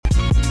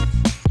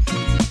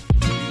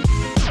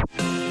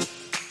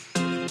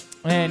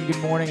and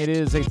good morning. It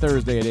is a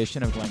Thursday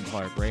edition of Glenn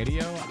Clark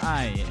Radio.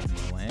 I am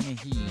Glenn.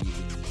 He is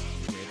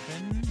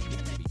Griffin.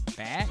 Good to be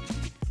back.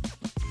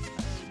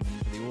 Win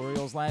for the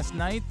Orioles last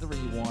night,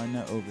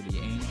 3-1 over the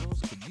Angels.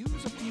 Could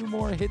use a few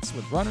more hits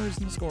with runners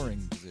in the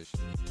scoring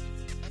position.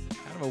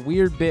 Kind of a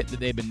weird bit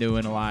that they've been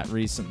doing a lot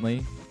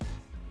recently.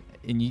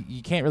 And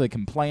you can't really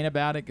complain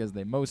about it because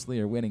they mostly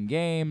are winning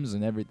games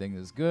and everything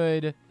is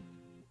good.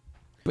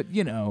 But,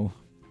 you know,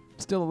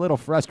 still a little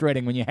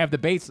frustrating when you have the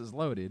bases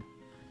loaded,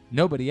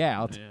 nobody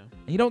out, and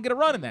you don't get a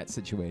run in that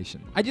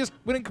situation. I just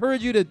would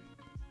encourage you to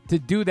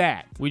do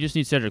that. We just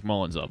need Cedric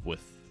Mullins up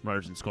with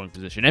runners in scoring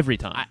position every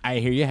time. I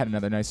hear you had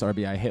another nice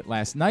RBI hit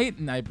last night,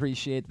 and I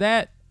appreciate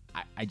that.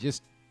 I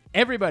just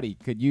everybody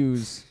could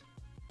use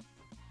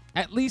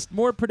at least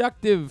more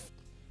productive,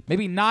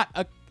 maybe not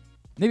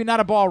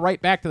a ball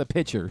right back to the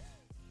pitcher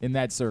in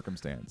that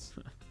circumstance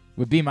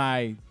would be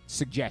my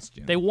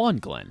suggestion. They won,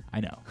 Glenn.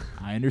 I know.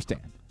 I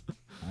understand.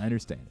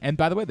 And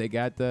by the way, they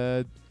got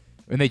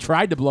when they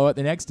tried to blow it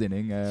the next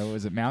inning,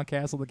 was it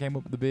Mountcastle that came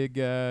up with the big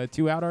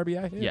 2-out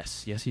RBI hit?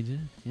 Yes, he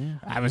did. Yeah,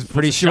 I was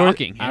pretty sure.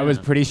 Shocking. Yeah. I was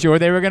pretty sure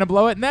they were going to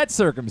blow it in that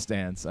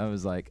circumstance. I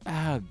was like,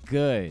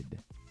 good.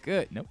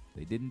 Nope,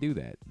 they didn't do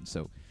that.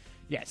 So,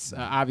 yes,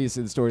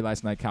 obviously the story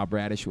last night, Kyle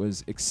Bradish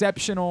was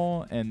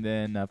exceptional, and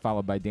then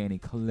followed by Danny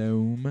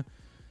Colome,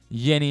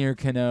 Yenier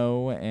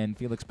Cano, and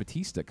Felix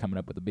Bautista coming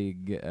up with a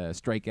big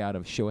strikeout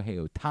of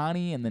Shohei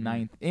Ohtani in the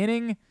ninth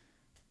inning.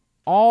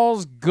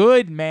 All's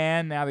good,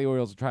 man. Now the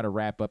Orioles will try to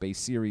wrap up a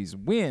series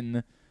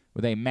win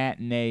with a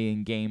matinee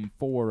in Game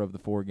 4 of the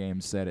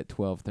 4-game set at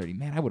 12:30.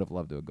 Man, I would have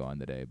loved to have gone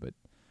today, but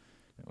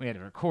we had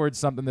to record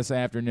something this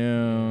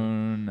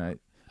afternoon.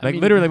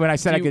 Literally, when I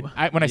said I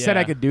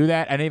could do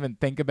that, I didn't even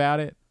think about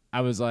it.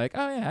 I was like,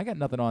 oh yeah, I got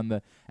nothing on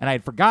the, and I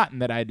had forgotten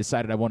that I had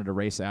decided I wanted to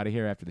race out of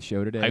here after the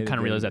show today. I kind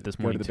of realized that this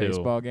morning go to the too.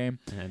 Baseball game,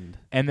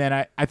 and then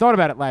I thought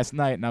about it last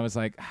night, and I was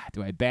like,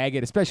 do I bag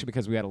it? Especially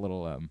because we had a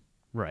little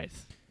right.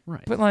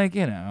 But like,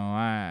 you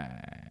know,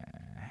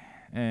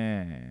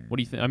 what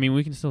do you think? I mean,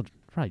 we can still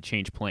probably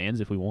change plans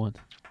if we want.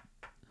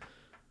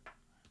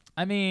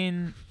 I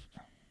mean,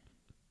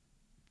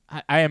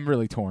 I am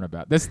really torn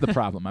about this. Is the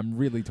problem. I'm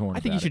really torn.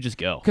 I think you should just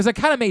go because I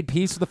kind of made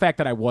peace with the fact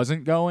that I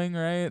wasn't going.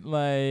 Right,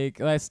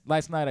 like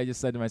last night, I just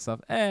said to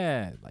myself,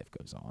 life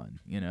goes on.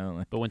 You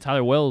know. But when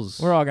Tyler Wells,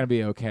 we're all gonna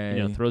be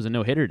okay. Throws a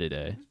no-hitter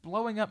today. It's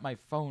blowing up my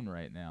phone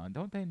right now, and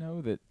don't they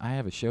know that I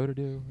have a show to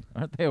do?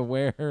 Aren't they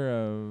aware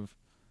of?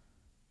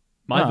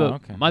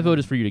 My vote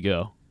is for you to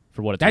go.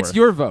 For what it's worth. That's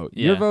your vote.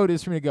 Yeah. Your vote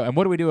is for me to go. And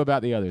what do we do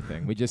about the other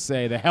thing? We just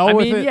say the hell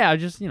with it. Yeah,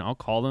 just I'll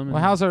call them. Well,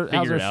 how's our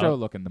show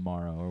looking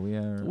tomorrow? Are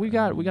we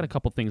got a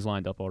couple things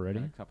lined up already.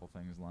 A couple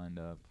things lined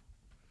up.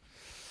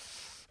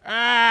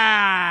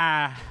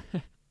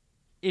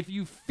 If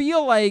you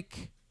feel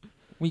like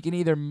we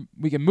can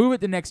move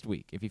it to next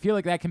week. If you feel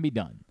like that can be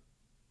done.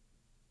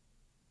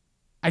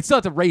 I still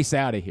have to race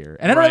out of here.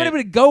 And I don't have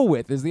anybody to go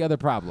with is the other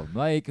problem.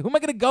 Like, who am I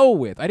going to go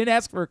with? I didn't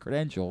ask for a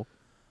credential.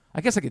 I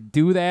guess I could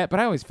do that,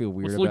 but I always feel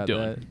weird about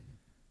that.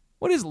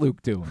 What is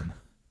Luke doing?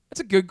 That's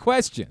a good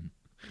question.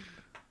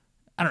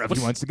 I don't know if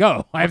he wants to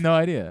go. I have no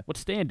idea.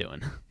 What's Stan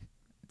doing?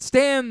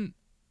 Stan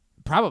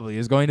probably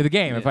is going to the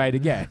game if I had to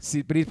guess.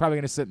 But he's probably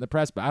going to sit in the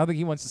press box. I don't think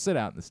he wants to sit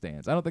out in the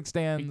stands. I don't think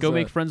Stan's... Go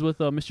make friends with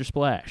Mr.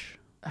 Splash.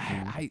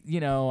 I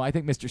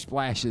think Mr.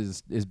 Splash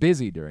is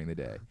busy during the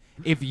day.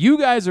 If you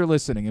guys are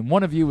listening and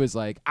one of you is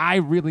like, I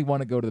really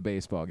want to go to the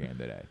baseball game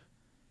today,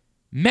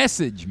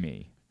 message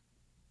me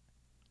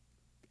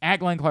at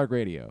Glenn Clark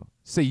Radio.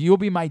 Say you'll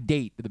be my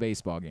date to the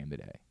baseball game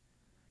today.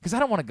 Because I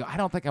don't want to go. I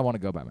don't think I want to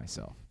go by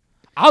myself.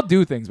 I'll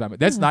do things by myself.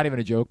 That's not even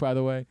a joke, by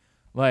the way.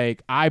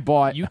 Like, I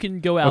bought... You can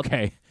go out...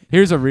 Okay,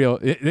 here's a real...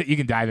 You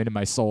can dive into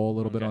my soul a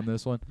little bit on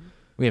this one.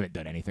 We haven't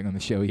done anything on the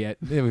show yet.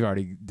 We've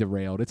already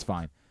derailed. It's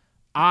fine.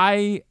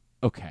 There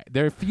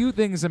are a few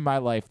things in my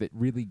life that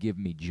really give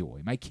me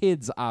joy. My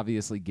kids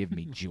obviously give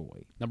me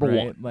joy. Number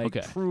one.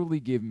 Truly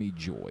give me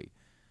joy.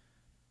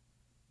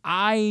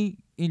 I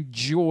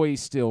enjoy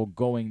still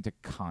going to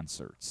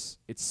concerts.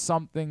 It's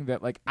something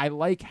that, I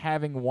like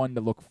having one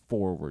to look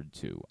forward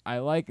to. I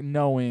like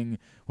knowing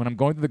when I'm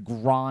going through the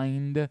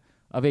grind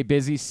of a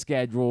busy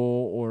schedule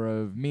or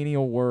of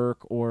menial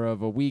work or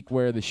of a week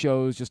where the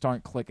shows just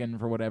aren't clicking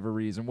for whatever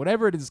reason,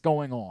 whatever it is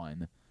going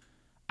on,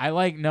 I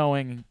like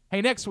knowing,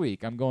 hey, next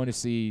week I'm going to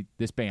see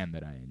this band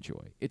that I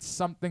enjoy. It's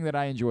something that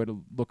I enjoy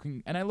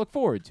and I look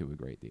forward to a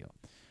great deal.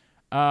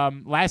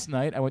 Last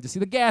night, I went to see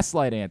the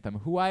Gaslight Anthem,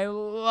 who I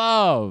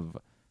love.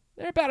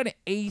 They're about an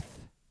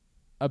eighth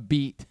a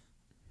beat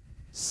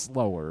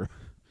slower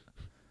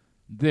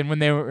than when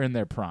they were in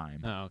their prime.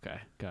 Oh,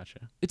 okay.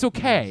 Gotcha. It's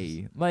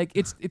okay.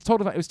 It's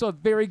total. It was still a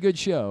very good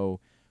show,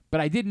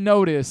 but I did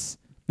notice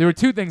there were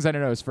two things I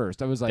noticed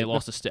first. I was like, they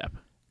lost a step.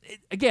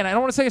 Again, I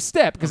don't want to say a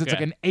step because it's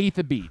like an eighth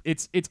a beat.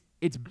 It's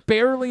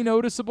barely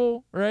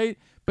noticeable, right?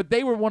 But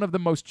they were one of the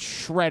most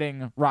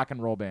shredding rock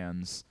and roll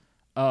bands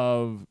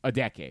of a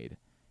decade.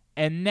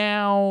 And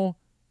now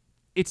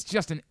it's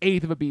just an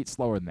eighth of a beat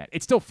slower than that.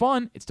 It's still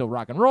fun. It's still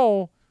rock and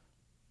roll.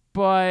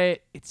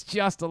 But it's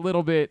just a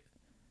little bit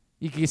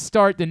you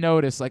start to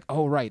notice, like,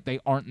 oh, right, they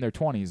aren't in their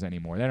 20s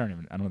anymore. I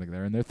don't think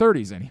they're in their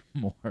 30s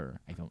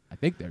anymore. I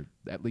think they're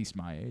at least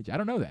my age. I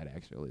don't know that,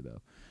 actually,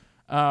 though.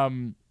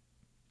 And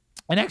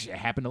actually, I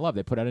happen to love,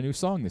 they put out a new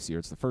song this year.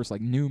 It's the first, like,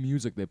 new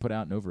music they put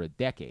out in over a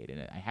decade,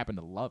 and I happen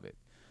to love it.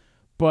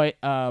 But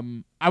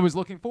I was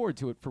looking forward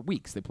to it for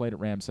weeks. They played at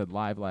Rams Head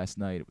Live last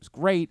night. It was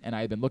great, and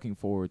I had been looking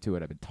forward to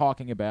it. I've been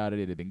talking about it.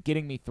 It had been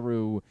getting me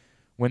through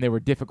when there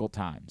were difficult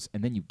times.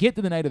 And then you get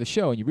to the night of the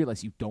show, and you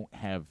realize you don't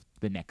have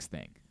the next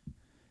thing.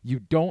 You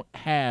don't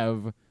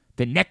have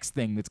the next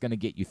thing that's going to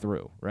get you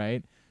through,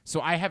 right? So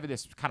I have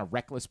this kind of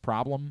reckless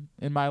problem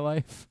in my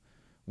life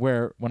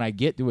where when I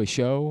get to a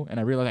show and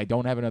I realize I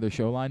don't have another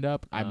show lined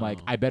up, I'm like,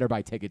 I better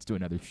buy tickets to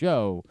another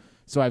show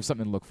so I have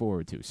something to look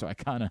forward to. So I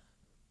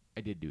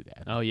did do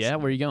that. Oh, yeah?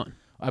 Where are you going?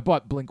 I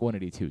bought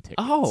Blink-182 tickets.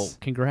 Oh,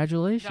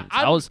 congratulations.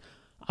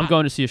 I'm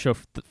going to see a show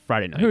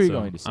Friday night. Who are you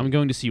going to see? I'm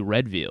going to see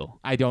Red Veal.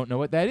 I don't know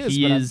what that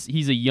is.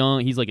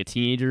 He's like a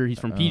teenager. He's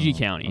from PG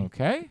County.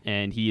 Okay.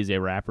 And he is a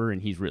rapper,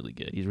 and he's really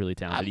good. He's really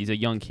talented. He's a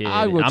young kid.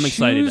 I'm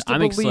excited.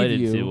 I'm excited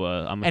to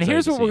and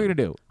here's what we're going to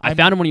do. I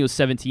found him when he was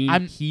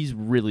 17. He's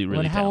really,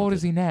 really talented. How old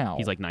is he now?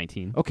 He's like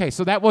 19. Okay,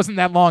 so that wasn't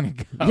that long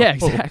ago. Yeah,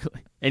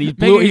 exactly. And he's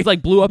blew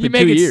up in 2 years.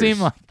 You make it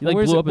seem like,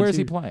 where is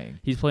he playing?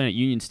 He's playing at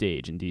Union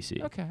Stage in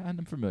D.C. Okay,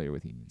 I'm familiar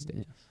with Union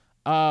Stage.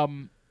 Yeah.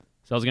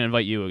 So I was going to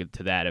invite you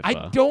to that.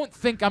 I don't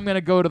think I'm going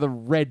to go to the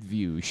Red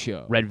View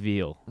show. Red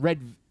Veal.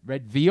 Red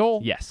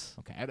Veal? Yes.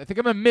 Okay, I think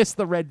I'm going to miss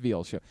the Red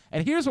Veal show.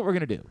 And here's what we're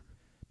going to do.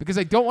 Because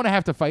I don't want to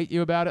have to fight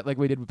you about it like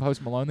we did with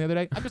Post Malone the other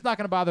day. I'm just not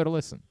going to bother to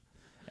listen.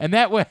 And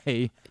that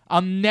way,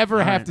 I'll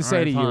never have to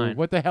say to you,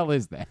 what the hell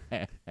is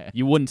that?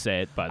 You wouldn't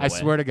say it, by the way. I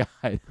swear to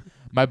God.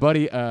 My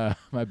buddy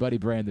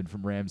Brandon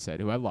from Rams Head,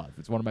 who I love.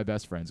 It's one of my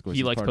best friends.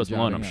 He likes Post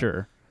Malone, I'm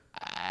sure.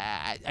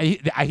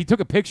 He took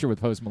a picture with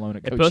Post Malone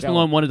at Coachella. If Post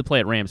Malone wanted to play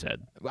at Rams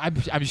Head,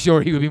 I'm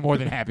sure he would be more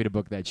than happy to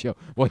book that show.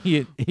 Well,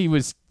 he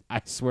was.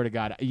 I swear to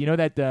God, you know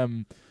that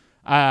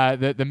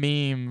the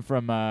meme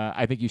from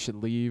I Think You Should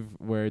Leave,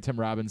 where Tim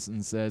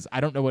Robinson says, "I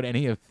don't know what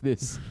any of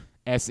this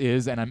S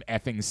is, and I'm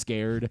effing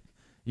scared."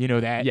 You know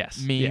that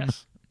meme.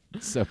 Yes.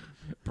 So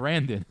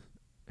Brandon,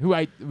 who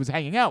I was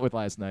hanging out with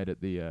last night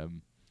at the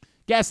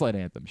Gaslight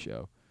Anthem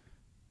show.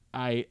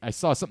 I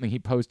saw something he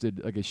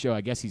posted, like a show I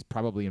guess he's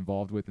probably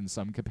involved with in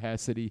some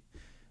capacity.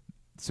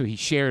 So he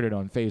shared it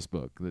on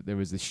Facebook. That there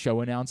was this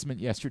show announcement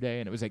yesterday,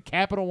 and it was at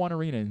Capital One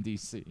Arena in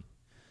D.C.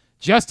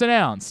 Just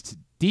announced,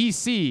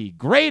 D.C.,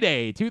 Grade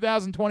A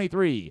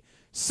 2023,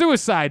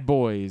 Suicide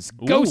Boys,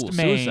 Ghost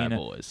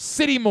Main,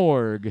 City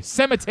Morgue,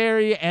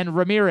 Cemetery, and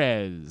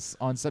Ramirez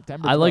on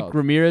September 12th. I like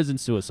Ramirez and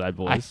Suicide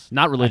Boys.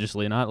 Not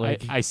religiously, not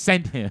like... I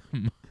sent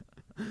him.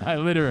 I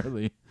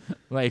literally,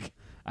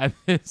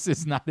 this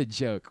is not a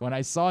joke. When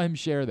I saw him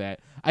share that,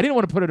 I didn't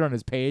want to put it on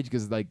his page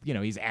because,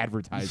 he's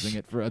advertising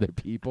it for other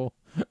people.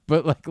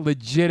 But,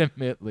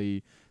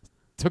 legitimately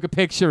took a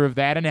picture of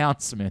that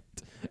announcement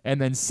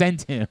and then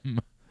sent him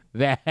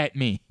that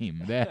meme.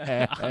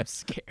 I'm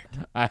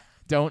scared. I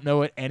don't know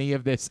what any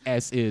of this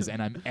S is,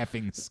 and I'm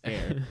effing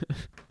scared.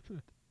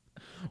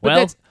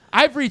 But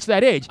I've reached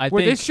that age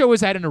where this show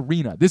is at an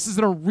arena. This is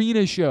an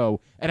arena show,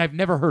 and I've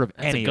never heard of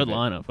any of it. That's a good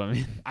lineup. I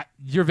mean,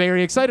 you're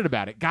very excited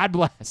about it. God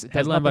bless.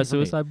 Headlined by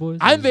Suicide Boys?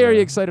 I'm very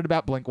excited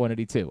about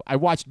Blink-182. I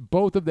watched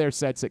both of their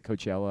sets at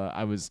Coachella.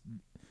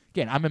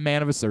 I'm a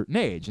man of a certain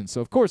age, and so,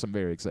 of course, I'm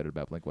very excited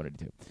about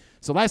Blink-182.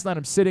 So last night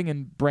I'm sitting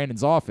in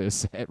Brandon's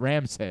office at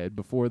Rams Head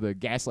before the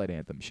Gaslight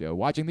Anthem show,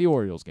 watching the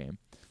Orioles game.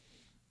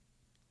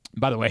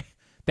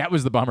 That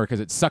was the bummer because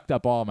it sucked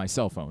up all my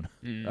cell phone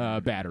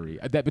battery.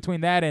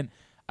 Between that and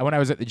when I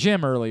was at the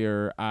gym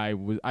earlier,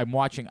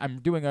 I'm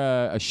doing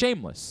a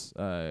Shameless.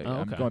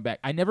 I'm going back.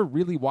 I never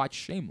really watched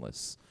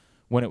Shameless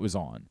when it was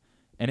on,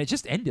 and it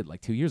just ended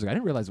 2 years ago. I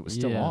didn't realize it was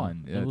still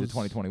on the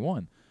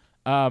 2021.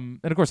 And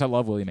of course, I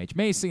love William H.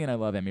 Macy and I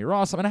love Emmy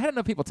Ross. I mean, I had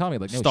enough people tell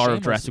me star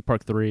of Jurassic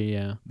Park 3.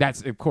 Yeah,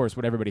 that's of course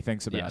what everybody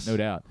thinks about, no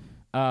doubt.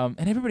 And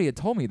everybody had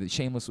told me that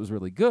Shameless was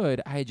really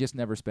good. I had just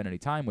never spent any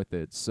time with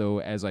it. So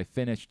as I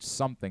finished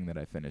something that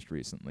I finished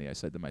recently, I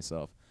said to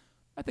myself,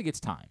 I think it's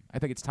time. I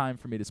think it's time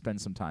for me to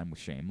spend some time with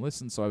Shameless.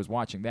 And so I was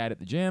watching that at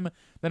the gym.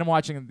 Then I'm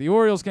watching the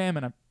Orioles game,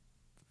 and I'm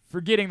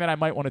forgetting that I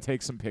might want to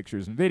take some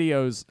pictures and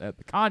videos at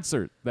the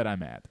concert that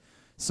I'm at.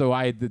 So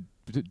I did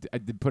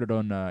put it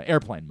on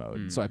airplane mode.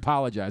 And so I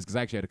apologize because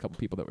I actually had a couple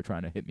people that were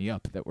trying to hit me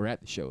up that were at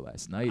the show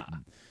last night.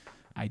 And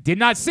I did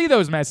not see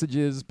those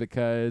messages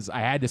because I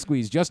had to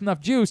squeeze just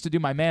enough juice to do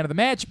my man of the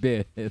match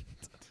bit.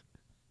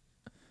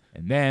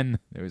 And then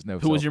there was no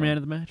Who was your man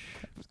of the match?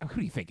 Who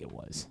do you think it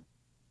was?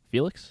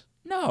 Felix?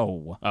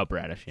 No. Oh,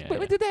 Bradish, yeah.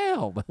 What the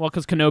hell? Well,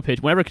 because Cano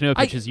pitch, whenever Cano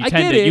pitches, you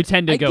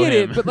tend to go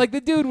him. But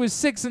the dude was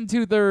 6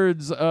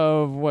 2/3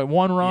 of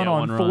one run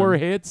on 4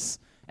 hits,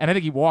 and I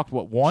think he walked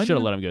one. Should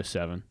have let him go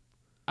 7.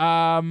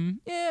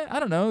 Yeah, I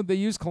don't know. They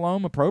used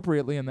Colomb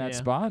appropriately in that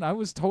spot. I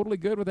was totally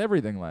good with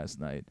everything last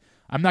night.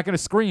 I'm not going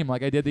to scream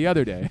like I did the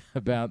other day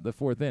about the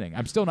 4th inning.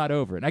 I'm still not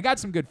over it. And I got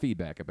some good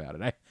feedback about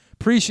it. I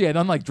appreciate it,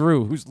 unlike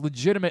Drew, whose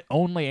legitimate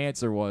only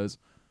answer was,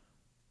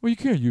 well, you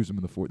can't use him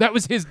in the 4th. That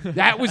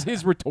was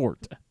his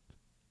retort.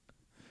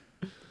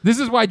 This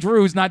is why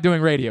Drew's not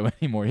doing radio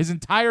anymore. His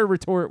entire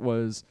retort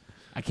was,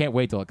 I can't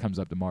wait till it comes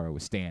up tomorrow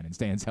with Stan, and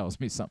Stan tells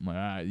me something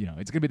like,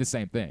 it's going to be the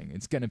same thing.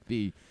 It's going to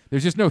be,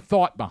 there's just no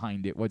thought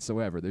behind it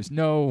whatsoever. There's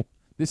no,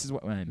 this is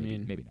what,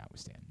 maybe not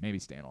with Stan. Maybe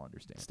Stan will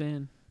understand.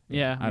 Stan.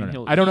 Yeah. I don't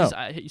know. I don't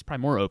know. He's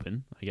probably more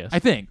open, I guess. I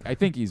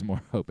think he's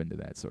more open to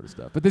that sort of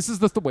stuff. But this is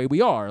just the way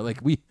we are. Like,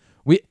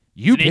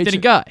 you pitch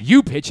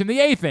You pitch in the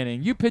 8th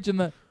inning. You pitch in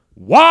the,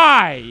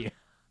 why?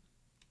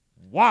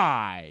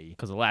 Why?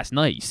 Because of last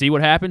night. You see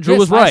what happened? Drew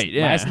was right.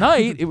 Yeah. Last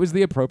night, it was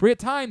the appropriate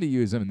time to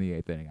use him in the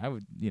 8th inning. I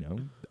would,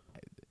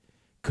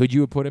 could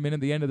you have put him in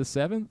at the end of the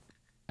 7th?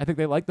 I think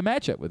they liked the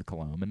matchup with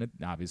Colomb, and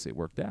obviously it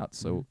worked out.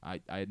 So I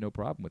had no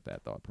problem with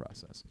that thought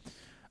process.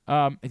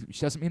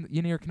 Which doesn't mean that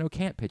Yunior Cano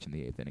can't pitch in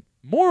the 8th inning.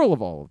 Moral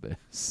of all of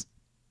this.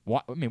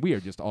 We are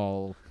just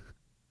all...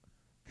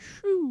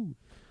 Shoo.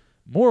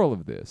 Moral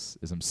of this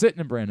is I'm sitting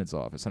in Brandon's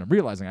office, and I'm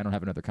realizing I don't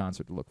have another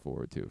concert to look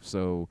forward to.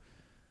 So...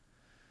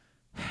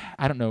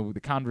 I don't know, the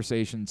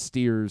conversation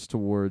steers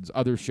towards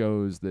other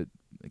shows that,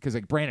 because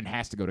Brandon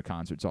has to go to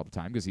concerts all the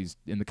time because he's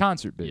in the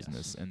concert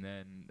business. Yes. And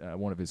then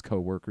one of his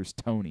coworkers,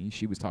 Tony,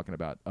 she was talking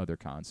about other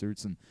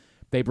concerts, and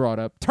they brought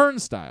up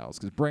Turnstiles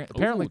because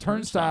apparently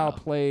Turnstile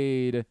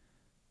played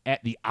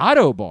at the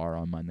Auto Bar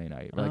on Monday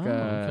night.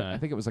 I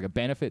think it was like a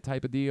benefit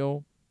type of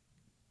deal.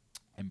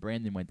 And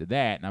Brandon went to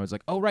that, and I was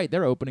like, oh, right,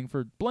 they're opening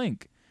for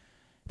Blink.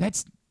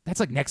 That's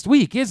like next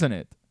week, isn't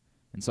it?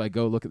 And so I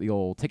go look at the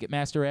old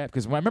Ticketmaster app,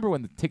 because I remember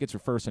when the tickets were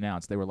first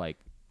announced, they were like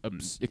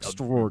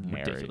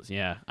extraordinary. Ridiculous,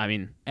 yeah.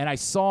 And I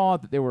saw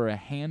that there were a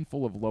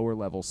handful of lower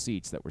level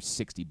seats that were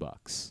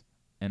 $60.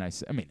 And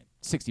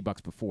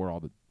 $60 before all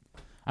the.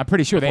 I'm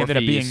pretty sure they ended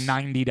up being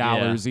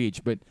 $90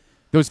 each, but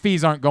those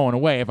fees aren't going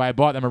away. If I had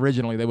bought them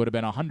originally, they would have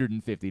been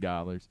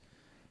 $150.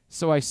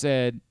 So I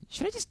said,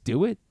 should I just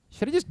do it?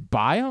 Should I just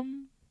buy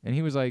them? And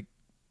he was like,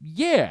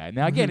 yeah.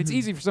 Now, again, it's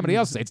easy for somebody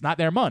else to say. It's not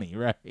their money,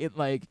 right?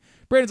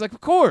 Brandon's like,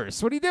 of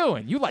course. What are you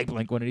doing? You like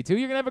Blink-182. You're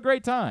going to have a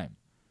great time.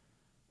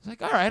 I was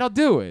like, all right, I'll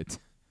do it.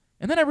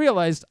 And then I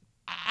realized,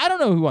 I don't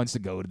know who wants to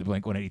go to the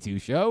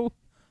Blink-182 show.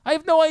 I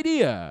have no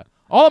idea.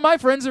 All of my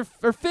friends are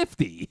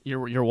 50.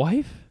 Your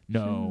wife?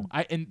 No.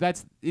 I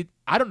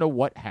don't know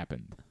what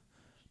happened.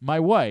 My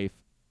wife,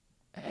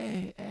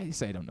 I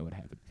say I don't know what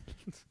happened.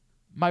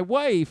 My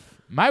wife.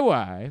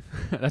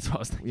 That's what I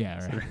was thinking.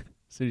 Yeah, right.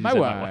 My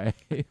wife.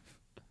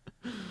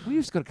 We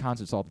used to go to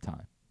concerts all the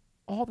time.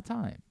 All the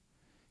time.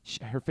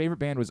 Her favorite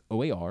band was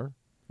OAR.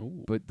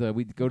 Ooh. But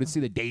we'd go to see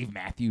the Dave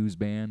Matthews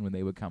Band when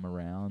they would come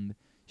around.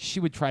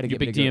 She would try to get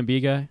me to big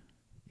DMB guy?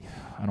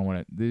 I don't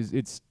want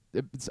to.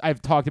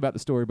 I've talked about the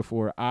story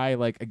before. I,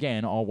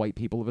 again, all white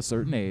people of a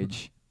certain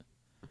age,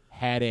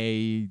 had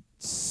a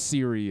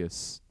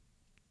serious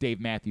Dave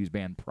Matthews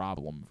Band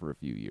problem for a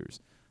few years.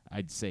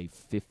 I'd say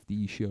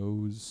 50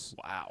 shows.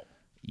 Wow.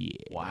 Yeah.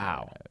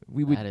 Wow.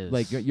 We would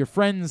your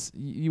friends.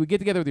 You would get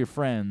together with your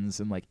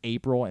friends in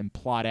April and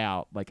plot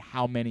out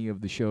how many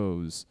of the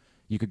shows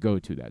you could go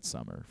to that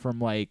summer,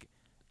 from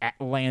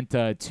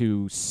Atlanta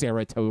to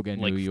Saratoga,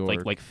 New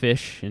York, like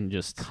Fish, and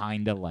just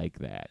kind of like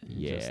that.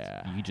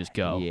 Yeah. You just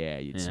go. Yeah.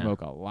 You'd smoke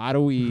a lot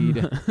of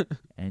weed,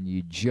 and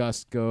you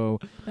just go.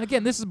 And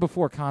again, this is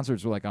before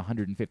concerts were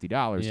 $150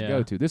 to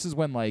go to. This is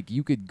when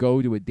you could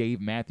go to a Dave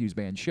Matthews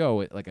Band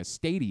show at a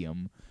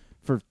stadium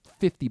for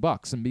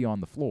 $50 and be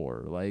on the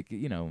floor.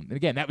 And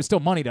again, that was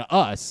still money to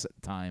us at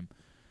the time.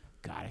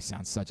 God, I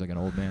sound such like an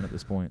old man at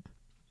this point.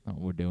 I don't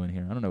know what we're doing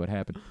here. I don't know what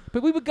happened.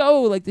 But we would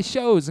go, the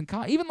shows, and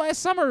even last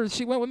summer,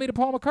 she went with me to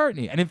Paul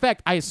McCartney. And in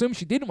fact, I assume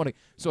she didn't want to.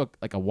 So,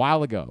 a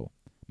while ago,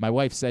 my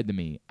wife said to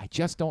me, I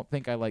just don't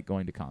think I like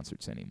going to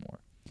concerts anymore.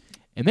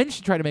 And then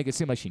she tried to make it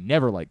seem like she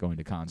never liked going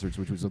to concerts,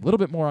 which was a little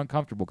bit more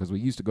uncomfortable because we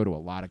used to go to a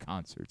lot of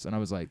concerts. And I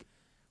was like,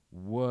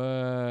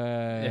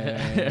 what?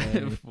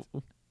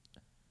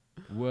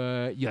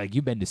 What?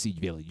 You've been to see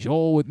Billy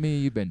Joel with me.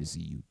 You've been to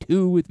see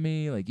U2 with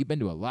me. You've been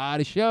to a lot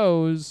of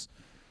shows.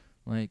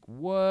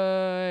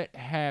 What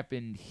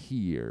happened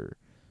here?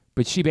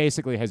 But she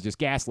basically has just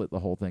gaslit the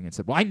whole thing and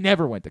said, well, I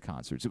never went to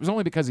concerts. It was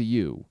only because of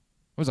you.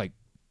 I was like,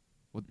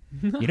 well,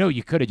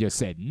 you could have just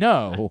said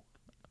no.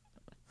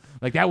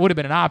 That would have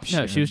been an option.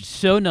 No, she was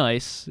so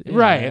nice.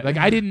 Right.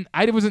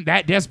 I wasn't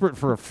that desperate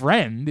for a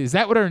friend. Is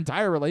that what our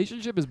entire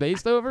relationship is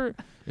based over?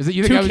 Is it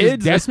you think I was just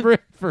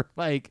desperate for,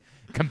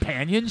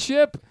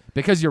 companionship?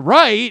 Because you're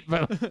right,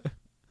 but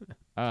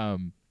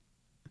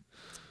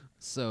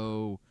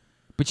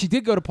but she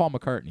did go to Paul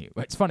McCartney.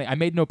 It's funny, I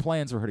made no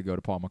plans for her to go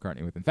to Paul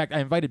McCartney with. In fact, I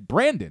invited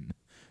Brandon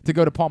to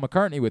go to Paul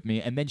McCartney with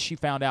me, and then she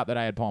found out that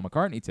I had Paul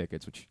McCartney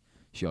tickets, which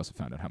she also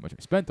found out how much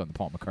I spent on the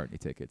Paul McCartney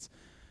tickets.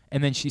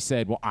 And then she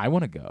said, well, I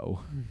want to go.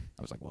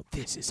 I was like, well,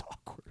 this is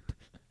awkward.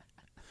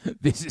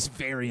 This is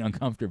very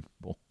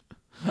uncomfortable.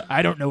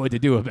 I don't know what to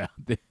do about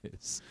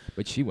this.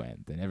 But she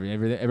went, and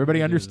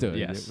everybody understood.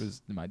 Yes. It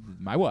was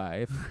my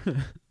wife.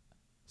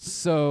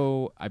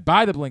 So I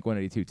buy the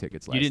Blink-182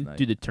 tickets last night. You didn't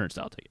do the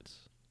Turnstile tickets?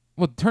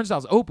 Well,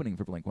 Turnstile's opening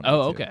for Blink-182.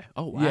 Oh, okay.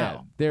 Oh, wow.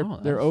 Yeah,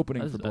 they're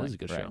opening for Blink. That is a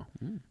good show.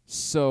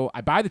 So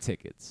I buy the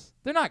tickets.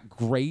 They're not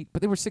great,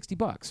 but they were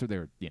 $60, or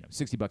they're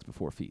 $60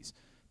 before fees.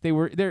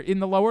 They're in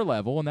the lower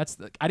level, and I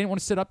didn't want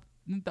to sit up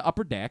in the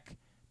upper deck.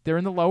 They're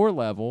in the lower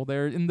level.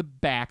 They're in the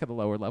back of the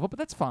lower level, but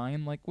that's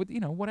fine. Like,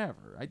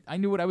 whatever. I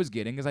knew what I was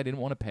getting because I didn't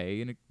want to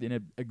pay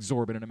an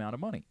exorbitant amount of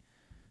money.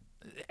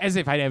 As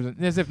if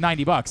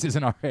 $90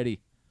 isn't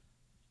already.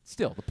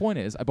 Still, the point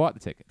is, I bought the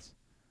tickets,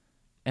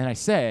 and I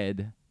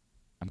said,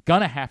 I'm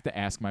gonna have to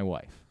ask my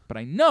wife, but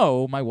I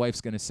know my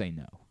wife's gonna say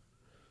no.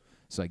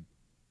 So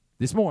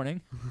this morning,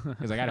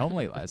 because I got home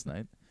late last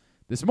night,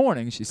 this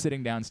morning she's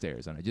sitting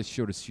downstairs, and I just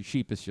sort of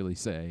sheepishly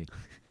say,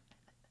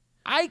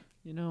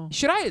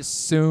 should I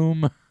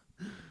assume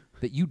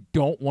that you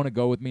don't want to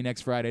go with me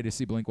next Friday to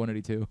see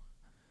Blink-182?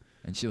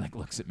 And she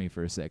looks at me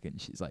for a second.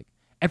 And she's like,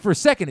 and for a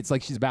second it's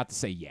like she's about to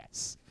say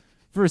yes.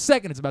 For a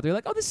second it's about to be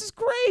like, oh, this is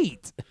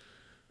great.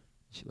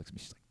 She looks at me.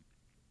 She's like,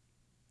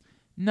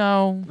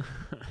 no,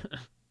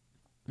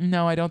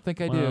 I don't think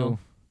I do.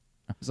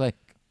 I was like,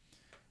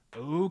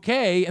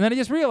 okay. And then I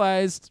just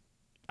realized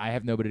I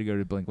have nobody to go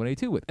to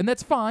Blink-182 with. And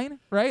that's fine,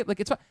 right?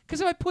 Like, it's fine.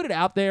 Because if I put it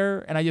out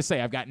there and I just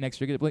say I've got an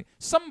extra ticket to Blink,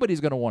 somebody's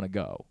going to want to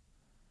go.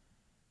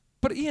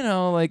 But,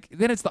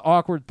 then it's the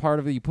awkward part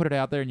of it. You put it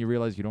out there and you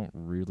realize you don't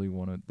really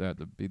want that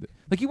to be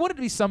you want it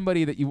to be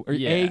somebody that you are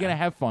A, going to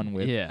have fun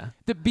with. Yeah.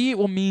 That B, it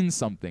will mean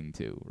something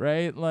to,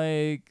 right?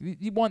 Like,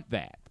 you want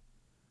that.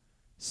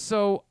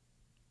 So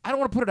I don't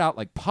want to put it out,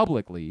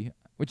 publicly,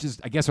 which is,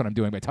 I guess, what I'm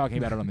doing by talking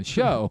about it on the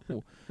show.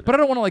 But I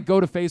don't want to, go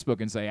to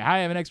Facebook and say, I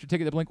have an extra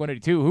ticket to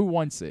Blink-182. Who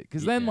wants it?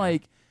 Because then,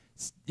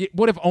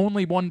 what if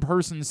only one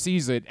person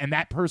sees it and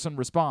that person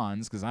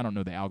responds? Because I don't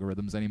know the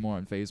algorithms anymore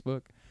on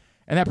Facebook.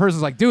 And that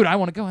person's like, dude, I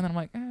want to go. And then I'm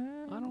like, I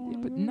don't want to.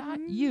 But not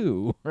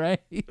you,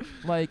 right?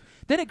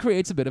 Then it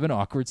creates a bit of an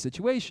awkward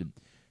situation.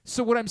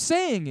 So what I'm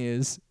saying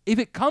is, if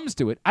it comes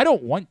to it, I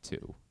don't want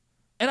to.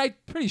 And I'm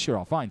pretty sure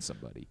I'll find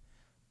somebody.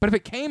 But if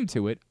it came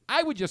to it,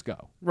 I would just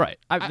go. Right.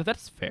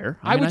 That's fair.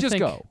 I would just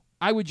go.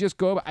 I would just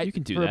go. You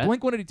can do for that. A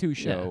Blink-182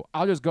 show, yeah.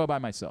 I'll just go by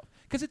myself.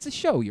 Because it's a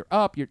show. You're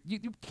up. You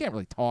can't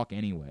really talk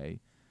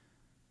anyway.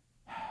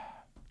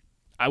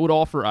 I would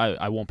offer.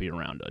 I won't be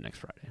around next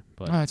Friday.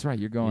 But that's right.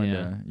 You're going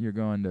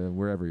to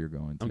wherever you're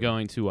going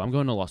to. I'm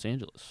going to Los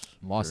Angeles.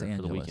 Los Angeles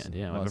for the weekend.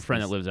 Yeah, I have a Los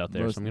friend that lives out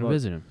there, so I'm going to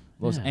visit him.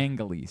 Los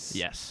Angeles.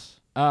 Yes.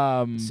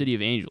 City City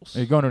of Angels. Are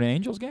you going to an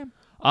Angels game?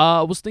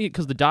 I was thinking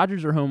because the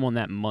Dodgers are home on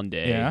that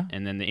Monday, yeah.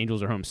 and then the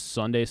Angels are home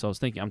Sunday. So I was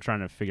thinking, I'm trying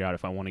to figure out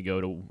if I want to go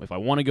to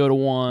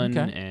one,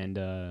 okay. and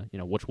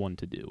which one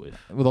to do with.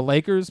 Well, the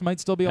Lakers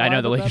might still be alive. I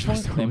know the Lakers might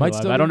still be alive.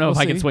 Still I don't know if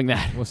we'll I can swing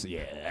that. We'll see.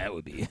 Yeah, that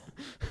would be.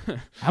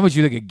 How much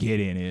you think a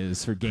get-in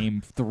is for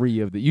Game 3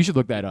 of the? You should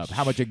look that up.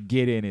 How much a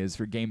get-in is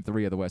for Game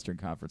 3 of the Western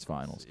Conference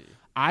Finals?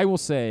 I will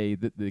say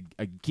that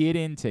a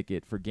get-in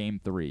ticket for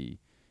Game 3,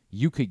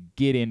 you could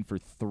get in for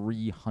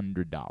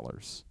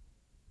 $300.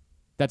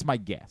 That's my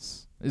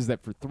guess. Is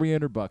that for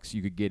 $300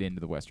 you could get into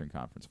the Western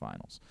Conference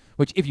Finals?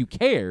 Which, if you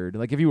cared,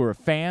 if you were a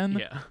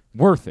fan,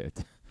 worth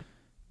it.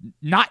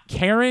 Not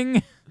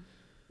caring,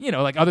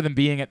 other than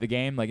being at the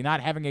game,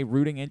 not having a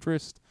rooting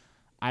interest,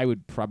 I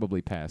would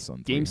probably pass on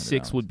 $300. Game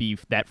 6 would be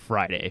that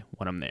Friday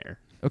when I'm there.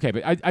 Okay,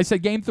 but I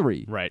said Game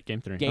 3. Right,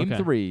 Game 3. Game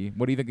 3,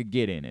 what do you think a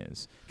get-in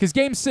is? Because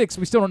Game 6,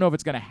 we still don't know if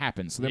it's going to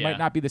happen, so there might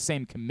not be the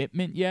same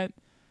commitment yet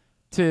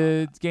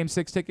to Game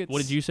 6 tickets.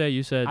 What did you say?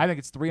 You said I think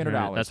it's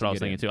 $300. That's what I was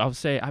thinking too. I would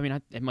say.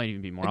 It might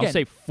even be more. Again, I'll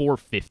say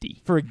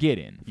 $450 for a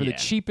get-in for the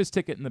cheapest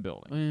ticket in the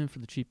building. For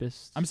the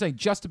cheapest, I'm saying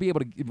just to be able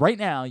to. Right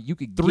now, you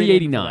could $389.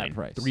 Get in for that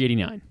price.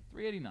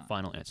 $389.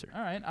 Final answer.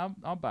 All right,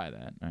 I'll buy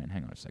that. All right,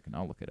 hang on a second.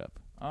 I'll look it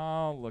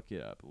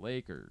up.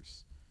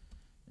 Lakers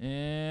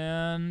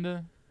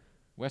and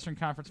Western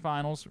Conference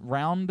Finals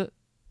round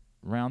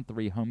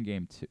 3, home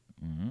game 2.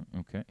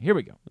 Okay, here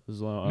we go.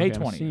 May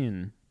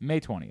 20th. May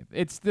 20th.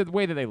 It's the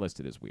way that they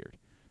listed is weird.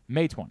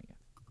 May 20th.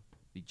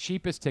 The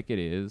cheapest ticket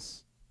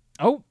is.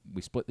 Oh,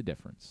 we split the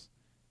difference.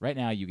 Right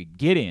now, you could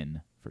get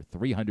in for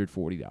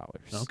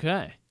 $340.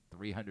 Okay.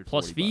 $340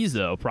 plus fees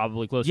though,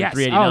 probably closer yes. to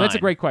 $389. Oh, that's a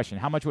great question.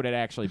 How much would it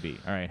actually be?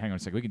 All right, hang on a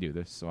second. We can do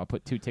this. So I'll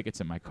put 2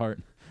 tickets in my cart.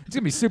 It's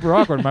gonna be super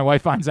awkward when my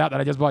wife finds out that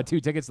I just bought 2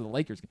 tickets to the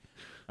Lakers game.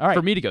 All right,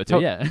 for me to go to.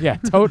 Yeah.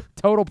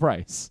 Total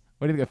price.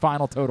 What do you think the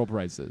final total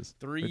price is?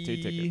 3 for 2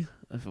 tickets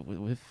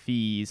with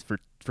fees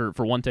for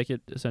 1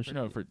 ticket essentially.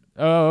 No, for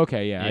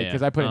okay, yeah,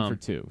 because I put in for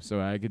 2, so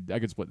I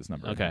could split this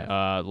number. Okay,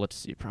 let's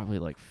see, probably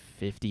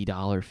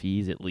 $50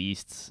 fees at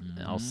least.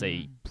 I'll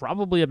say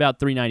probably about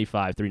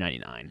 $395,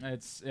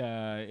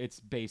 $399. It's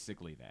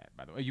basically that.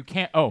 By the way, you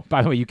can't. Oh,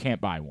 by the way, you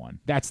can't buy one.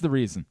 That's the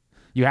reason.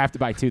 You have to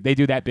buy 2. They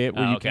do that bit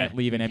where you can't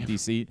leave an empty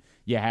seat.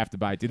 You have to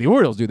buy 2. The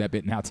Orioles do that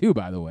bit now too,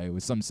 by the way,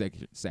 with some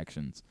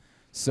sections.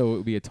 So it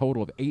would be a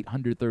total of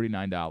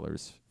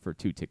 $839 for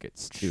 2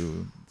 tickets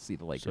to see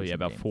the Lakers. So yeah,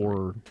 about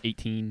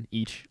 $418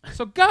 each.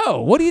 So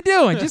go. What are you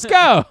doing? Just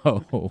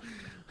go.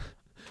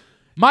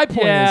 My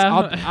point is,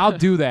 I'll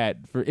do that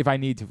if I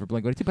need to for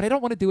Blink-182, but I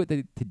don't want to do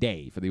it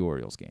today for the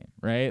Orioles game,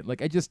 right?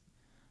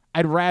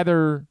 I'd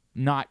rather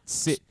not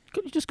sit.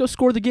 Couldn't you just go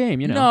score the game?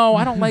 No,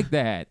 I don't like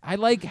that. I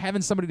like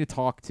having somebody to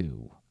talk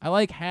to. I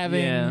like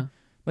having.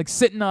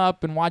 Sitting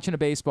up and watching a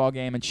baseball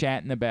game and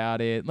chatting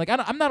about it. I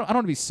don't want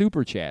to be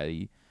super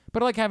chatty,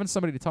 But I like having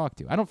somebody to talk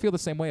to. I don't feel the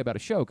same way about a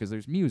show because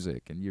there's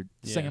music and you're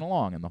singing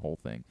along in the whole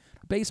thing.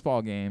 A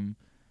baseball game,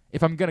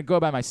 if I'm going to go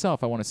by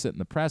myself, I want to sit in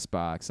the press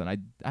box, and I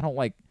don't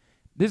like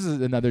 – this is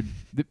another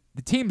 – the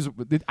teams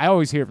 – I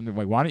always hear from them,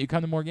 like, why don't you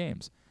come to more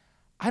games?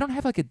 I don't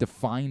have, like, a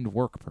defined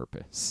work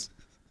purpose.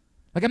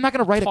 Like, I'm not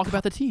going to write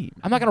about the team.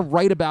 I'm not going to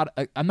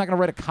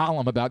write a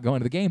column about going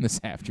to the game this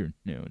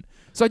afternoon.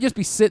 So I'd just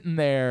be sitting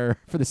there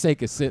for the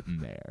sake of sitting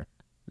there.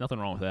 Nothing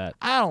wrong with that.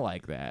 I don't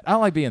like that. I don't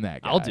like being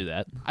that guy. I'll do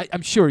that.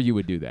 I'm sure you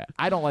would do that.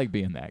 I don't like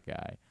being that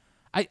guy.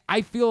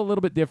 I feel a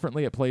little bit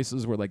differently at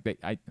places where like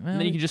and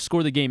then you can just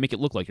score the game, make it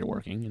look like you're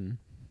working, and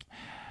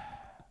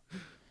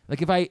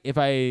like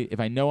if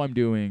I know I'm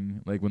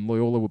doing, like when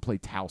Loyola would play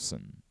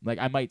Towson, like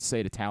I might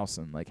say to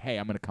Towson, like, hey,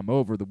 I'm going to come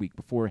over the week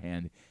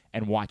beforehand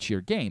and watch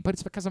your game, but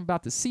it's because I'm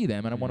about to see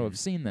them and I want to have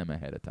seen them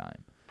ahead of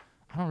time.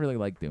 I don't really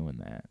like doing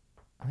that.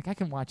 Like, I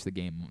can watch the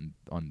game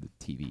on the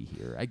TV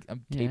here.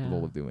 I'm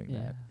capable of doing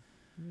that.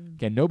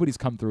 Again, nobody's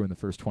come through in the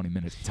first 20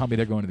 minutes to tell me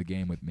they're going to the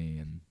game with me,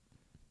 and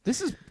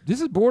this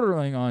is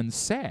bordering on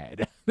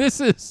sad.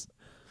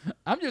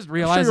 I'm just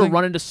realizing. I'm sure you'll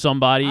run into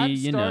somebody,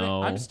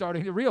 I'm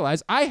starting to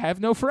realize I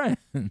have no friends.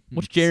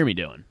 What's Jeremy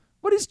doing?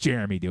 What is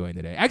Jeremy doing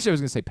today? Actually, I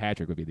was going to say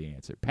Patrick would be the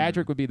answer.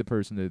 Patrick would be the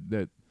person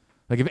that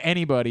like, if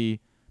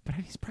anybody, but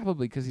he's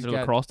probably because he's got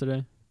lacrosse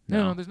today.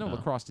 No, there's no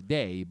lacrosse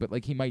today, but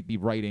like he might be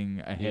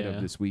writing ahead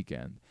of this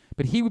weekend.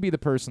 But he would be the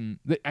person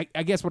that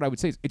I guess what I would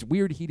say is it's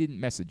weird he didn't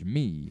message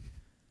me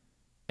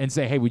and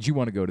say, hey, would you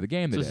want to go to the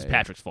game today? So this is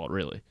Patrick's fault,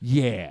 really.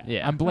 Yeah.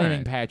 I'm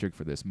blaming Patrick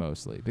for this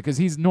mostly because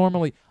he's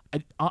normally,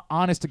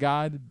 honest to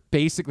God,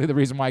 basically the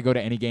reason why I go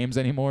to any games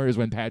anymore is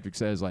when Patrick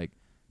says, like,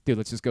 dude,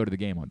 let's just go to the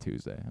game on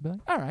Tuesday. I'd be like,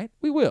 all right,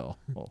 we will.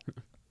 Well,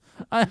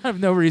 I have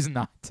no reason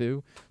not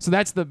to. So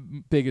that's the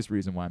biggest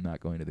reason why I'm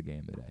not going to the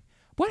game today.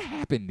 What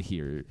happened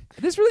here?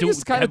 This really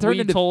just kind of turned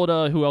into. Have we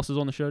told who else is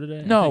on the show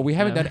today? No, we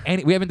haven't done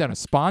any. We haven't done a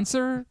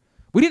sponsor.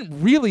 We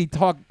didn't really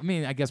talk. I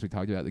mean, I guess we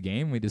talked about the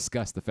game. We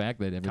discussed the fact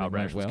that everything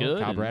went well.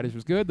 Kyle Bradish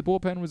was good. The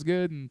bullpen was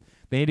good, and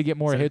they need to get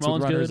more hits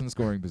with runners in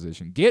scoring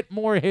position. Get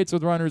more hits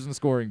with runners in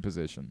scoring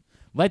position.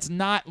 Let's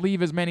not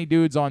leave as many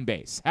dudes on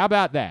base. How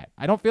about that?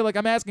 I don't feel like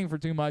I'm asking for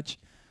too much.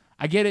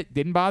 I get it.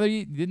 Didn't bother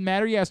you. Didn't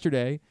matter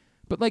yesterday.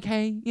 But like,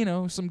 hey,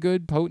 some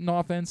good potent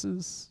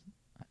offenses.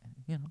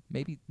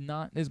 Maybe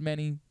not as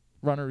many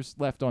runners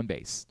left on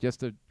base.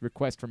 Just a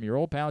request from your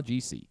old pal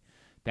GC.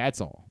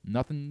 That's all.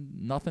 Nothing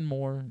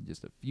more.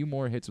 Just a few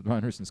more hits with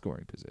runners in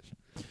scoring position.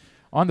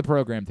 On the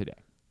program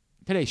today.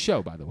 Today's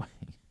show, by the way.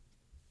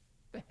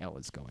 What the hell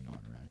is going on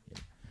around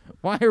here?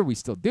 Why are we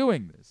still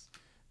doing this?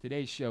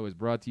 Today's show is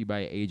brought to you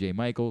by A.J.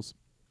 Michaels.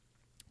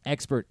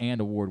 Expert and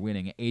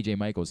award-winning A.J.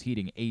 Michaels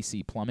Heating,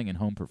 AC, Plumbing, and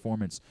Home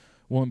Performance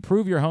will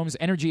improve your home's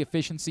energy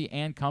efficiency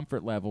and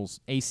comfort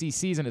levels. AC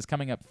season is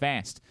coming up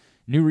fast.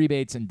 New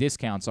rebates and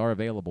discounts are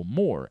available.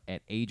 More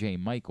at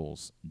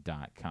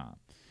ajmichaels.com.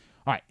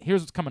 All right,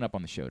 here's what's coming up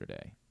on the show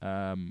today.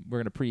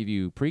 We're going to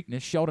preview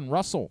Preakness. Sheldon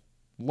Russell,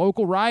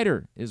 local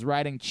rider, is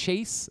riding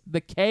Chase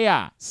the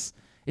Chaos.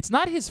 It's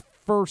not his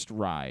first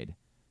ride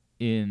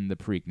in the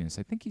Preakness.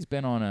 I think he's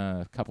been on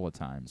a couple of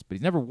times, but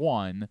he's never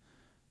won.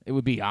 It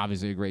would be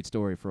obviously a great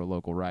story for a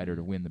local rider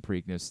to win the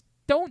Preakness.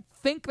 Don't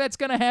think that's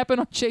going to happen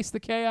on Chase the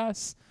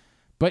Chaos.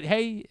 But,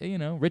 hey,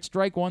 Rich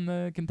Strike won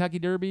the Kentucky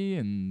Derby,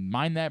 and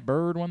Mind That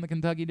Bird won the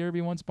Kentucky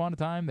Derby once upon a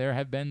time. There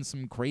have been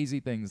some crazy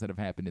things that have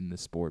happened in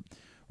this sport.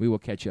 We will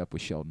catch up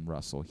with Sheldon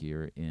Russell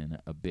here in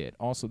a bit.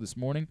 Also this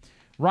morning,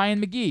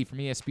 Ryan McGee from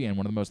ESPN,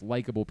 one of the most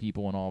likable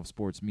people in all of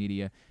sports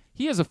media.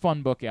 He has a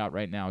fun book out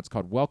right now. It's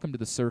called Welcome to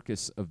the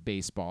Circus of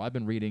Baseball. I've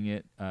been reading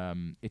it.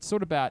 It's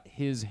sort of about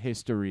his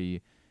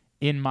history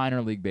in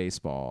minor league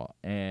baseball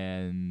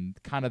and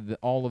kind of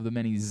all of the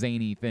many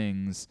zany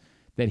things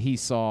that he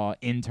saw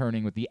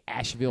interning with the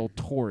Asheville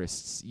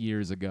Tourists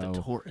years ago.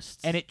 The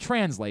Tourists. And it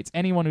translates.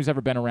 Anyone who's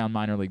ever been around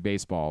minor league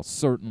baseball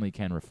certainly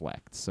can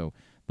reflect. So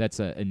that's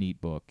a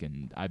neat book,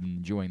 and I've been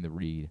enjoying the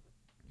read.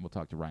 We'll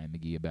talk to Ryan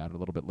McGee about it a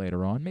little bit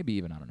later on. Maybe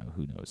even, I don't know,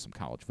 who knows, some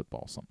college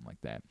football, something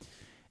like that.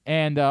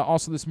 And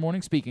also this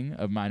morning, speaking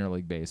of minor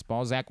league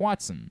baseball, Zach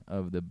Watson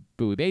of the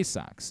Bowie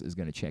Baysox is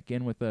going to check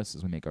in with us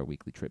as we make our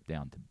weekly trip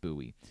down to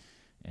Bowie.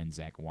 And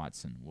Zach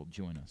Watson will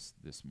join us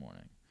this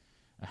morning.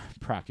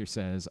 Proctor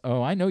says,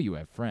 oh, I know you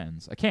have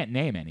friends. I can't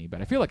name any,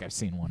 but I feel like I've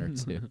seen one or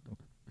two.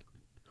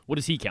 What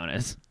does he count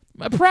as?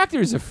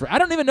 Proctor's a friend. I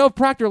don't even know if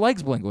Proctor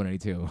likes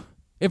Blink-182.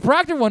 If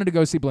Proctor wanted to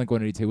go see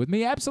Blink-182 with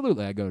me,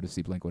 absolutely I'd go to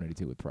see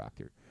Blink-182 with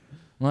Proctor.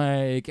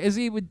 Like, if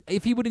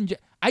he would enjoy,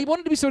 I want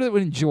it to be sort of that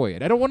would enjoy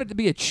it. I don't want it to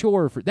be a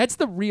chore. That's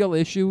the real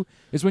issue,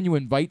 is when you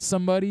invite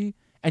somebody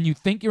and you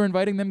think you're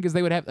inviting them because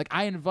they would have, like,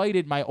 I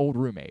invited my old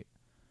roommate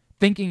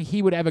thinking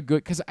he would have a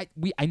good, because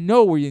I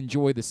know we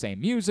enjoy the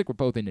same music. We're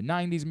both into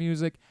 90s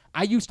music.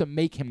 I used to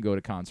make him go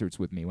to concerts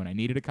with me when I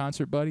needed a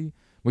concert buddy,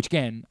 which,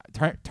 again,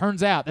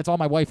 turns out that's all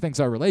my wife thinks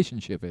our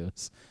relationship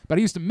is. But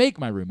I used to make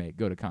my roommate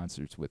go to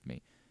concerts with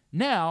me.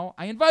 Now,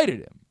 I invited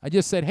him. I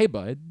just said, hey,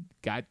 bud,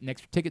 got an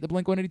extra ticket to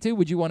Blink-182.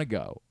 Would you want to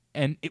go?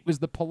 And it was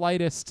the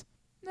politest,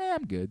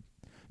 I'm good.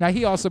 Now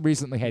he also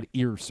recently had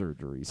ear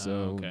surgery,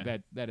 so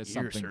that is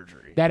ear something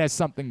surgery. that has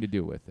something to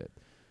do with it.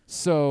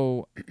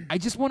 So I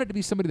just want it to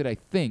be somebody that I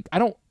think I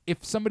don't.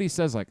 If somebody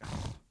says like,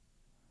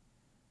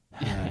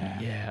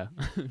 yeah.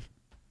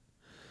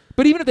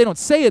 But even if they don't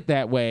say it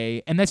that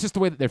way, and that's just the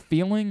way that they're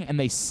feeling, and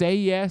they say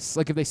yes,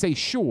 like if they say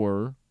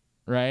sure,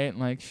 right?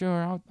 Like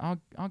sure,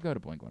 I'll go to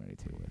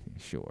Blink-182 with you.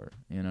 Sure,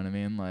 you know what I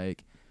mean?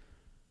 Like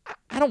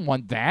I don't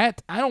want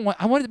that. I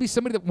want it to be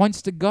somebody that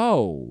wants to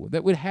go,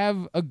 that would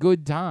have a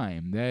good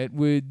time, that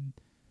would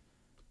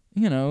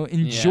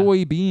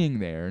enjoy being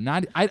there.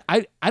 Not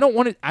I don't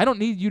want it. I don't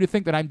need you to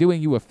think that I'm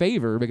doing you a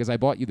favor because I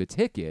bought you the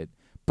ticket.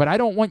 But I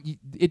don't want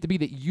it to be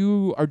that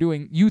you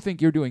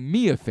think you're doing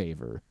me a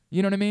favor.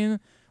 You know what I mean?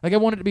 Like I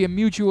want it to be a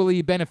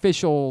mutually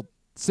beneficial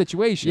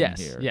situation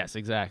here. Yes,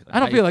 exactly. I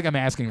don't feel like I'm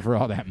asking for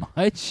all that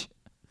much.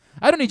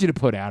 I don't need you to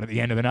put out at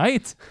the end of the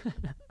night.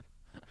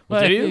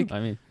 Well, do you? I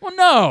mean, well,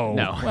 no.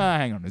 No. Well,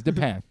 hang on. It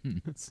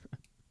depends.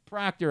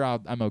 Proctor,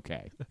 I'm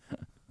okay.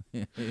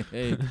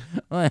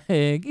 Like,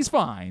 he's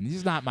fine.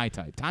 He's not my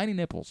type. Tiny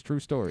nipples. True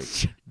story.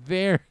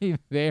 Very,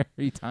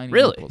 very tiny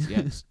nipples.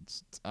 Yes.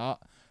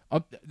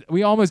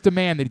 We almost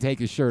demand that he take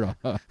his shirt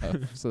off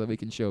so that we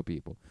can show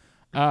people.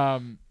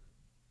 I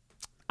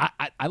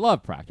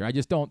love Proctor. I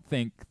just don't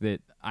think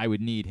that I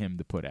would need him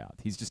to put out.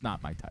 He's just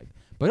not my type.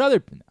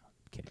 But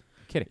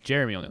kidding.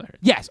 Jeremy on the other hand.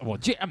 Yes. Well,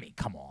 I mean,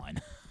 come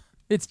on.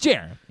 It's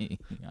Jeremy.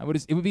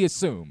 It would be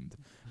assumed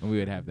when we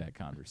would have that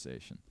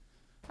conversation.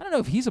 I don't know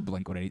if he's a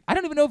Blink-182. I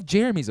don't even know if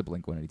Jeremy's a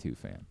Blink-182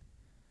 fan.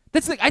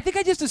 That's I think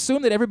I just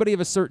assume that everybody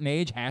of a certain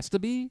age has to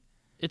be.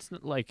 It's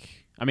not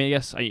like, I mean,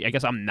 I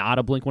guess I'm not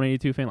a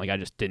Blink-182 fan. Like, I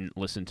just didn't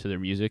listen to their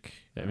music.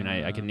 I mean,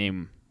 I can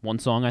name one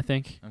song, I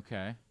think.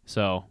 Okay.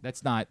 So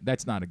that's not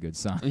a good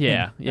sign.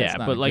 Yeah,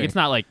 but like it's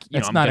not like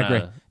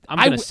I'm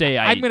gonna say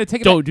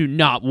do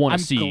not want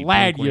to see. I'm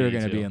glad you're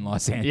gonna be in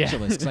Los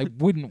Angeles because I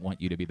wouldn't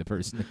want you to be the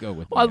person to go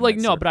with. Well,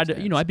 but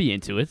I'd be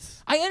into it.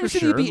 I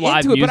understand sure. you'd be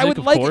Live into music, it, but I would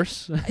of like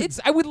course.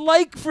 I would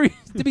like for it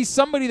to be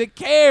somebody that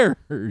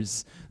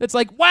cares. That's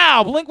like,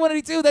 wow,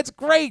 Blink-182, that's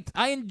great.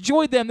 I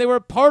enjoyed them. They were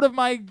a part of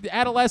my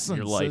adolescence,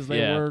 your life, as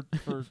they were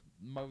for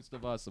most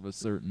of us of a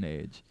certain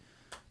age.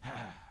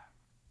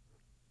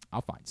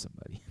 I'll find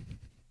somebody.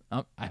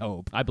 I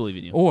hope. I believe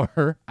in you.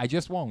 Or I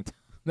just won't.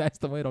 That's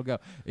the way it'll go.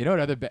 You know what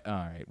other all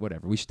right,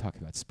 whatever. We should talk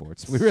about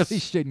sports. We really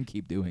shouldn't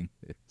keep doing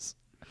this.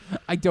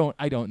 I don't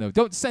know.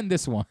 Don't send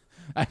this one.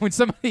 When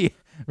somebody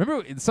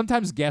remember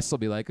sometimes guests will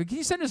be like, "Can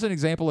you send us an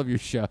example of your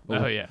show?"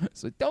 Oh yeah.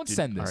 So don't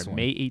send this one.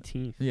 May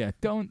 18th. Yeah,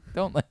 don't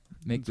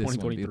make this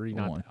one be the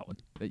one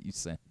that you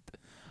sent.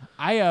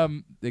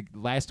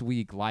 Last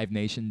week Live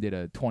Nation did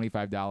a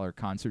 $25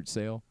 concert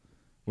sale.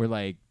 Where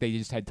like they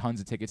just had tons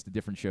of tickets to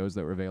different shows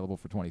that were available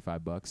for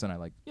 $25, and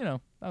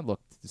I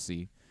looked to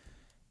see,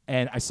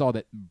 and I saw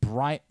that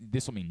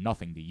this will mean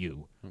nothing to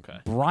you. Okay.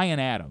 Bryan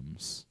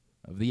Adams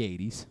of the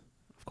 '80s,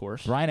 of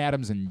course. Bryan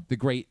Adams and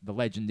the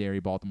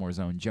legendary Baltimore's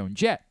own Joan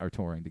Jett are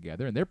touring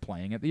together, and they're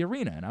playing at the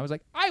arena. And I was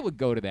like, I would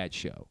go to that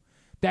show.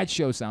 That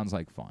show sounds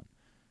like fun.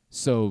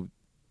 So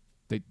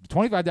the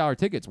 $25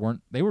 tickets were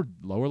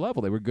lower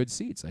level. They were good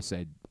seats. I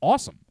said,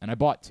 awesome, and I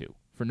bought two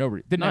for no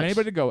reason. Didn't have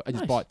anybody to go. I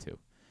just bought two.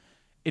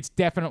 It's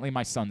definitely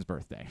my son's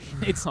birthday.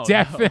 It's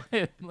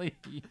definitely.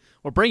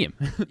 Well, bring him.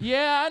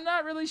 Yeah, I'm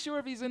not really sure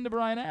if he's into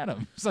Bryan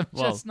Adams.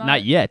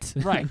 Not yet.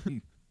 Right.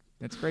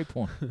 That's a great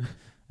point.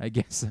 I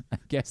guess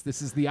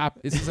this is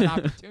an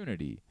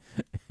opportunity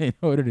in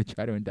order to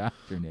try to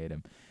indoctrinate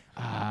him.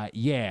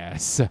 Yeah.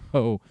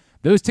 So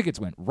those tickets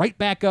went right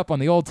back up on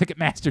the old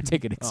Ticketmaster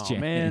ticket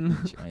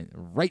exchange. Oh man.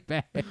 Right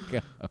back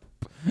up.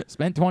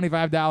 Spent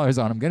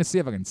 $25 on them. Gonna see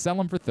if I can sell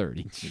them for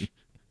 $30.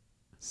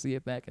 See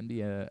if that can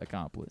be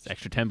accomplished.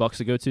 Extra $10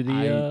 to go to the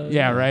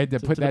right. To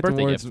put that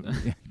towards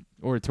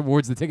or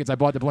towards the tickets I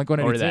bought to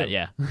Blink-182. Or that,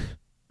 yeah.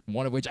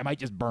 One of which I might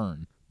just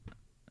burn.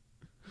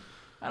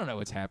 I don't know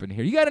what's happened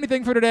here. You got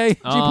anything for today?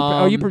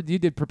 You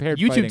did prepared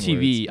YouTube fighting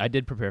TV. Words. I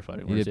did prepare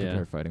fighting words. You did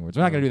prepare fighting words.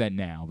 We're not going to do that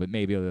now, but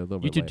maybe a little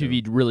bit YouTube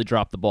later. TV really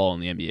dropped the ball in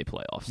the NBA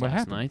playoffs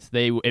last night.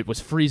 It was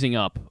freezing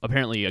up.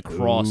 Apparently,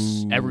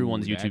 across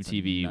everyone's YouTube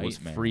TV was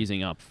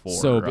freezing up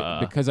for.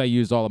 Because I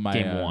used all of my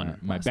game one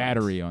my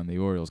battery on the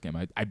Orioles game,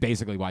 I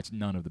basically watched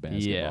none of the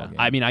basketball game.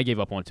 I mean, I gave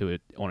up on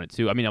it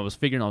too. I mean, I was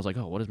figuring, I was like,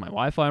 oh, what is my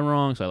Wi-Fi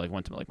wrong? So I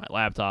went to my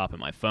laptop and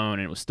my phone,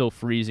 and it was still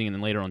freezing. And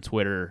then later on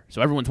Twitter,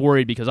 so everyone's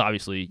worried because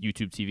obviously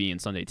YouTube TV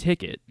and Sunday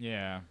Ticket.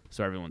 Yeah.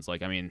 So everyone's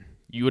like, I mean,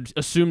 you would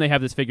assume they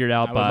have this figured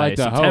out by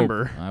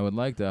September. I would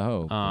like to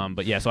hope.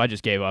 But yeah, so I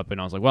just gave up,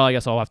 and I was like, well, I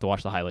guess I'll have to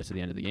watch the highlights at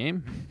the end of the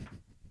game.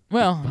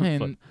 Well, I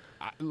mean,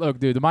 look,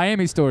 dude, the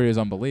Miami story is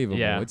unbelievable.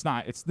 Yeah.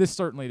 This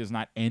certainly does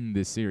not end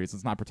this series.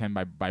 Let's not pretend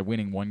by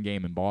winning one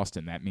game in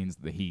Boston that means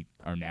the Heat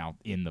are now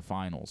in the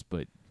finals.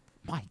 But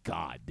my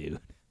God, dude,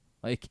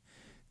 like,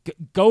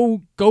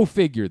 go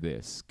figure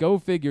this. Go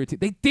figure it.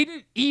 They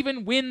didn't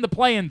even win the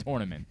play-in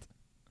tournament.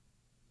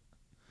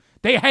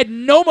 They had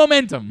no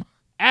momentum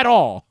at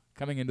all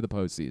coming into the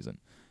postseason.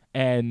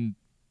 And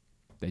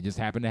They just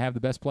happen to have the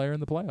best player in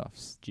the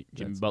playoffs.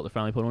 Jimmy Butler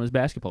finally put on his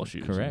basketball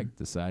shoes. Correct.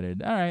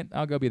 Decided, all right,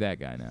 I'll go be that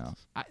guy now.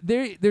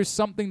 There's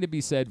something to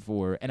be said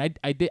for, and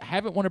I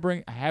haven't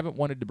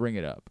wanted to bring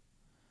it up,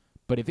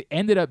 but if it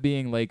ended up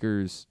being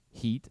Lakers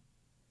Heat,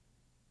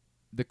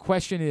 the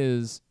question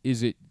is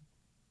it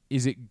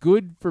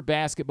good for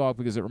basketball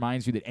because it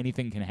reminds you that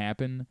anything can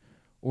happen,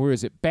 or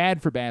is it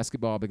bad for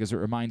basketball because it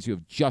reminds you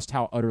of just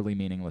how utterly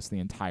meaningless the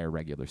entire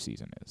regular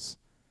season is?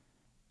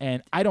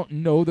 And I don't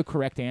know the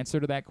correct answer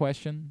to that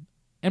question.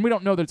 And we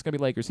don't know that it's going to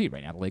be Lakers Heat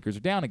right now. The Lakers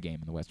are down a game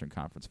in the Western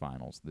Conference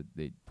Finals.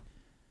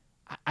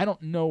 I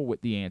don't know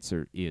what the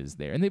answer is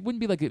there. And it wouldn't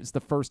be like it's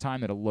the first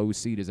time that a low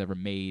seed has ever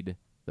made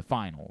the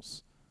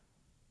finals.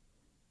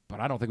 But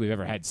I don't think we've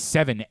ever had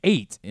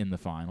 7-8 in the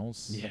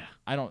finals. Yeah.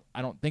 I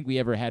don't think we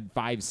ever had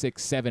 5,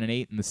 6, 7, and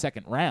 8 in the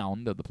second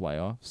round of the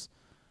playoffs.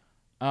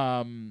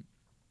 I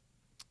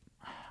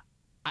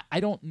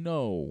don't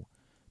know.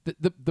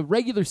 The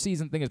regular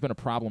season thing has been a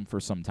problem for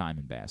some time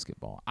in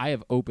basketball. I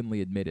have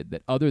openly admitted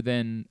that other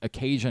than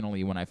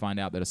occasionally when I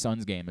find out that a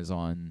Suns game is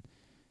on,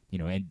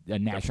 a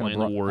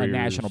national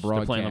broadcast.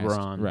 They're playing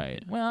LeBron. Right.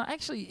 Yeah. Well,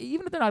 actually,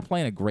 even if they're not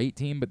playing a great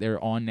team, but they're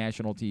on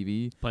national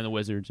TV. Playing the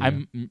Wizards.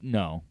 Yeah.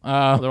 No.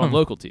 They're on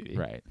local TV.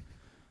 Right.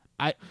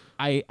 I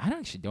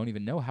actually don't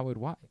even know how it would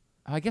watch.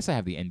 I guess I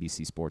have the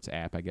NBC Sports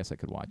app. I guess I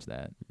could watch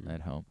that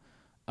at home.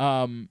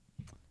 I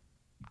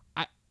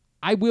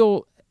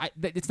will.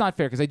 It's not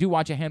fair because I do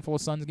watch a handful of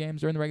Suns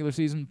games during the regular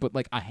season, but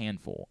like a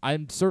handful.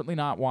 I'm certainly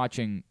not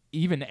watching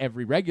even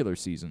every regular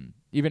season,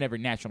 even every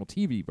national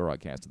TV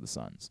broadcast of the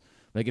Suns.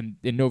 Like in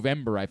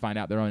November, I find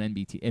out they're on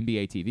NBA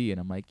TV, and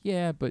I'm like,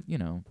 yeah, but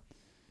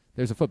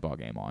there's a football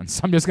game on, so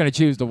I'm just going to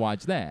choose to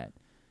watch that.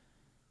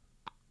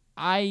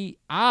 It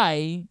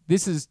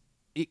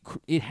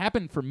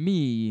happened for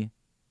me.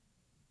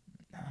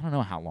 I don't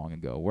know how long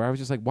ago, where I was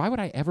just like, why would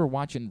I ever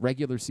watch a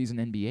regular season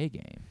NBA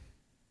game?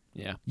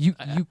 Yeah. You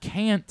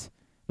can't.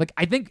 Like,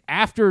 I think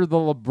after the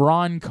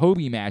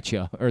LeBron-Kobe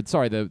matchup,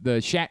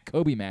 the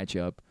Shaq-Kobe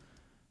matchup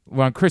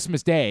on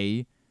Christmas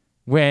Day,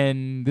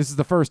 when this is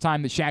the first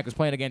time that Shaq was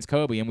playing against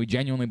Kobe and we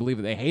genuinely believe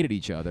that they hated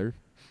each other,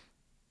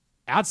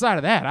 outside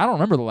of that, I don't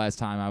remember the last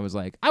time I was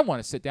like, I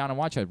want to sit down and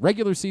watch a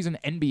regular season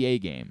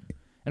NBA game.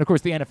 And, of course,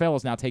 the NFL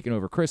is now taking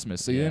over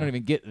Christmas, so you don't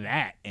even get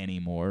that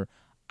anymore.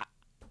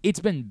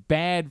 It's been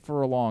bad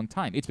for a long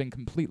time. It's been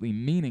completely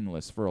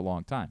meaningless for a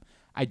long time.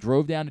 I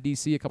drove down to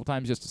D.C. a couple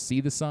times just to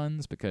see the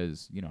Suns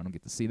because, I don't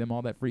get to see them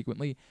all that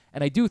frequently.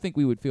 And I do think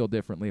we would feel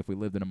differently if we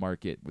lived in a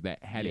market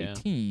that had a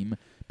team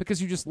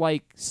because you just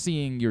like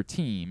seeing your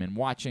team and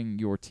watching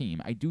your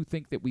team. I do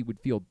think that we would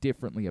feel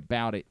differently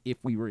about it if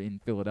we were in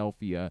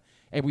Philadelphia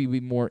and we would be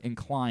more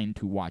inclined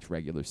to watch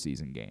regular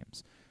season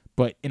games.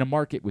 But in a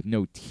market with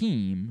no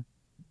team,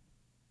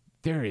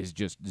 there is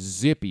just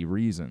zippy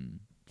reason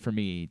for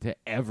me to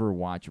ever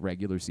watch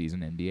regular season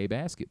NBA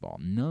basketball.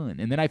 None.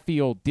 And then I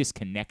feel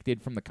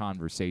disconnected from the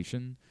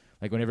conversation.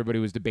 Like when everybody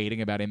was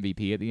debating about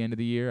MVP at the end of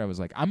the year, I was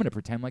like, I'm going to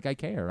pretend like I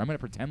care. I'm going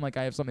to pretend like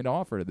I have something to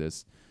offer to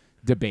this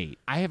debate.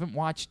 I haven't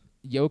watched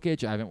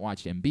Jokic. I haven't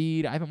watched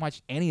Embiid. I haven't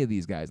watched any of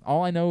these guys.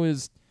 All I know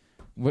is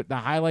what the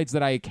highlights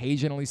that I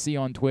occasionally see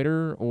on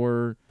Twitter,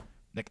 or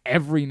like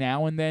every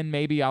now and then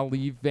maybe I'll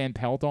leave Van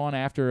Pelt on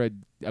after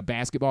a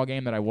basketball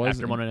game that I was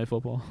after Monday Night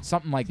Football,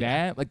 something like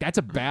that. Like that's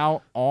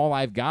about all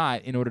I've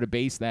got in order to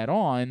base that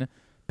on,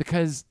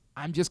 because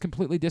I'm just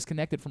completely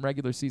disconnected from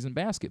regular season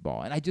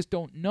basketball, and I just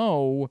don't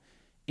know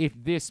if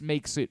this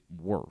makes it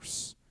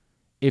worse.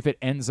 If it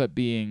ends up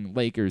being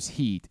Lakers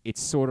Heat,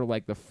 it's sort of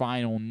like the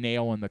final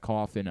nail in the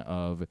coffin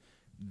of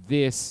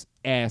this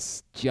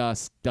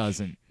just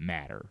doesn't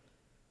matter.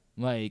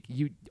 Like,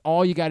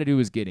 all you got to do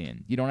is get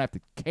in. You don't have to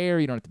care.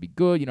 You don't have to be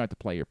good. You don't have to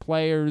play your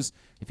players.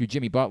 If you're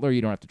Jimmy Butler,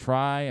 you don't have to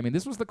try. I mean,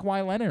 this was the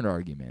Kawhi Leonard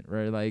argument,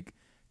 right? Like,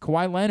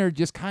 Kawhi Leonard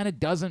just kind of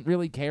doesn't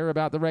really care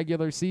about the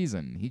regular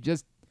season. He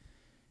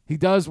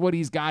does what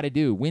he's got to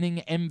do.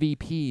 Winning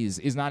MVPs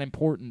is not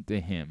important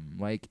to him.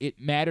 Like, it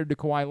mattered to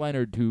Kawhi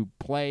Leonard to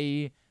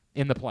play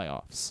in the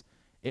playoffs.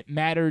 It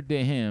mattered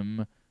to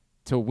him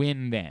to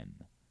win then.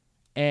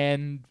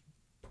 And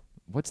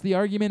what's the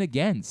argument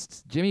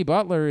against? Jimmy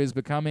Butler is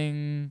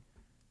becoming,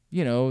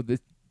 the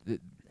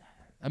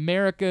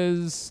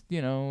America's,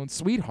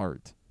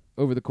 sweetheart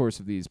over the course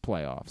of these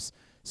playoffs.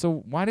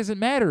 So why does it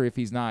matter if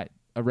he's not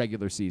a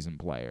regular season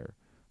player?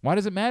 Why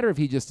does it matter if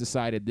he just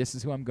decided this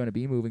is who I'm going to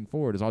be moving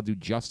forward? Is I'll do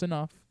just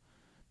enough,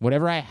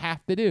 whatever I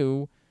have to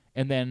do,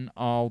 and then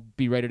I'll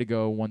be ready to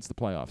go once the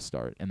playoffs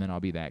start, and then I'll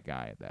be that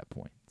guy at that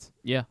point.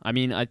 Yeah, I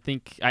mean, I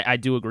think I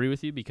do agree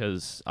with you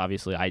because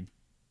obviously I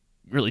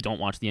really don't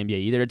watch the NBA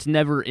either. It's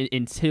never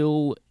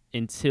until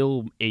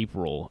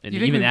April, and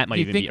even that might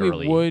even be early. You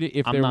think we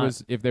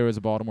would if there was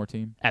a Baltimore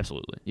team?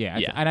 Absolutely. Yeah.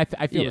 And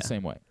I feel the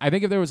same way. I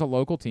think if there was a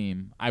local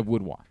team, I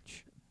would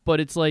watch. But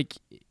it's like,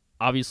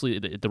 obviously,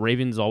 the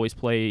Ravens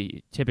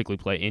typically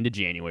play into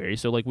January.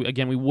 So, like,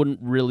 we wouldn't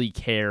really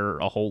care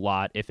a whole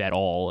lot, if at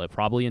all,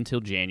 probably until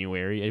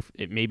January.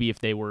 Maybe if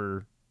they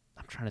were,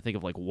 I'm trying to think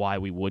of, like, why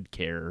we would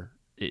care.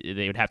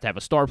 they would have to have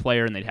a star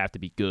player and they'd have to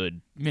be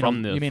good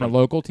from the. You mean a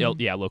local team?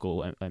 Yeah,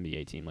 local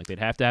NBA team. Like they'd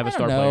have to have a I don't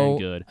star player and know.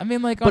 good. I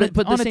mean, like But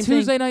on the a same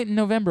Tuesday thing- night in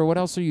November, what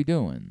else are you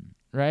doing?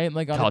 Right?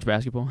 Like on College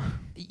basketball.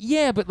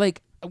 Yeah, but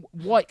like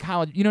what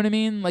college? You know what I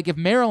mean? Like if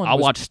Maryland, I'll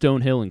was, watch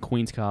Stonehill and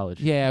Queens College.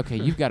 Yeah, okay,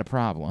 you've got a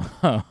problem.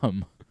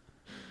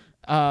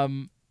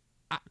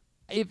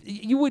 If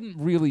you wouldn't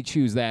really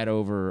choose that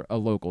over a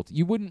local,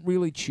 you wouldn't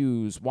really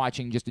choose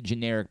watching just a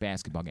generic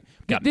basketball game.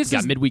 Got This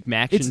is midweek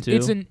action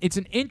too. It's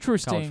an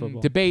interesting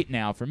debate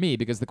now for me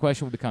because the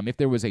question will become if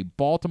there was a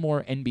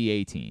Baltimore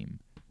NBA team,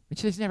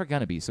 which there's never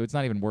gonna be, so it's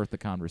not even worth the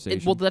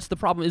conversation. Well, that's the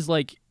problem. Is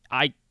like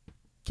I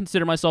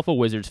consider myself a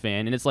Wizards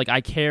fan, and it's like I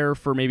care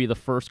for maybe the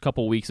first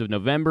couple weeks of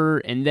November,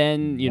 and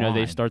then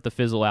they start to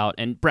fizzle out,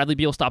 and Bradley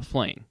Beal stops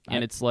playing,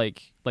 and it's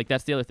like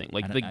that's the other thing.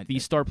 Like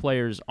these star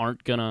players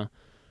aren't gonna.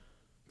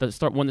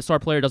 When the star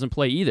player doesn't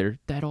play either,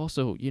 that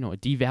also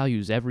it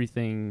devalues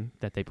everything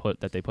that they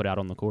put out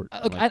on the court.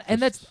 I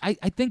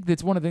think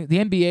that's one of the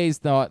NBA's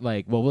thought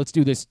like, well, let's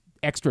do this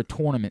extra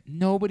tournament.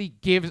 Nobody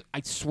gives. I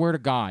swear to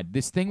God,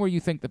 this thing where you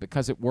think that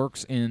because it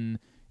works in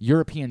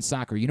European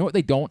soccer, you know what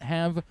they don't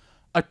have?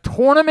 A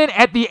tournament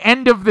at the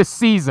end of the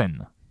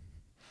season.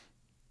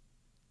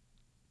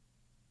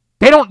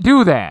 They don't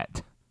do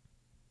that.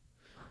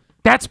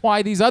 That's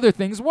why these other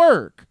things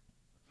work.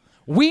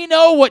 We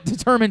know what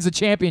determines a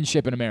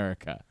championship in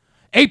America.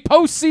 A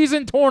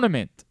postseason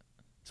tournament.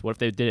 So what if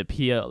they did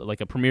like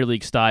a Premier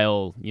League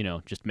style,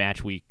 just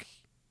match week,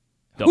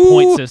 the Who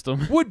point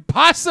system? would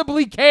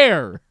possibly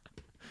care?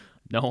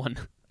 No one.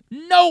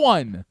 No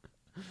one.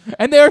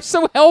 And they're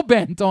so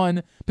hell-bent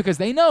on, because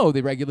they know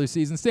the regular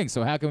season stinks,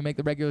 so how can we make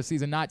the regular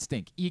season not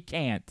stink? You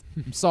can't.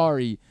 I'm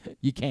sorry,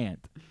 you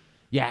can't.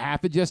 You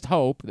have to just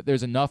hope that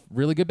there's enough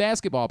really good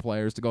basketball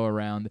players to go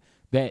around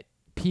that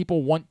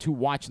people want to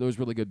watch those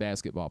really good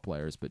basketball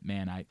players, but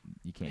man,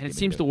 you can't. And it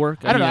seems to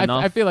work. I don't know.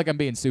 I feel like I'm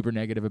being super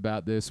negative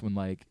about this when,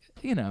 like,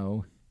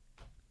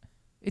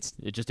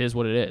 it just is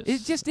what it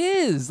is. It just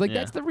is. Like,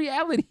 that's the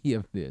reality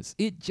of this.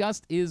 It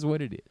just is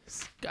what it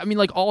is. I mean,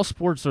 like, all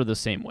sports are the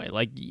same way.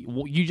 Like,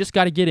 you just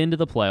got to get into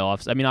the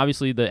playoffs. I mean,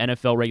 obviously, the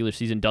NFL regular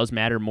season does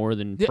matter more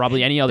than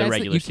probably any other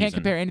regular season. You can't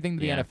compare anything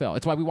to the NFL.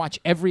 It's why we watch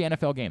every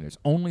NFL game. There's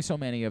only so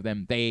many of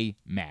them. They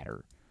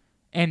matter.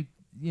 And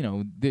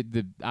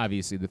the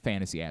obviously the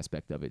fantasy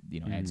aspect of it,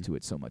 adds to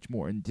it so much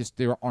more. And just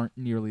there aren't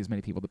nearly as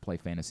many people that play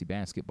fantasy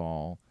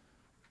basketball,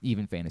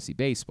 even fantasy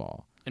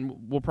baseball.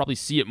 And we'll probably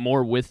see it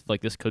more with,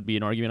 like, this could be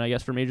an argument, I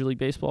guess, for Major League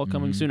Baseball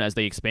coming soon as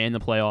they expand the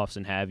playoffs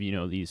and have,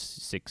 these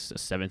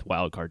 7th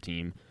wild card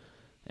team.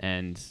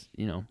 And,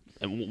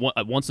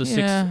 once a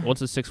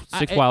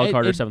sixth wild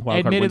card or 7th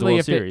wild card wins the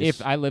World Series.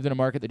 If I lived in a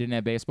market that didn't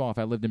have baseball, if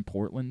I lived in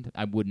Portland,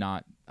 I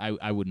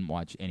wouldn't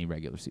watch any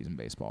regular season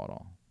baseball at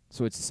all.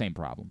 So it's the same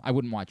problem. I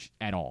wouldn't watch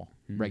at all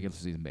regular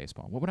season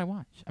baseball. What would I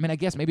watch? I mean, I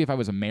guess maybe if I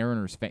was a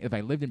Mariners fan, if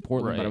I lived in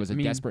Portland but I was a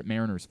desperate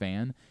Mariners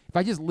fan, if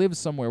I just lived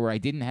somewhere where I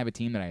didn't have a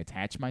team that I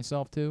attached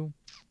myself to,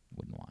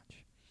 wouldn't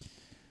watch.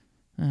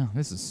 Oh,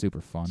 this is super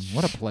fun.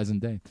 What a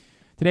pleasant day.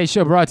 Today's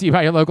show brought to you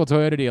by your local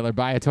Toyota dealer,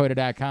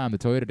 buyatoyota.com. The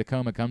Toyota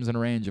Tacoma comes in a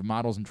range of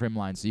models and trim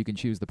lines, so you can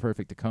choose the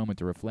perfect Tacoma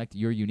to reflect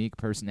your unique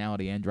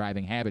personality and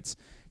driving habits.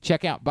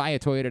 Check out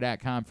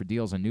buyatoyota.com for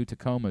deals on new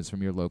Tacomas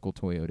from your local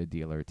Toyota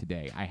dealer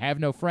today. I have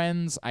no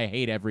friends. I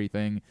hate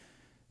everything.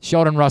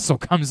 Sheldon Russell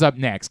comes up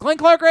next. Glenn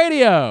Clark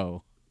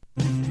Radio.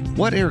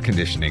 What air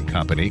conditioning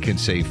company can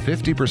save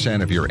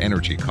 50% of your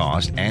energy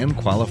cost and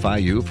qualify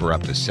you for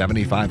up to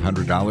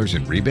 $7,500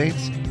 in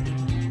rebates?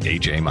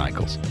 A.J.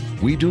 Michaels.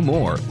 We do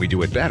more, we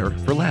do it better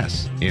for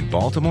less. In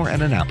Baltimore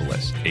and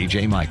Annapolis,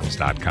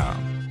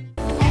 ajmichaels.com.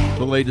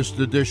 The latest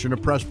edition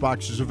of Press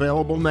Box is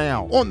available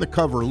now. On the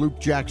cover,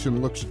 Luke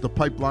Jackson looks at the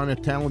pipeline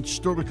of talent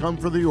still to come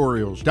for the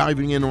Orioles,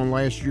 diving in on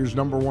last year's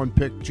 #1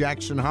 pick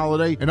Jackson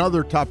Holliday and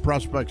other top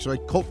prospects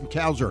like Colton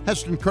Cowser,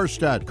 Heston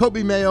Kjerstad,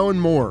 Kobe Mayo,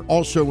 and more.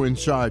 Also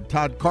inside,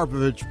 Todd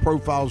Karpovich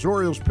profiles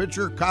Orioles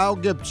pitcher Kyle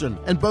Gibson,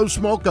 and Bo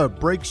Smolka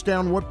breaks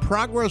down what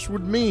progress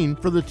would mean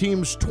for the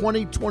team's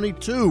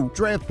 2022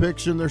 draft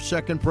picks in their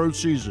second pro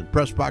season.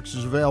 Press Box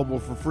is available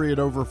for free at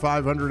over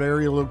 500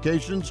 area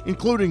locations,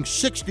 including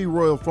 60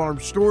 Royal Farm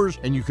stores,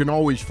 and you can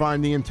always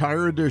find the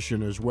entire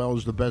edition as well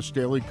as the best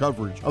daily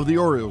coverage of the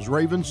Orioles,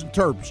 Ravens, and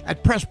Terps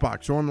at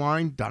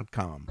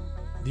PressBoxOnline.com.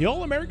 The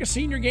All-America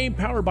Senior Game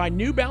powered by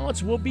New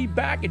Balance will be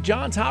back at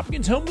Johns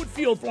Hopkins Homewood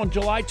Field on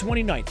July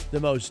 29th. The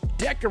most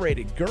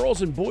decorated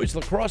girls and boys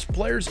lacrosse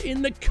players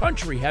in the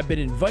country have been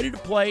invited to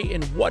play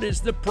in what is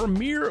the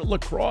premier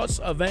lacrosse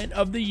event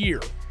of the year.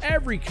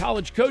 Every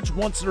college coach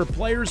wants their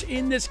players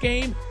in this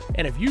game,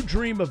 and if you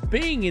dream of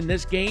being in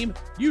this game,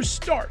 you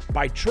start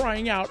by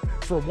trying out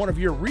for one of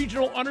your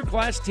regional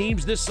underclass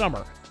teams this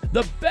summer.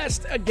 The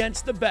best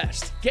against the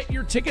best. Get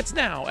your tickets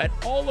now at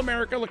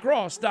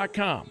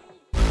allamericalacrosse.com.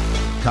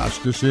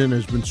 Costas Inn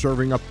has been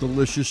serving up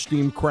delicious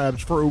steamed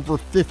crabs for over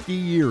 50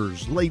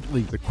 years.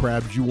 Lately, the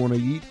crabs you want to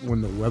eat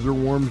when the weather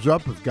warms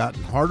up have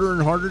gotten harder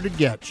and harder to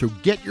get. So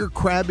get your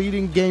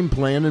crab-eating game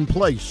plan in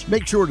place.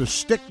 Make sure to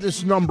stick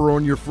this number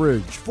on your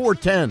fridge,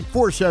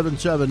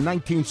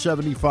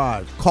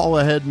 410-477-1975. Call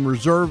ahead and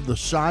reserve the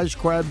size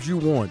crabs you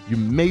want. You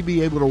may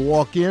be able to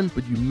walk in,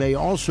 but you may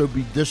also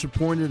be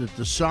disappointed at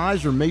the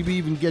size or maybe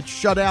even get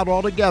shut out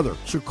altogether.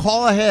 So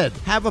call ahead,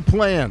 have a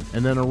plan,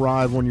 and then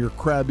arrive on your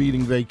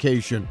crab-eating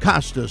vacation.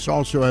 Costas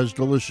also has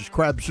delicious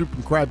crab soup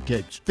and crab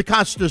cakes. The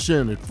Costas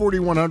Inn at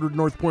 4100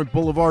 North Point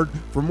Boulevard.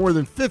 For more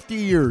than 50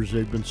 years,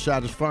 they've been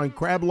satisfying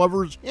crab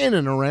lovers in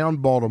and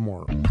around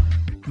Baltimore.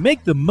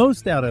 Make the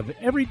most out of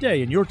every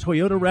day in your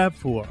Toyota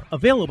RAV4.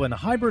 Available in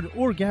hybrid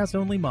or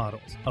gas-only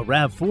models. A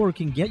RAV4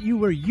 can get you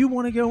where you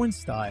want to go in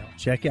style.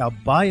 Check out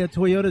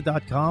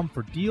buyatoyota.com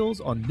for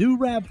deals on new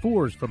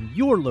RAV4s from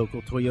your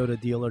local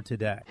Toyota dealer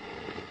today.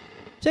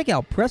 Check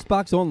out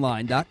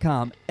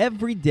PressBoxOnline.com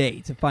every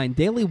day to find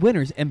daily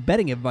winners and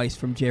betting advice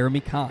from Jeremy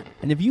Kahn.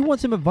 And if you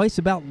want some advice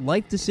about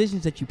life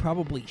decisions that you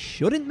probably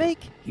shouldn't make,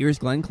 here's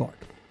Glenn Clark.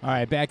 All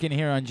right, back in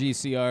here on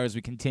GCR as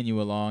we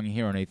continue along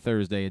here on a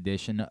Thursday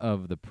edition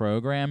of the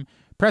program.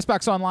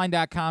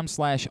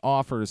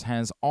 PressBoxOnline.com/offers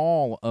has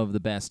all of the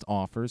best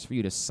offers for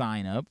you to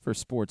sign up for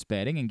sports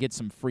betting and get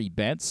some free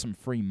bets, some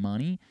free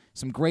money,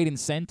 some great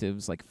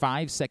incentives like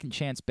 5 second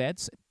chance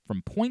bets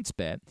from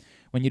PointsBet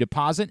when you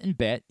deposit and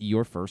bet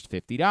your first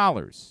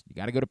 $50. You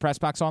got to go to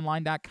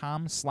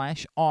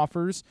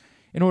PressBoxOnline.com/offers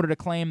in order to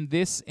claim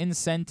this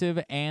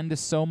incentive and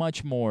so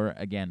much more.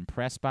 Again,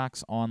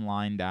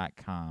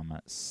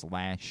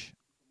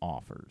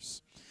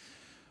 PressBoxOnline.com/offers.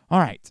 All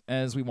right,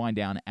 as we wind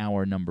down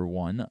hour number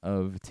 1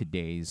 of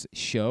today's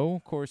show,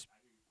 of course,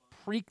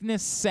 Preakness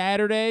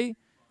Saturday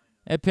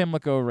at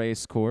Pimlico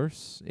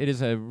Racecourse. It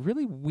is a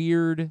really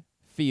weird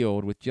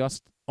field with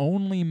just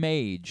only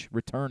Mage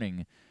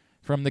returning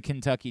from the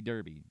Kentucky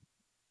Derby.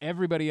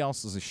 Everybody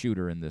else is a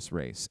shooter in this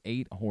race.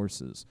 8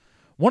 horses.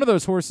 One of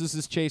those horses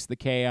is Chase the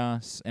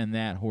Chaos, and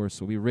that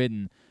horse will be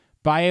ridden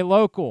by a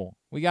local.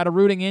 We got a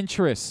rooting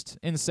interest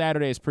in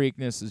Saturday's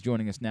Preakness is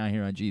joining us now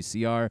here on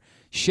GCR.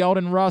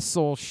 Sheldon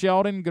Russell.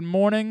 Sheldon, good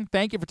morning.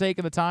 Thank you for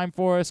taking the time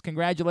for us.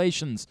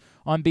 Congratulations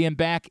on being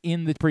back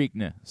in the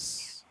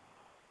Preakness.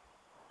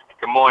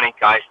 Good morning,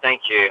 guys.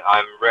 Thank you.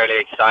 I'm really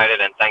excited,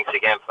 and thanks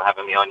again for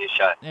having me on your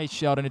show. Hey,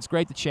 Sheldon, it's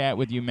great to chat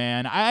with you,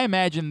 man. I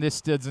imagine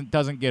this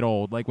doesn't get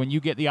old. Like, when you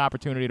get the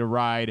opportunity to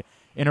ride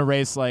in a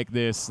race like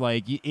this,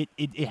 like,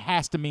 it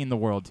has to mean the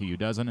world to you,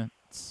 doesn't it?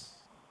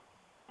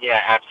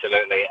 Yeah,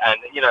 absolutely. And,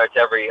 you know,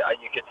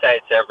 you could say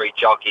it's every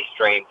jockey's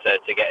dream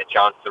to get a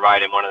chance to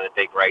ride in one of the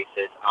big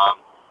races.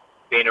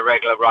 Being a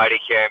regular rider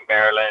here in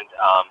Maryland,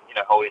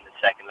 holding the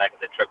second leg of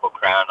the Triple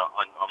Crown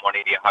on one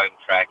of your home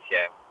tracks,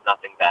 yeah,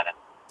 nothing better.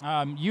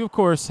 You of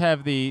course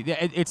have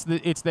it's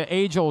the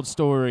age-old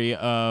story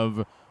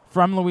of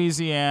from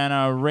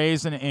Louisiana,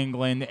 raised in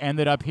England,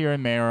 ended up here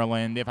in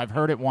Maryland. If I've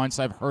heard it once,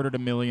 I've heard it a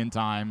million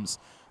times.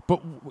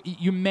 But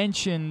you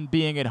mentioned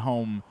being at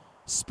home,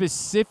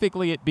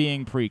 specifically it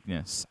being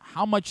Preakness.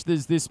 How much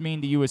does this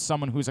mean to you as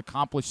someone who's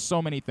accomplished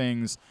so many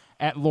things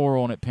at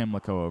Laurel and at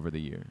Pimlico over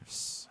the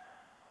years?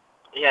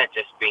 Yeah,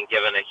 just being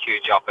given a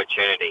huge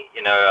opportunity.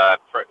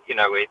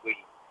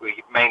 We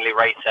mainly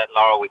race at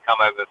Laurel. We come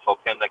over for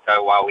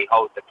Pimlico while we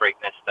hold the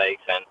Preakness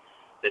Stakes and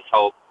this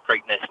whole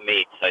Preakness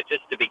meet. So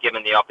just to be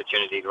given the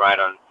opportunity to ride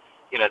on,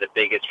 the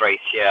biggest race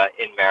here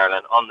in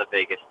Maryland on the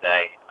biggest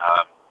day,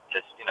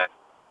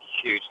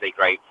 hugely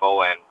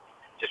grateful and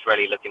just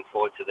really looking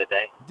forward to the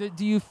day.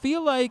 Do you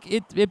feel like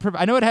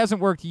I know it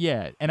hasn't worked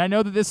yet, and I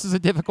know that this is a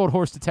difficult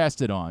horse to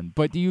test it on,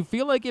 but do you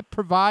feel like it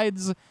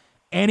provides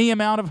any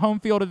amount of home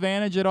field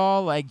advantage at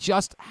all? Like,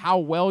 just how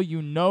well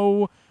you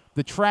know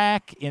the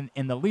track in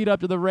the lead up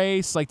to the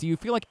race? Like, do you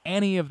feel like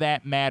any of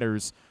that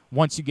matters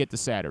once you get to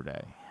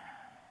Saturday?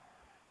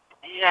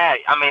 Yeah,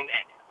 I mean,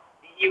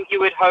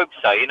 you would hope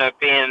so.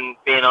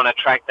 Being on a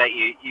track that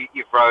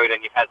you've rode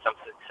and you've had some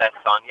success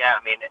on. Yeah,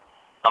 I mean,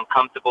 I'm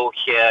comfortable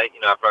here.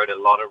 I've rode a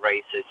lot of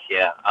races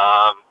here.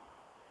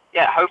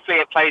 Hopefully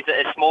it plays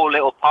a small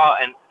little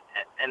part. And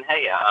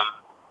hey,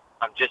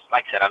 I'm just,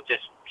 like I said, I'm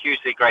just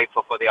hugely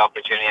grateful for the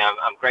opportunity.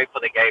 I'm grateful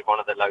they gave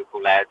one of the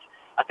local lads.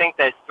 I think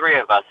there's 3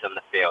 of us in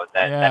the field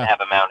that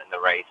have a mount in the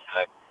race.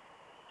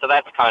 So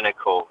that's kind of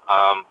cool.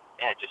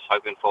 Just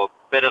hoping for a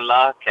bit of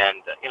luck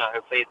and,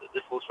 hopefully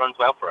this horse runs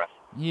well for us.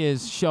 He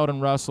is Sheldon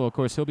Russell. Of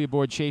course, he'll be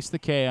aboard Chase the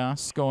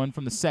Chaos, going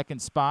from the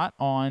second spot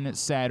on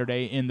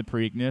Saturday in the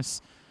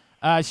Preakness.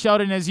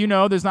 Sheldon, as you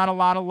know, there's not a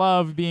lot of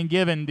love being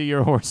given to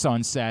your horse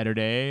on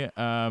Saturday.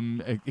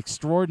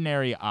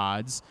 Extraordinary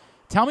odds.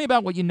 Tell me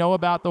about what you know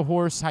about the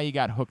horse, how you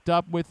got hooked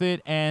up with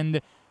it, and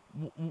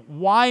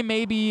why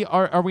maybe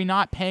are we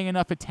not paying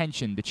enough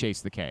attention to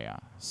Chase the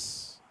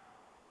Chaos?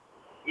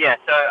 Yeah,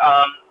 so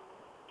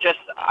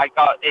I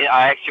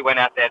actually went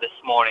out there this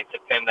morning to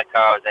Pimlico.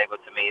 I was able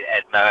to meet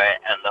Ed Merritt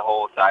and the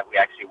horse. We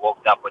actually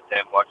walked up with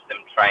them, watched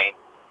them train.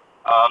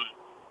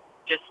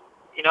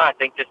 I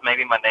think just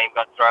maybe my name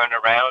got thrown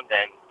around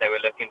and they were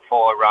looking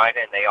for a rider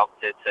and they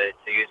opted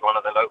to use one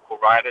of the local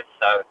riders.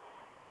 So,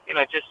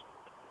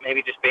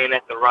 just being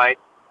at the right,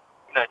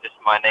 just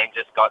my name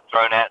just got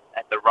thrown at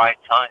the right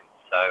time.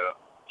 So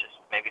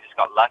just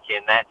got lucky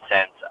in that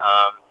sense.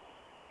 I've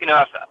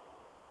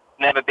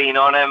never been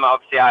on him.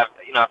 Obviously, I've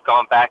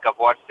gone back. I've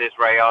watched his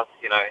Rayos.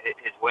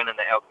 His win in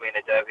the El Camino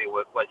Derby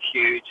was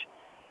huge.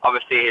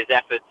 Obviously, his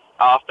efforts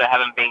after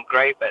haven't been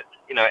great, but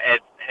Ed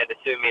had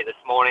assured me this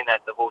morning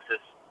that the horses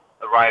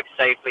arrived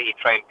safely. He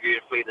trained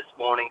beautifully this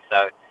morning.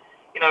 So,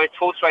 it's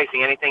horse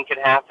racing. Anything could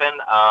happen.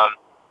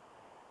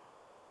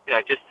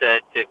 Just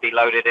to be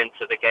loaded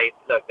into the gate.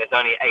 Look, there's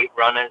only 8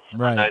 runners.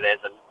 Right. I know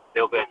there's a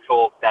little bit of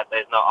talk that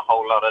there's not a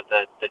whole lot of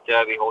the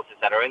Derby horses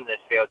that are in this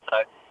field.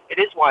 So it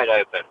is wide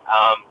open.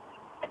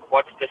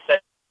 What's to say?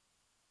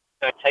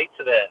 Take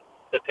to the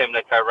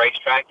Pimlico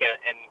racetrack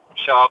and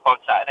show up on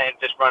Saturday and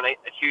just run a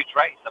huge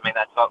race. I mean,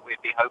 that's what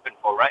we'd be hoping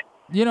for, right?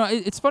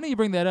 It's funny you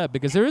bring that up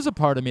because there is a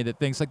part of me that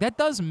thinks like that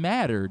does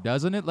matter,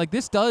 doesn't it? Like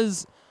this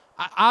does.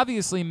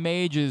 Obviously,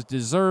 Mage is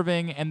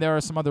deserving, and there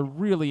are some other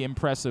really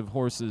impressive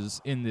horses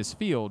in this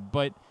field.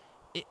 But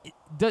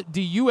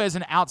do you, as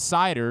an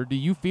outsider, do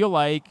you feel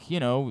like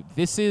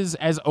this is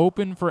as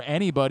open for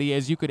anybody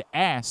as you could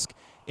ask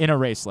in a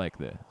race like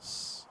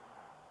this?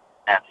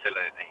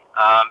 Absolutely.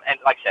 And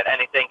like I said,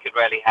 anything could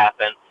really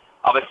happen.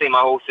 Obviously, my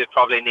horse would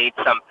probably need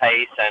some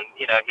pace, and,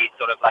 he's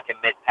sort of like a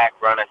mid-pack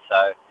runner.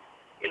 So,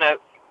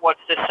 what's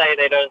to say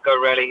they don't go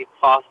really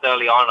fast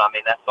early on? I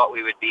mean, that's what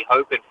we would be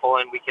hoping for,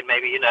 and we can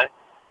maybe,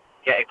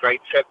 get a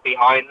great trip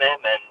behind them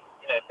and,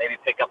 maybe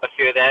pick up a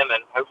few of them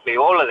and hopefully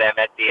all of them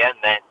at the end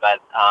then. But,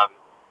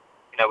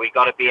 we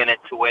got to be in it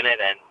to win it,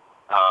 and,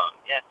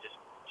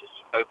 just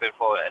hoping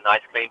for a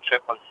nice, clean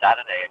trip on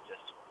Saturday and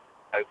just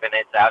hoping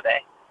it's our day.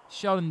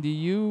 Sheldon, do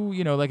you,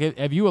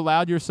 have you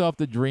allowed yourself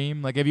to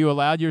dream? Like, have you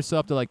allowed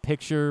yourself to,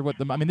 picture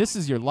this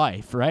is your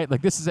life, right?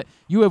 Like,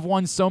 you have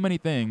won so many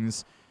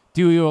things.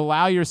 Do you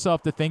allow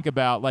yourself to think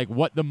about,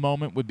 what the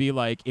moment would be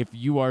like if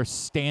you are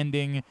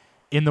standing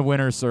in the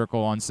winner's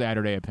circle on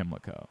Saturday at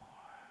Pimlico?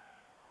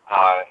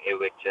 It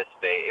would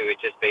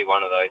just be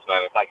one of those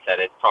moments. Like I said,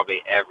 it's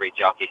probably every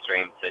jockey's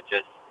dream to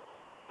just,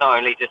 not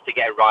only just to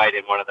get a ride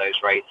in one of those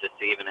races,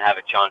 to even have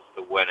a chance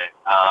to win it.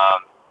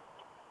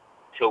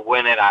 To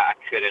win it, I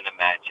couldn't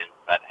imagine.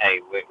 But hey,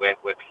 we're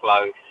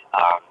close.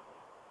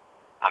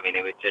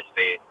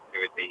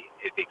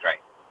 It'd be great.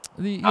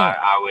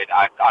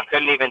 I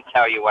couldn't even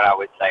tell you what I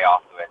would say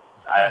afterwards.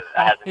 It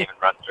hasn't even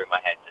run through my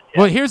head just yet.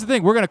 Well, here's the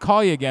thing. We're going to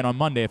call you again on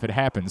Monday if it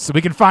happens, so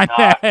we can find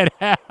that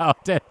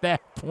out at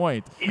that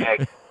point. Yeah,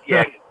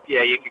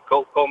 you can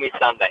call me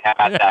Sunday. How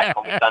about that?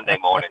 Call me Sunday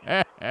morning.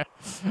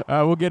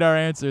 We'll get our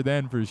answer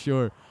then for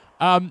sure.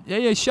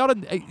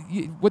 Sheldon,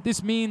 what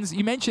this means,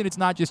 you mentioned it's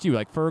not just you.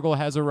 Like, Fergal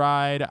has a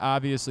ride.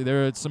 Obviously,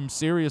 there are some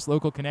serious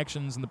local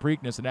connections in the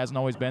Preakness. It hasn't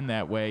always been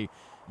that way.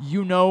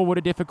 You know what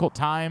a difficult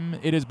time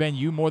it has been.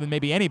 You, more than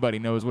maybe anybody,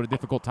 knows what a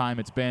difficult time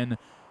it's been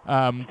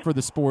for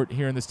the sport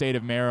here in the state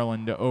of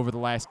Maryland over the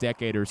last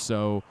decade or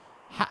so.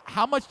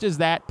 How much does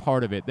that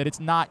part of it, that it's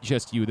not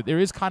just you, that there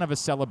is kind of a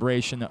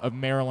celebration of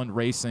Maryland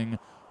racing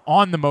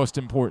on the most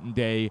important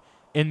day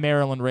in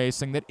Maryland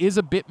racing that is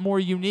a bit more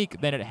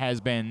unique than it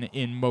has been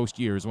in most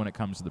years when it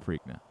comes to the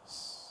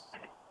Preakness?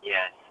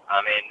 Yes.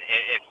 I mean,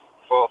 if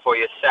for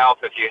yourself,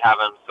 if you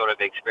haven't sort of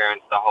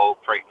experienced the whole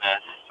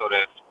Preakness sort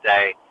of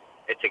day,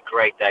 it's a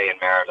great day in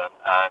Maryland.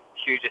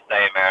 Hugest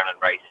day in Maryland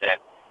racing.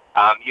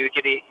 You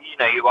could,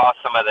 you ask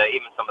some of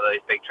those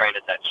big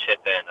trainers that ship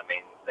in. I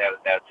mean,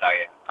 they'll tell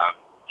you.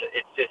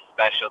 It's just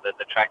special that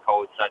the track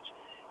holds such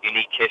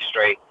unique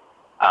history.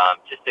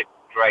 Just a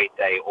great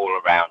day all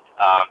around.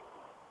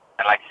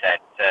 And like I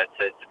said,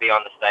 to be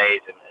on the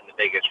stage in the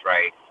biggest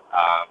race,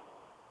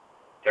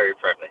 very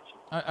privileged.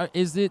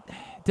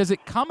 Does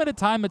it come at a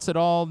time that's at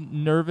all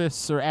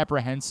nervous or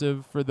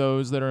apprehensive for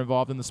those that are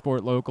involved in the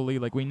sport locally?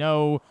 Like, we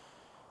know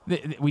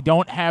we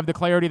don't have the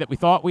clarity that we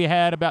thought we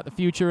had about the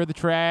future of the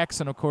tracks,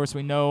 and of course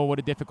we know what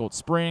a difficult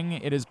spring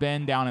it has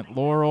been down at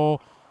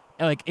Laurel.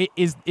 Like,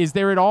 is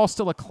there at all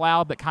still a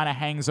cloud that kind of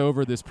hangs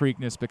over this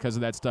Preakness because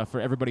of that stuff for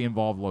everybody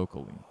involved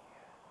locally?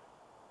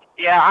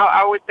 Yeah,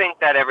 I would think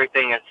that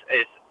everything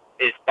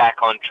is back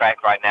on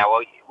track right now.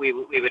 Well, we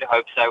would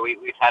hope so. We've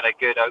had a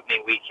good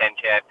opening weekend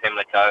here at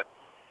Pimlico.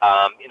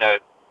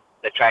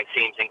 The track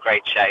seems in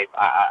great shape.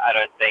 I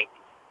don't think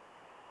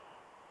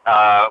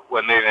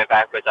we're moving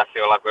backwards. I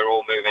feel like we're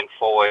all moving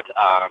forward.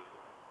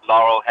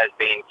 Laurel has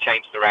been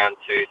changed around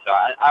too, so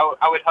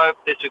I would hope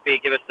this would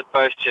give us the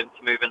push to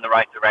move in the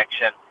right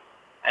direction.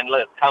 And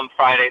look, come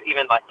Friday,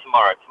 even like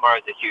tomorrow's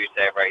a huge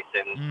day of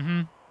racing.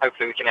 Mm-hmm.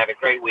 Hopefully we can have a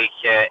great week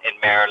here in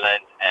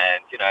Maryland,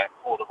 and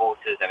all the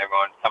horses and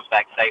everyone comes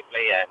back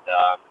safely, and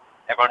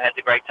everyone has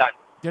a great time.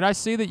 Did I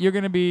see that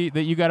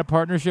you got a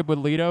partnership with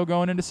Lido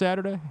going into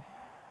Saturday?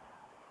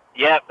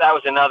 Yeah, that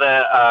was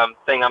another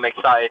thing I'm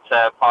excited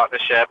to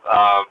partnership.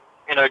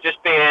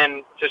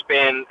 Just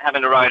being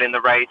having a ride in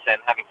the race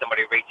and having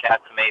somebody reach out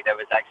to me. There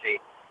was actually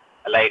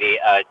a lady,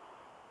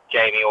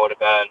 Jamie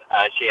Audubon.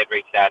 She had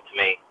reached out to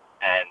me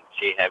and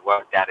she had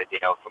worked out a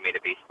deal for me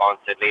to be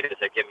sponsored. Leaders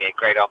have given me a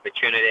great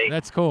opportunity.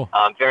 That's cool.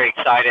 I'm very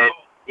excited.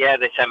 Yeah,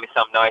 they sent me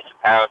some nice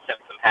apparel, sent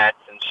me some hats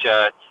and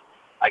shirts.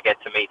 I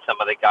get to meet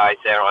some of the guys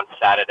there on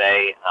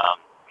Saturday.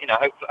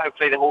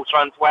 Hopefully the horse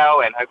runs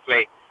well, and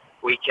hopefully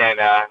we can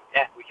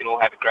all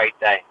have a great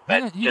day.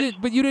 But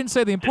you didn't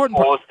say the important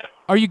part. Awesome.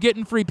 Are you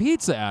getting free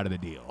pizza out of the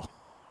deal?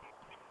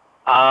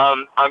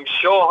 I'm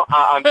sure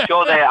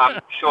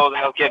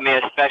they'll give me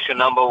a special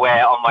number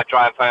where on my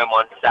drive home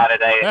on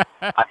Saturday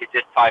I could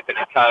just type in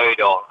a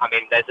code,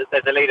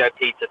 there's a Lido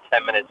pizza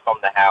 10 minutes from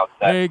the house.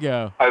 So there you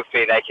go.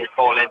 Hopefully they can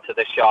call into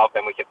the shop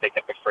and we can pick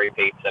up a free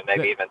pizza,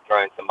 maybe even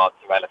throw in some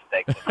mozzarella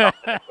sticks or something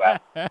as well.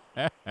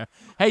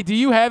 Hey, do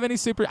you have any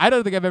I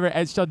don't think I've ever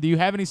asked Sheldon, do you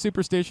have any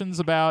superstitions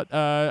about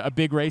a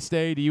big race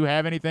day? Do you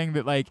have anything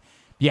that like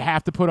you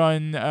have to put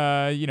on,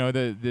 what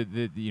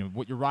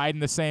you're riding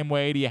the same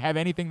way? Do you have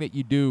anything that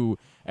you do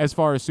as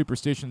far as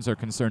superstitions are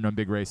concerned on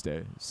big race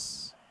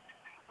days?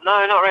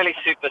 No, not really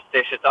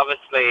superstitious.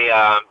 Obviously,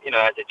 as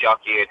a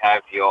jockey, you'd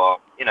have your,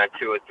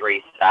 2 or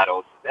 3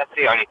 saddles. That's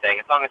the only thing.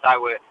 As long as I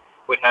would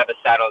have a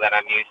saddle that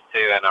I'm used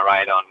to and I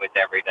ride on with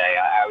every day,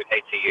 I would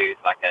hate to use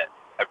like a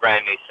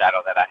brand new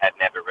saddle that I had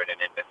never ridden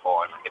in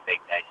before on like a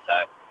big day.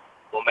 So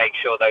we'll make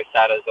sure those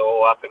saddles are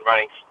all up and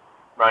running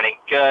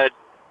good.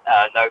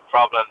 No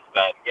problems,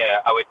 but yeah,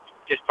 I would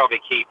just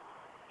probably keep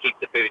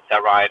the boots I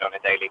ride on a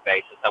daily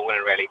basis. I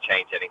wouldn't really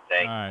change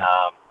anything.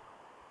 Right.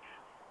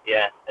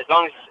 As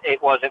long as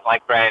it wasn't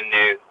like brand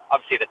new.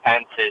 Obviously, the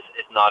pants is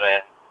not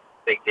a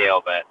big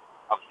deal, but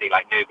obviously,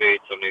 like new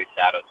boots or new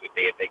saddles would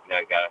be a big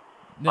no-go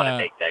on a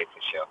big day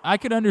for sure. I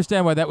could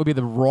understand why that would be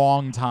the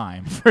wrong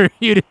time for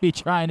you to be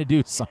trying to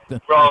do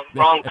something.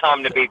 Wrong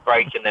time to be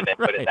breaking them in,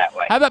 right. Put it that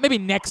way. How about maybe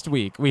next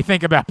week we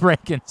think about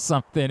breaking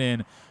something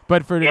in?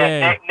 But for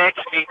today,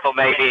 next week or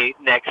maybe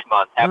next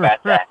month. How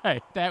about that?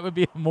 Right, that would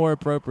be a more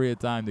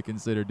appropriate time to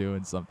consider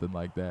doing something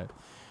like that.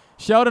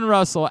 Sheldon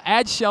Russell,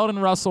 at Sheldon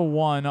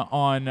Russell1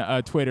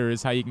 on Twitter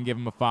is how you can give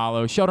him a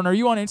follow. Sheldon, are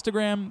you on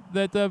Instagram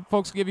that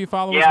folks give you a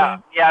follow as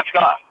well? Yeah,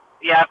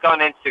 I've got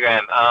an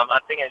Instagram. I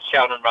think it's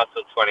Sheldon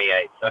Russell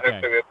 28. So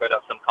hopefully we'll put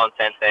up some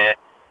content there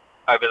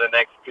over the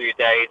next few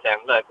days.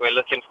 And look, we're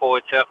looking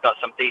forward to it. I've got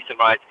some decent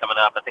rides coming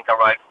up. I think I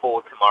ride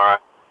 4 tomorrow.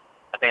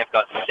 I think I've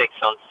got 6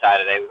 on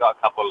Saturday. We've got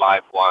a couple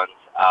live ones.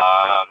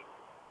 And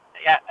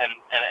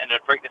a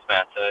Preakness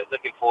match. So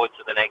looking forward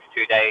to the next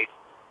 2 days.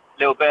 A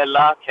little bit of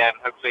luck, and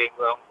hopefully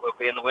we'll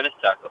be in the winner's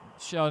circle.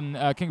 Sheldon,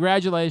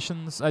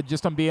 congratulations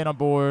just on being on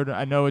board.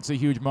 I know it's a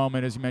huge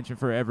moment, as you mentioned,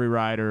 for every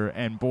rider.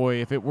 And, boy,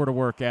 if it were to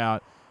work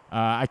out,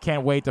 I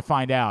can't wait to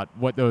find out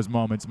what those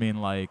moments mean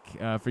like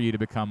for you to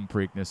become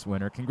Preakness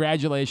winner.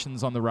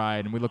 Congratulations on the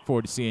ride, and we look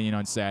forward to seeing you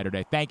on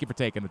Saturday. Thank you for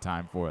taking the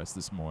time for us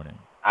this morning.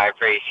 I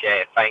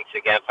appreciate it. Thanks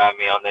again for having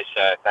me on this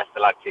show. Best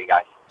of luck to you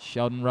guys.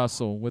 Sheldon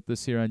Russell with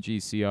us here on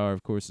GCR,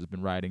 of course, has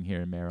been riding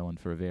here in Maryland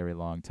for a very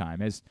long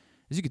time. As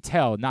you could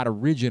tell, not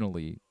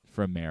originally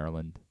from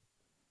Maryland.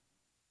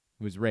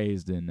 He was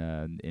raised in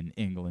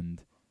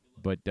England,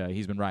 but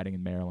he's been riding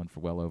in Maryland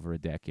for well over a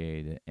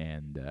decade,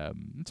 and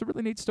it's a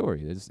really neat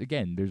story.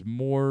 There's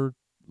more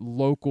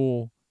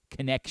local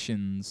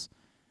connections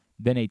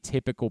than a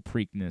typical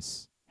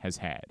Preakness has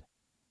had.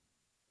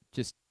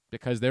 Just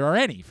because there are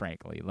any,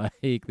 frankly.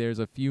 Like, there's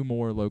a few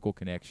more local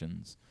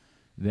connections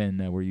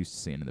than we're used to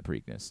seeing in the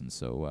Preakness. And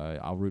so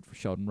I'll root for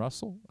Sheldon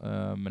Russell.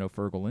 I know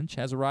Fergal Lynch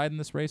has a ride in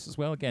this race as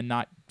well. Again,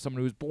 not someone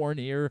who was born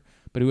here,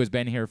 but who has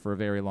been here for a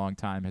very long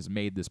time, has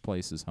made this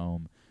place his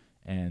home.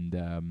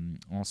 And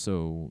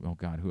also, oh,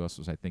 God, who else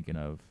was I thinking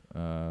of?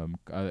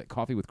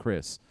 Coffee with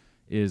Chris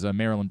is a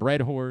Maryland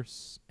bred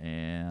horse.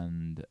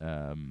 And,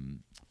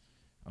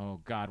 oh,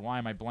 God, why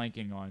am I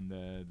blanking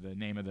on the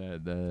name of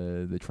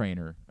the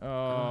trainer?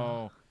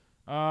 Oh,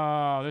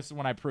 this is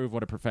when I prove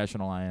what a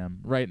professional I am.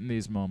 Right in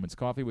these moments.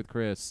 Coffee with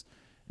Chris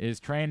is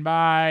trained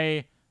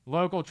by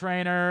local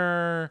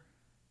trainer.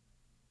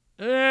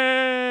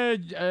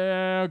 God.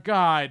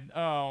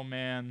 Oh,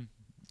 man.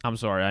 I'm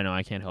sorry. I know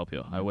I can't help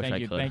you. I wish I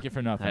could. Thank you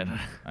for nothing.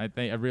 I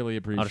really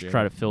appreciate it. I'll just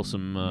try to fill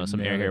some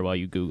air here while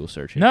you Google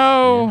search it.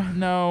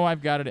 No,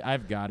 I've got it. I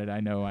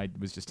know. I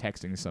was just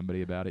texting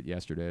somebody about it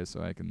yesterday,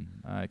 so I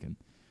can.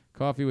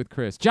 Coffee with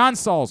Chris. John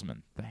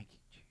Salzman. Thank you.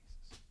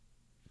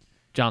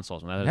 John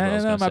Salzman. That is what I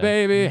was hello, my say.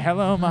 baby.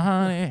 Hello, my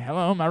honey.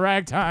 Hello, my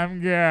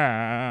ragtime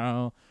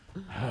gal.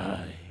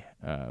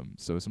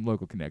 So some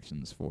local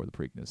connections for the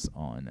Preakness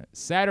on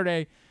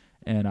Saturday,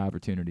 and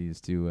opportunities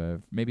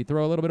to maybe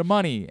throw a little bit of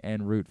money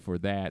and root for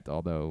that.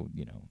 Although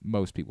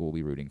most people will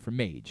be rooting for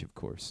Mage, of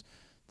course,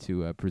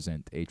 to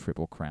present a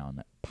Triple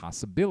Crown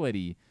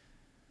possibility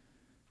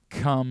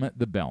come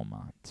the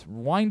Belmont.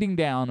 Winding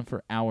down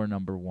for hour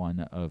number 1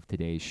 of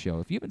today's show.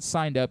 If you haven't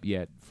signed up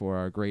yet for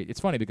our great... It's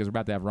funny because we're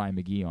about to have Ryan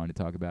McGee on to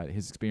talk about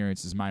his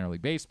experiences in minor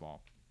league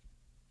baseball.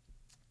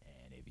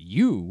 And if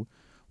you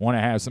want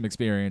to have some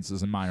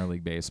experiences in minor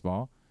league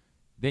baseball,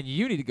 then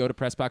you need to go to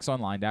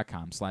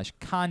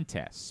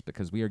PressBoxOnline.com/contests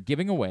because we are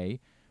giving away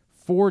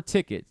 4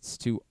 tickets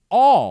to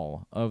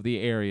all of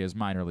the area's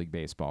minor league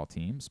baseball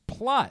teams,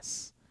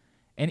 plus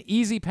An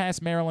Easy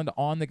Pass Maryland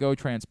on-the-go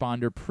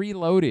transponder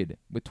preloaded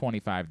with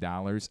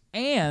 $25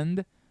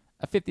 and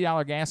a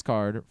 $50 gas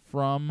card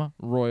from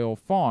Royal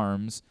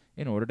Farms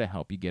in order to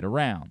help you get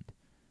around.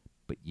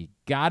 But you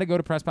got to go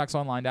to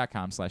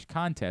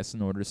PressBoxOnline.com/contest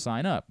in order to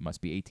sign up. Must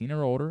be 18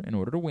 or older in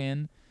order to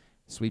win.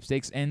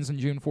 Sweepstakes ends on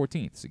June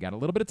 14th, so you got a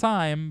little bit of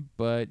time,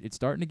 but it's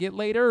starting to get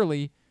late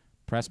early.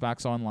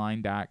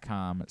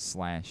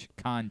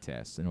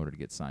 PressBoxOnline.com/contest in order to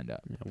get signed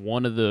up.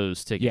 One of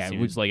those tickets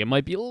seems like it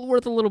might be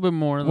worth a little bit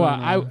more.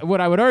 Well,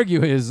 what I would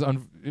argue is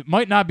it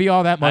might not be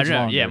all that much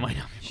longer. Yeah, it might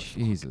not be.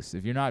 Jesus,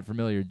 if you're not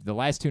familiar, the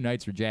last 2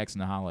 nights for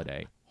Jackson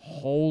Holiday,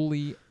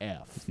 holy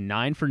F.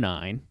 9 for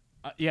 9.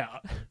 Yeah.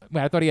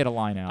 I thought he had a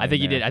line out. I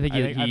think he did. I think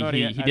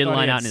he did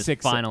line out in his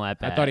final at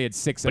bat. I thought he had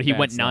 6 but he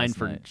went 9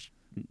 for night.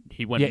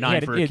 He went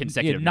 9 for a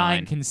consecutive he had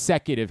 9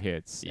 consecutive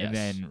hits, yes. and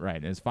then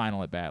his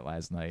final at bat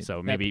last night.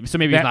 So maybe he's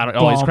not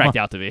always cracked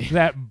out to be.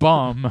 That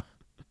bum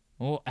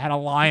had a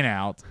line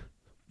out.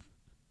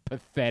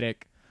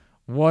 Pathetic.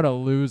 What a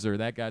loser.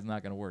 That guy's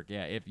not going to work.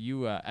 Yeah, if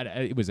you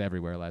it was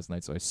everywhere last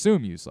night, so I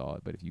assume you saw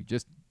it. But if you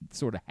just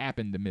sort of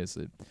happened to miss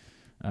it,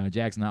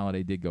 Jackson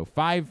Holiday did go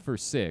 5 for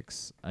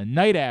 6. A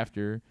night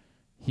after,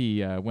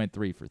 he went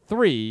 3 for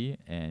 3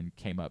 and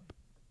came up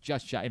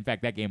just shy. In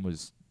fact, that game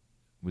was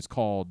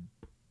called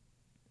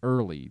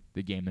early,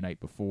 the game the night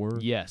before.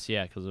 Yes,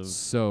 yeah, because of...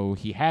 So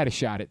he had a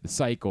shot at the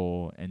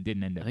cycle and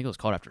didn't end up... I think it was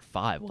called after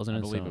 5, wasn't it?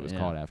 I believe it was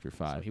called after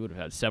 5. So he would have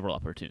had several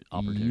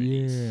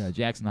opportunities. Yeah,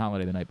 Jackson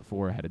Holiday the night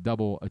before had a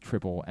double, a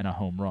triple, and a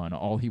home run.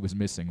 All he was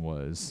missing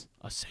was...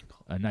 a single.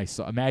 A nice...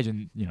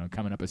 Imagine,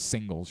 coming up a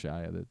single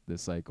shy of the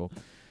cycle.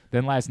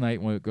 Then last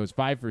night, when it goes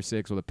 5 for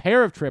 6 with a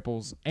pair of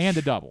triples and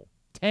a double.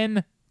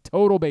 10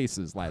 total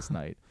bases last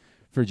night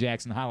for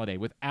Jackson Holiday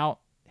without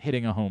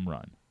hitting a home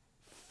run.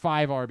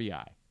 5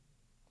 RBI.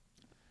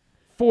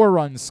 4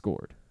 runs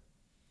scored.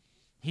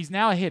 He's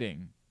now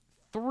hitting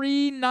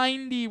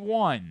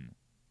 .391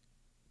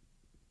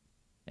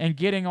 and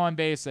getting on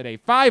base at a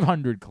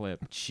 500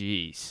 clip.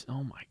 Jeez.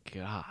 Oh, my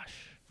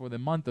gosh. For the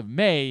month of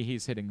May,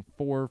 he's hitting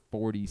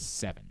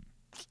 .447.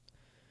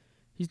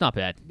 He's not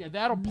bad. Yeah,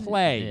 that'll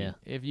play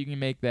if you can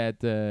make that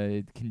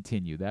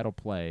continue. That'll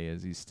play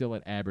as he's still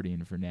at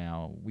Aberdeen for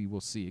now. We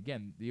will see.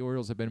 Again, the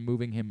Orioles have been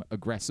moving him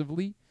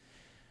aggressively.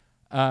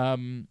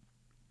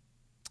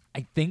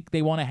 I think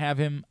they want to have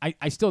him.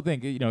 I still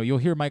think, you'll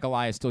hear Mike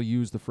Elias still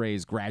use the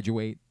phrase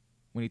graduate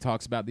when he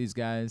talks about these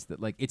guys, that,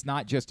 like, it's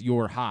not just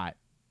you're hot.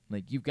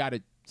 Like, you've got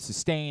to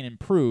sustain and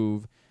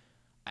prove.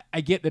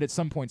 I get that at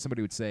some point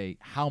somebody would say,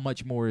 how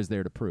much more is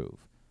there to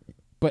prove?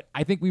 But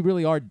I think we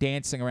really are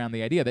dancing around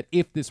the idea that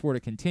if this were to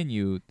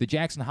continue, the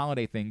Jackson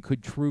Holiday thing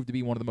could prove to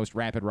be one of the most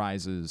rapid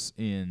rises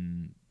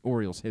in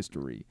Orioles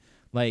history.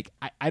 Like,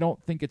 I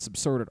don't think it's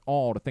absurd at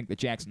all to think that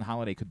Jackson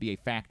Holiday could be a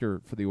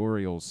factor for the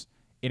Orioles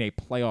in a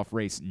playoff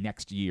race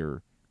next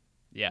year.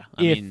 Yeah,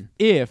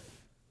 if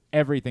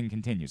everything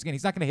continues. Again,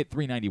 he's not going to hit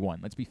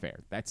 .391. Let's be fair.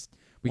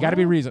 We got to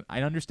be reasonable.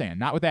 I understand.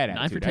 Not with that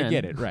attitude. 9 for 10. I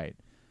get it, right.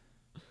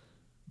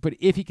 But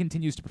if he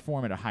continues to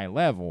perform at a high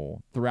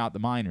level throughout the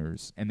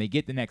minors, and they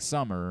get the next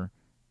summer,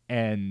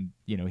 and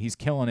he's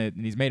killing it,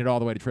 and he's made it all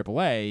the way to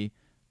AAA,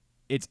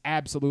 it's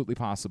absolutely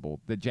possible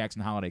that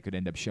Jackson Holiday could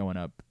end up showing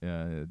up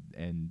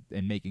and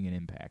making an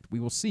impact. We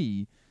will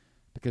see,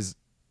 because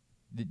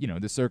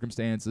the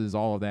circumstances,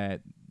 all of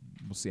that.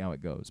 We'll see how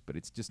it goes, but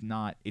it's just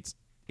not. It's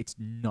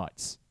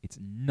nuts. It's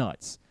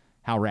nuts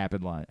how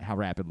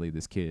rapidly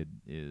this kid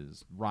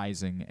is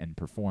rising and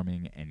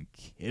performing and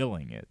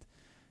killing it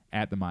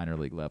at the minor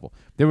league level.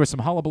 There was some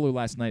hullabaloo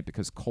last night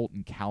because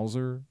Colton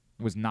Cowser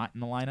was not in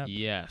the lineup.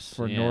 Yes,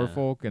 for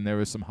Norfolk, and there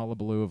was some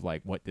hullabaloo of,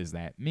 like, what does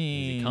that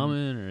mean? Is he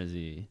coming or is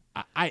he?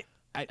 I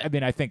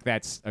mean, I think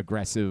that's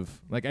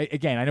aggressive. Like,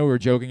 I know we were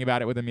joking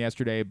about it with him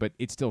yesterday, but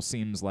it still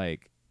seems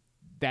like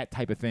that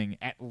type of thing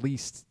at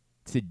least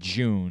to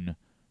June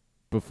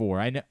before.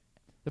 I know.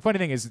 The funny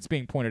thing is, it's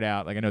being pointed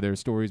out. Like, I know there are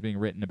stories being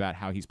written about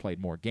how he's played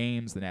more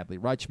games than Adley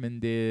Rutschman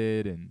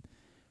did, and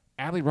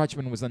Adley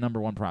Rutschman was the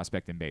 #1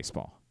 prospect in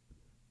baseball.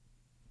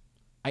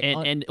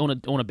 And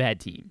on a bad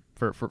team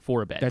for a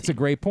bad team. That's a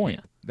great point.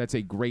 Yeah. That's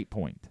a great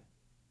point.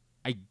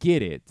 I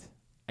get it.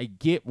 I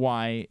get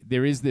why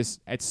there is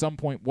this. At some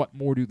point, what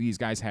more do these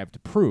guys have to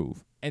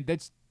prove? And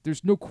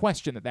there's no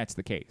question that that's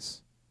the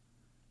case.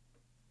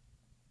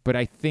 But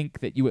I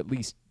think that you at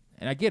least,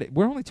 and I get it,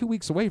 we're only 2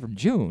 weeks away from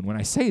June when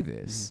I say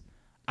this. Mm-hmm.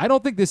 I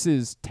don't think this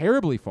is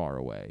terribly far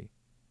away.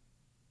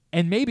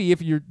 And maybe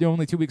if you're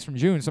only 2 weeks from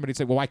June, somebody'd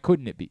say, well, why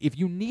couldn't it be? If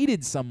you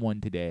needed someone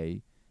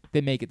today,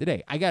 then make it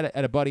today. I got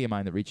a buddy of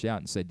mine that reached out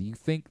and said, do you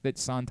think that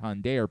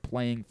Santander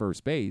playing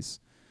first base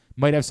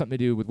might have something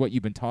to do with what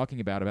you've been talking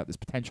about this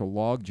potential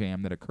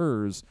logjam that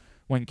occurs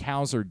when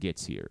Cowser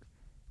gets here?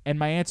 And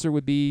my answer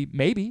would be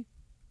maybe.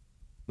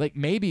 Like,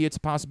 maybe it's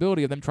a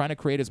possibility of them trying to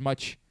create as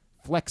much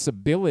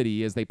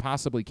flexibility as they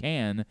possibly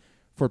can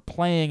for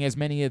playing as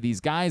many of these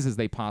guys as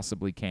they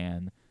possibly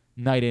can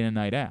night in and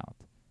night out.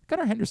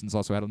 Gunnar Henderson's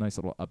also had a nice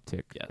little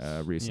uptick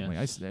recently.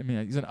 Yes. I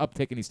mean, he's an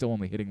uptick and he's still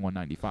only hitting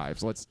 195.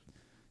 So let's,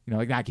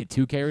 not get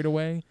too carried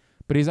away.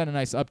 but he's had a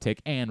nice uptick.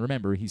 And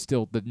remember, he's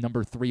still the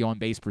number 3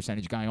 on-base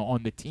percentage guy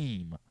on the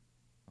team.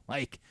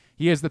 Like,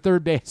 he has the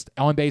third best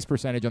on-base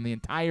percentage on the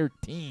entire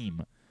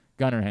team,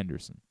 Gunnar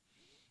Henderson.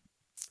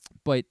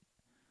 But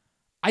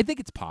I think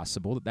it's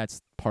possible that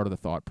that's part of the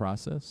thought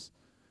process,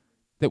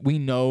 that we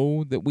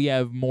know that we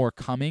have more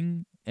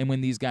coming, and when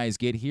these guys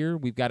get here,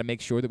 we've got to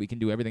make sure that we can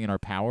do everything in our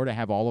power to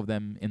have all of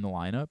them in the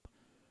lineup.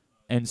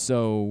 And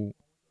so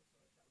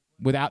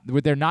with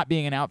there not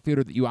being an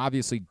outfielder that you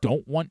obviously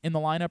don't want in the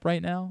lineup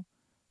right now,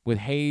 with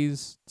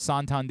Hayes,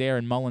 Santander,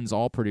 and Mullins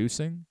all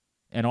producing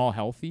and all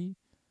healthy,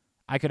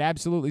 I could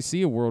absolutely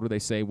see a world where they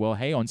say, well,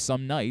 hey, on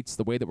some nights,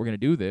 the way that we're going to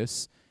do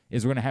this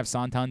is we're going to have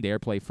Santander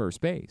play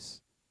first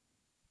base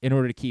in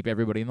order to keep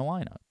everybody in the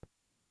lineup.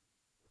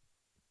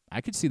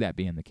 I could see that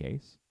being the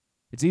case.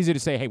 It's easy to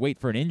say, hey, wait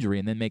for an injury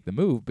and then make the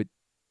move, but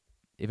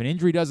if an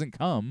injury doesn't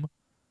come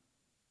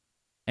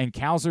and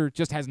Kowser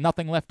just has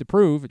nothing left to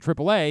prove at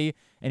AAA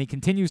and he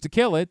continues to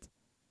kill it,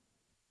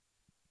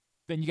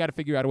 then you got to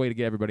figure out a way to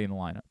get everybody in the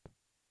lineup.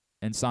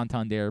 And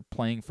Santander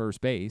playing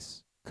first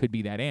base could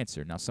be that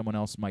answer. Now, someone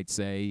else might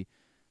say,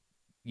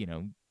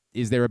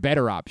 is there a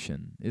better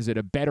option? Is it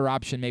a better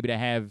option maybe to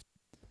have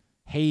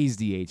Hayes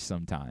DH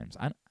sometimes?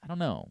 I don't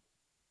know.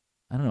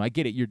 I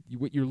get it.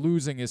 What you're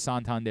losing is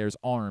Santander's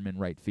arm in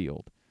right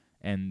field.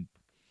 And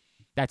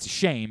that's a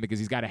shame because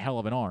he's got a hell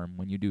of an arm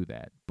when you do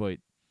that. But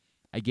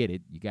I get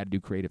it. You got to do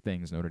creative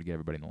things in order to get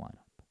everybody in the lineup.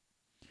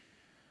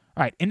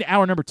 All right, into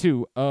hour number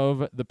 2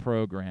 of the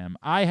program.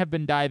 I have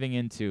been diving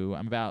into,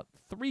 I'm about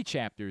 3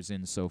 chapters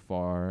in so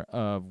far,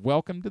 of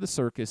Welcome to the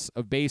Circus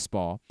of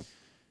Baseball.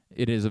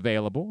 It is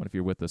available, and if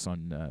you're with us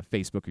on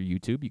Facebook or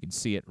YouTube, you can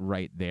see it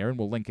right there, and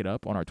we'll link it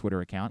up on our Twitter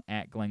account,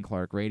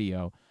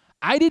 @Glenn_Clark_Radio.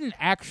 I didn't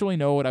actually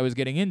know what I was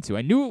getting into.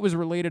 I knew it was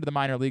related to the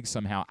minor leagues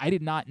somehow. I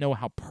did not know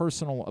how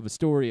personal of a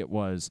story it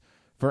was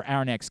for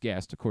our next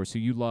guest, of course, who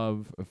you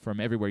love from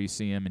everywhere you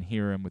see him and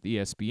hear him with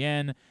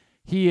ESPN.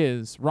 He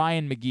is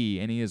Ryan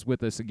McGee, and he is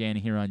with us again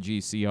here on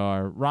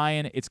GCR.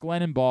 Ryan, it's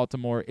Glenn in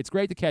Baltimore. It's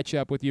great to catch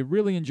up with you.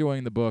 Really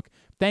enjoying the book.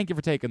 Thank you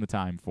for taking the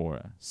time for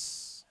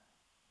us.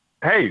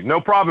 Hey, no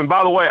problem.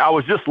 By the way, I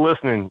was just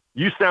listening.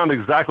 You sound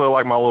exactly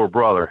like my little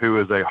brother, who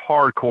is a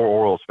hardcore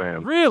Orioles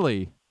fan.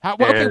 Really?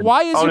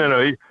 Why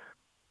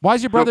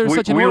is your brother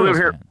such an Orioles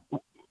fan?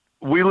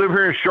 We live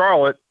here in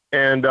Charlotte,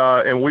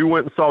 and we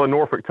went and saw the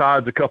Norfolk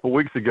Tides a couple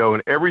weeks ago,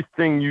 and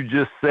everything you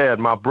just said,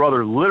 my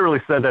brother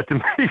literally said that to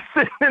me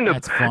sitting in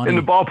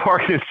the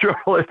ballpark in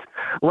Charlotte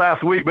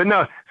last week. But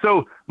no,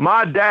 so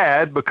my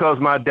dad, because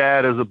my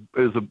dad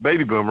is a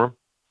baby boomer,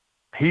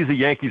 he's a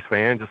Yankees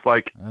fan, just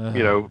like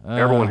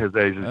everyone his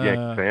age is a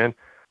Yankees fan.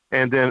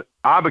 And then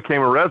I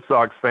became a Red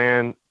Sox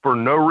fan for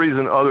no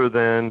reason other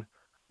than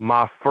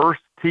my first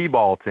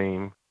T-ball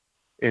team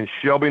in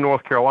Shelby,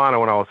 North Carolina,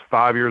 when I was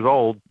 5 years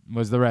old,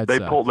 was the Red Sox.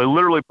 They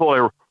literally pulled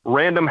a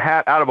random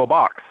hat out of a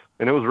box,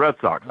 and it was Red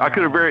Sox. I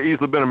could have very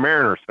easily been a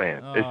Mariners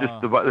fan. It's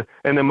just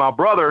and then my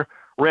brother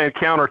ran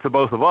counter to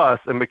both of us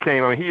and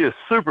became. He is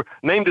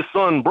named his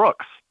son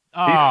Brooks.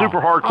 He's super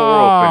hardcore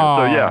Orioles fan.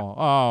 So yeah.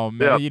 Oh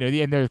man,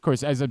 yeah. And there, of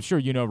course, as I'm sure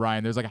you know,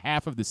 Ryan, there's like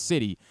half of the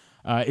city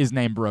is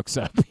named Brooks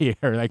up here.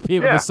 Like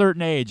people of a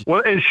certain age.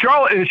 Well, in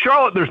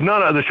Charlotte, there's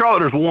none of the Charlotte.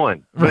 There's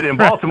one, but in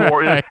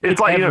Baltimore,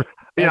 it's like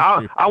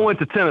I went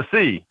to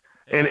Tennessee,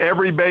 and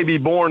every baby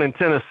born in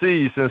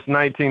Tennessee since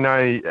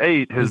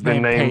 1998 has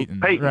been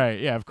named Peyton. Right?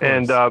 Yeah, of course.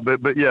 And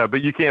but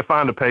you can't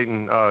find a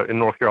Peyton in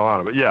North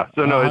Carolina. But yeah,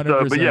 so no,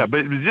 100%.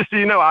 But just so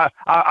you know,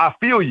 I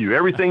feel you.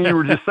 Everything you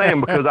were just saying,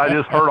 because I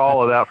just heard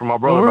all of that from my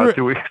brother about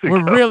 2 weeks ago.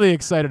 We're really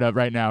excited up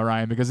right now,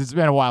 Ryan, because it's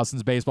been a while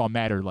since baseball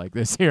mattered like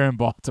this here in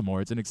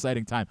Baltimore. It's an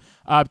exciting time.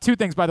 2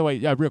 things, by the way,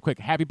 real quick.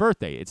 Happy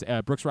birthday! It's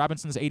Brooks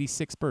Robinson's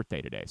 86th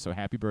birthday today. So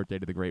happy birthday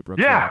to the great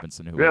Brooks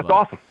Robinson. That's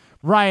awesome.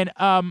 Ryan,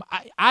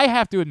 I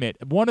have to admit,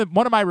 one of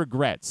my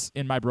regrets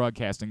in my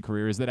broadcasting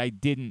career is that I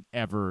didn't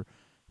ever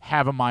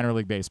have a minor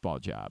league baseball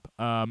job.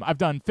 I've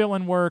done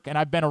fill-in work, and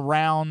I've been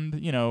around,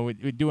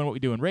 doing what we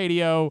do in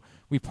radio.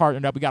 We've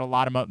partnered up. We got a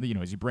lot of,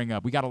 as you bring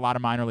up, we got a lot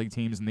of minor league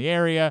teams in the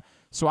area.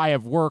 So I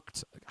have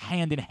worked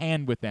hand in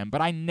hand with them,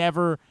 but I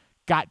never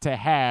got to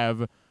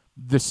have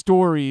the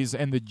stories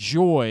and the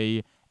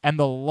joy and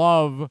the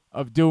love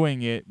of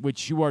doing it,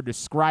 which you are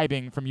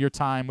describing from your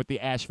time with the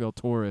Asheville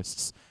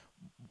Tourists.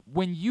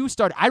 When you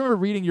started, I remember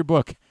reading your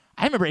book.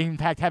 I remember, in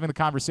fact, having the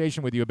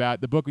conversation with you about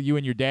the book with you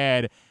and your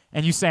dad,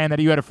 and you saying that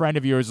you had a friend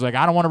of yours like,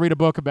 I don't want to read a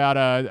book about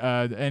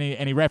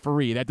any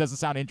referee. That doesn't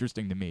sound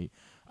interesting to me.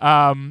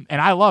 And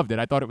I loved it.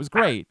 I thought it was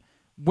great.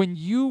 When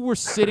you were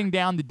sitting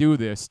down to do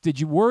this, did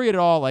you worry at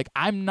all, like,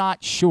 I'm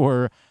not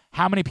sure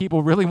how many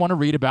people really want to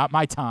read about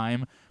my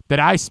time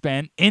that I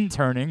spent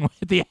interning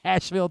with the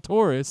Asheville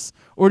Tourists?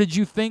 Or did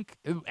you think,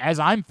 as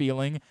I'm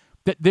feeling,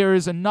 that there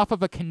is enough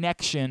of a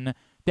connection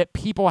that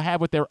people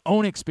have with their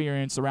own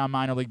experience around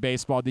minor league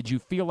baseball? Did you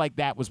feel like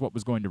that was what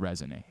was going to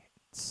resonate?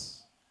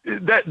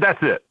 That's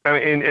it. I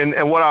mean,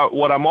 and what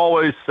I'm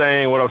always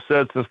saying, what I've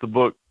said since the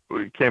book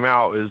came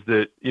out, is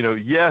that,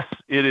 yes,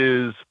 it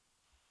is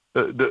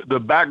the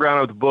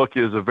background of the book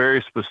is a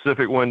very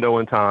specific window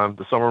in time,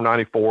 the summer of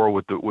 '94,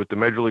 with the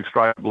Major League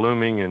strike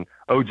looming, and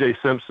O.J.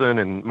 Simpson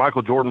and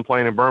Michael Jordan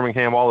playing in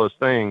Birmingham, all those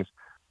things.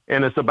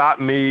 And it's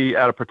about me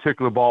at a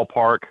particular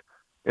ballpark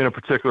in a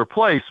particular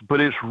place. But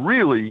it's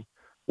really,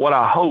 what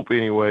I hope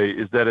anyway,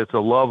 is that it's a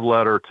love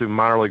letter to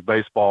minor league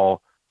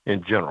baseball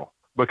in general.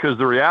 Because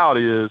the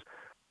reality is,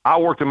 I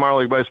worked in minor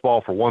league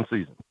baseball for one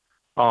season.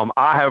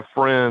 I have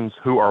friends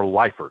who are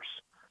lifers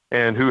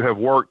and who have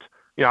worked.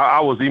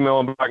 I was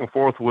emailing back and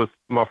forth with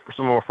some of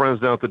my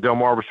friends down at the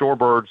Delmarva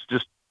Shorebirds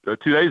just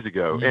 2 days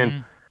ago. Mm-hmm.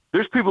 And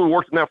there's people who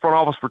worked in that front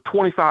office for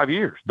 25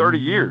 years, 30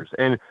 years,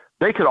 and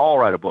they could all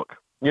write a book.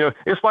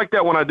 It's like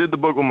that when I did the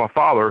book with my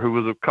father, who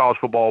was a college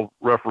football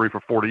referee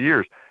for 40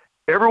 years.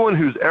 Everyone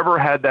who's ever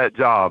had that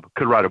job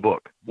could write a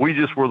book. We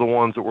just were the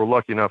ones that were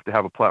lucky enough to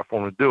have a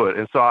platform to do it.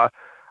 And so I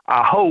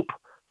hope,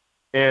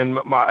 and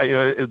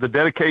the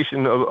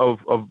dedication of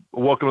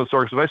Welcome to the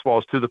Circus of Baseball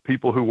is to the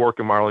people who work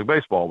in minor league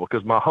baseball,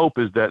 because my hope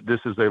is that this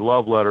is a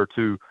love letter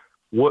to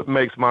what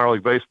makes minor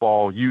league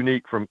baseball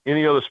unique from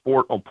any other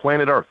sport on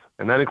planet Earth.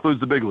 And that includes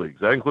the big leagues.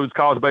 That includes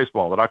college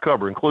baseball that I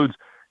cover, includes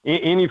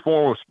any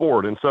form of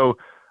sport. And so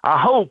I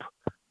hope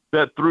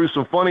that through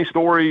some funny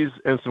stories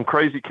and some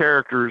crazy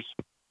characters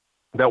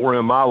that were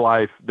in my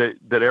life, that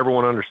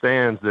everyone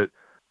understands that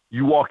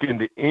you walk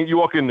into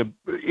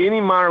any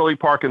minor league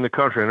park in the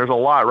country, and there's a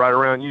lot right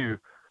around you.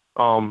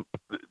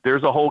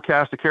 There's a whole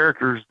cast of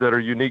characters that are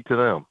unique to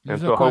them,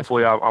 and so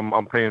hopefully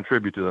I'm paying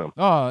tribute to them.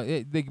 Oh,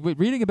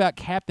 reading about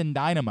Captain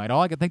Dynamite,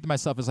 all I can think to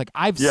myself is like,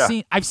 I've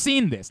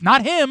seen this.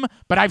 Not him,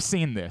 but I've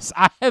seen this.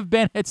 I have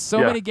been at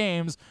so many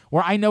games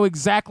where I know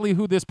exactly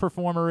who this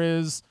performer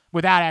is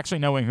without actually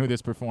knowing who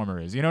this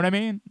performer is. You know what I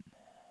mean?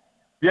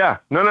 Yeah,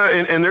 no,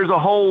 and there's a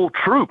whole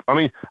troupe. I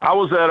mean, I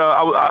was at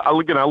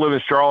I live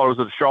in Charlotte. I was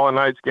at a Charlotte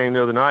Knights game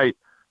the other night,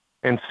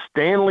 and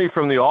Stanley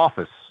from The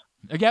Office.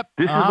 Yep.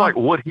 This is like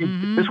what he.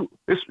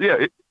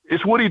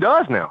 It's what he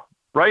does now,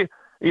 right?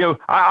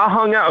 I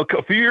hung out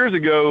a few years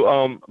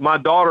ago. My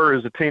daughter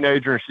is a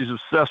teenager, and she's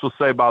obsessed with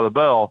Saved by the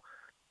Bell,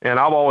 and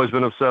I've always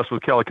been obsessed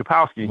with Kelly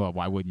Kapowski. Well,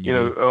 why wouldn't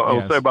you?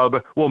 Saved by the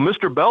Bell. Well,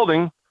 Mr.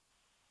 Belding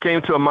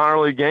came to a minor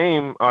league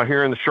game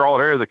here in the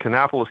Charlotte area, the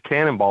Kannapolis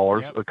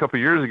Cannonballers, a couple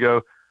of years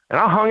ago, and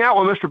I hung out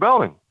with Mr.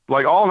 Belding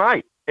like all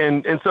night,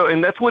 and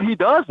that's what he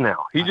does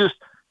now.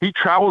 He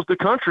travels the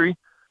country,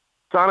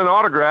 signing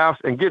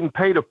autographs and getting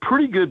paid a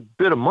pretty good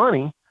bit of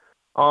money,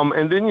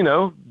 and then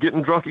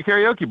getting drunk at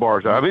karaoke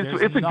bars. I mean,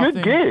 it's a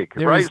good gig,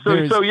 right?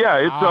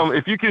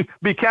 If you can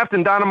be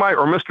Captain Dynamite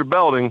or Mr.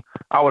 Belding,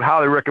 I would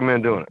highly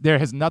recommend doing it. There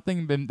has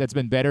nothing that's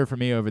been better for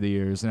me over the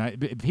years,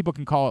 and people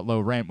can call it low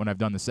rent when I've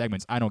done the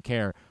segments. I don't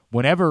care.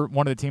 Whenever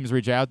one of the teams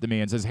reach out to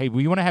me and says, "Hey,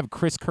 you want to have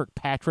Chris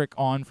Kirkpatrick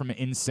on from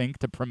NSYNC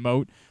to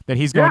promote that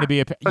he's going to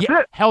be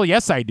hell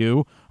yes, I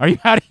do. Are you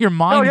out of your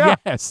mind?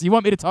 Yes. You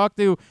want me to talk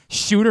to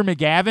Shooter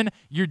McGavin?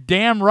 You're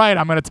damn right.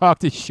 I'm going to talk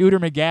to Shooter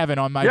McGavin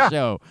on my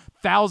show.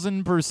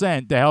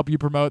 1,000% to help you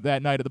promote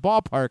that night at the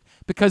ballpark,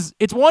 because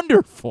it's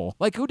wonderful.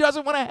 Like, who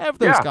doesn't want to have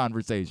those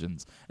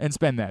conversations and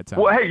spend that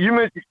time? Well, hey,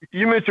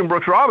 you mentioned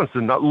Brooks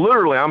Robinson.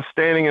 Literally, I'm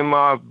standing in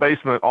my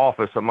basement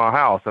office at my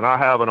house, and I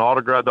have an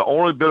autograph. The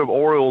only bit of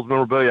Orioles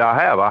memorabilia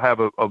I have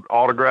an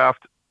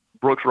autographed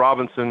Brooks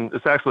Robinson.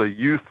 It's actually a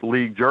youth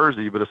league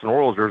jersey, but it's an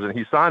Orioles jersey, and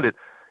he signed it.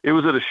 It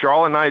was at a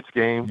Charlotte Knights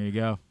game. There you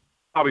go.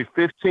 Probably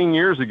 15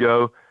 years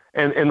ago,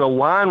 and the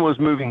line was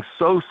moving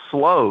so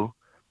slow.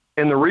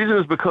 And the reason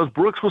is because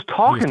Brooks was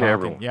talking to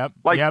everyone.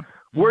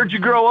 Where'd you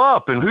grow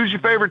up, and who's your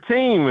favorite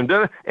team,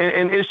 and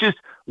it's just,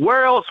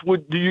 where else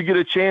do you get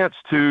a chance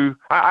to?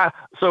 I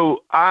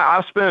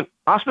spent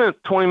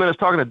 20 minutes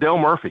talking to Dale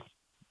Murphy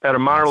at a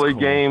minor league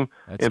game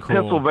in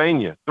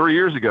Pennsylvania 3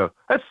 years ago.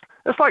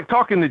 That's like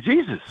talking to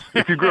Jesus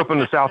if you grew up in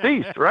the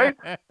Southeast, right?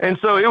 And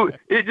so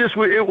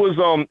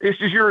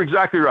you're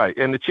exactly right,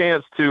 and the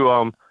chance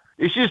to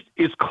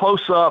it's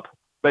close up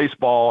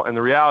baseball, and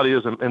the reality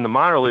is in the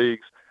minor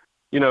leagues.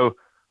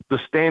 The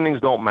standings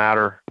don't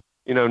matter.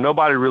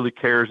 Nobody really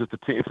cares if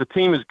the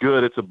team is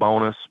good, it's a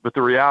bonus. But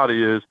the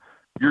reality is,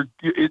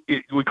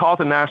 we call it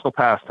the national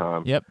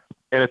pastime. Yep.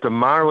 And at the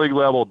minor league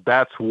level,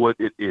 that's what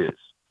it is,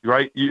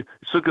 right?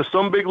 Because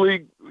some big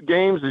league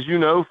games, as you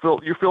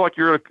feel like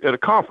you're at a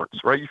conference,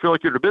 right? You feel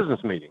like you're at a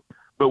business meeting.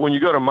 But when you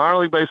go to a minor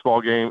league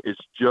baseball game, it's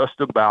just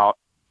about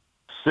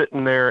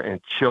sitting there and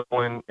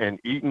chilling and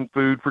eating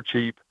food for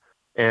cheap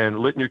and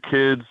letting your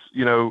kids,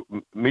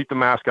 meet the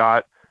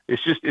mascot.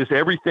 It's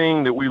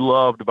everything that we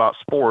loved about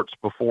sports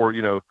before,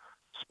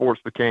 sports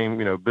became,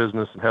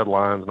 business and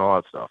headlines and all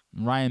that stuff.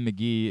 Ryan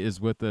McGee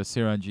is with us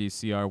here on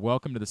GCR.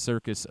 Welcome to the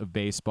Circus of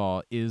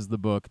Baseball is the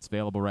book. It's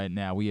available right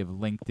now. We have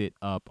linked it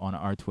up on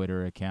our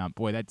Twitter account.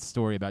 Boy, that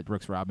story about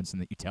Brooks Robinson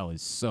that you tell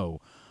is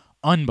so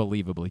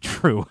unbelievably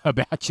true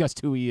about just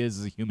who he is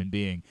as a human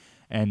being.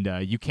 And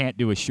you can't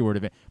do a short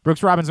of it.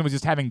 Brooks Robinson was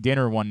just having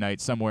dinner one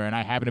night somewhere, and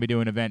I happened to be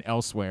doing an event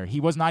elsewhere. He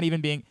was not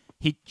even being...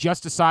 He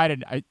just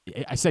decided,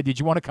 I said, did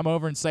you want to come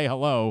over and say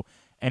hello?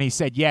 And he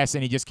said yes,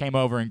 and he just came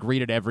over and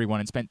greeted everyone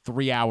and spent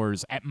 3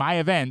 hours at my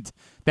event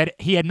that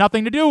he had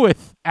nothing to do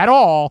with at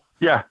all.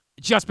 Yeah.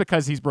 just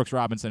because he's Brooks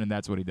Robinson and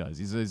that's what he does.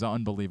 He's an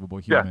unbelievable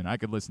human. Yeah. I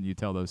could listen to you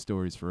tell those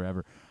stories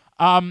forever.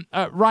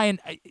 Ryan,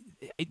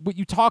 what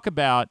you talk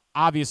about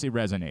obviously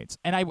resonates.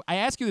 And I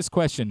ask you this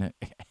question.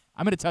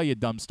 I'm going to tell you a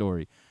dumb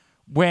story.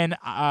 When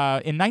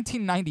in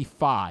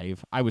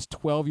 1995, I was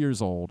 12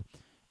 years old,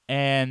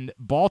 and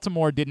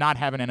Baltimore did not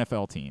have an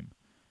NFL team.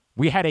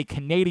 We had a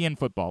Canadian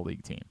Football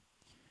League team,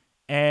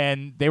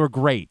 and they were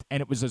great,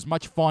 and it was as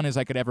much fun as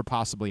I could ever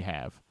possibly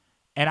have.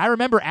 And I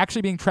remember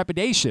actually being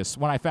trepidatious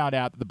when I found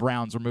out that the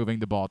Browns were moving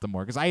to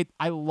Baltimore, because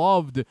I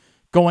loved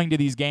going to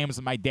these games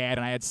with my dad,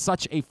 and I had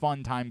such a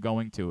fun time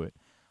going to it.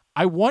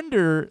 I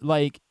wonder,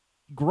 like,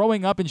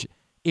 growing up,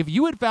 if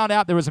you had found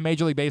out there was a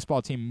Major League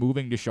Baseball team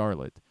moving to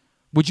Charlotte,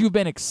 would you have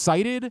been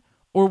excited,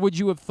 or would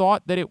you have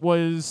thought that it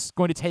was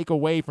going to take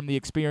away from the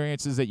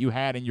experiences that you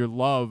had and your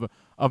love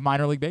of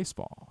minor league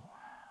baseball?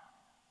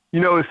 You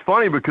know, it's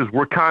funny because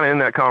we're kind of in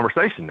that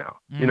conversation now.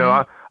 Mm-hmm. You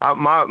know,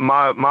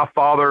 my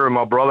father and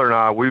my brother and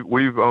I,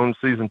 we've owned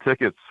season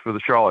tickets for the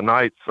Charlotte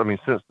Knights. I mean,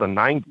 since the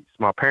 90s,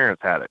 my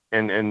parents had it,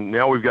 and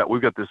now we've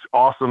got this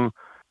awesome.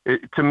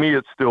 To me,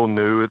 it's still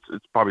new.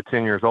 It's probably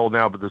 10 years old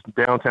now, but this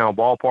downtown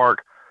ballpark,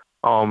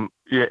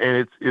 yeah,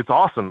 and it's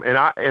awesome.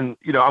 And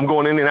you know, I'm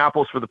going to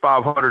Indianapolis for the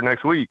 500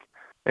 next week,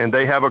 and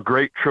they have a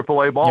great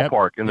AAA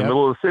ballpark in the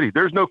middle of the city.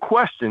 There's no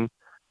question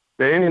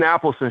that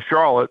Indianapolis and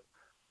Charlotte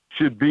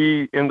should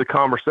be in the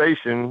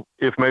conversation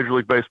if Major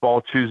League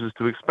Baseball chooses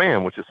to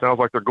expand, which it sounds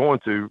like they're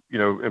going to, you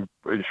know,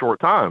 in short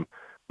time.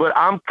 But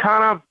I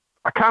kind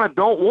of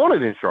don't want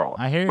it in Charlotte.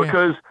 I hear you.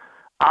 Because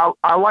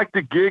I like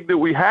the gig that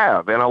we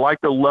have, and I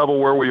like the level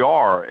where we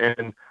are.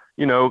 And,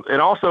 you know,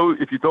 and also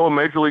if you throw a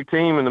Major League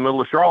team in the middle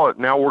of Charlotte,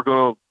 now we're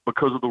going to,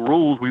 because of the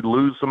rules, we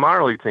lose some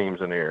minor league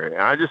teams in the area.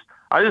 And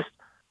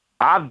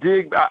I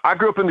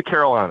grew up in the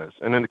Carolinas,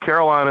 and in the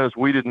Carolinas,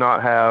 we did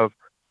not have,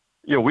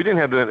 you know, we didn't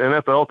have an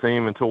NFL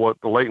team until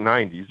the late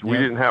 90s. We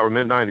didn't have, or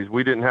mid 90s.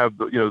 We didn't have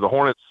the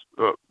Hornets,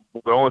 the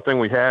only thing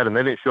we had, and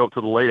they didn't show up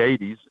till the late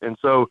 80s. And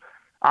so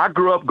I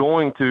grew up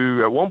going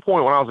to, at one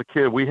point when I was a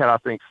kid, we had, I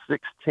think,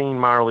 16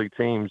 minor league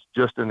teams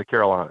just in the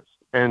Carolinas.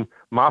 And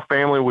my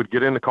family would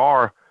get in the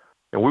car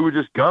and we would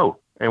just go.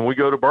 And we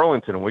go to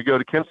Burlington, and we go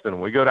to Kinston,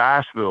 and we go to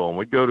Asheville, and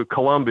we go to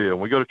Columbia, and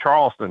we go to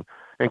Charleston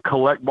and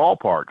collect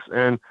ballparks.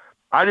 And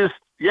I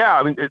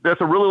mean,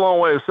 that's a really long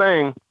way of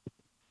saying,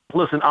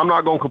 listen, I'm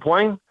not going to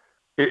complain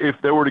if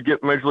they were to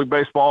get Major League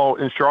Baseball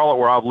in Charlotte,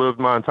 where I've lived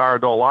my entire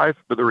adult life.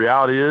 But the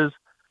reality is,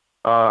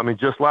 I mean,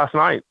 just last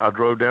night I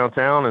drove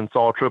downtown and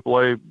saw a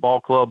AAA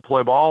ball club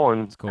play ball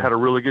and had a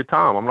really good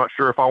time. I'm not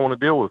sure if I want to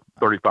deal with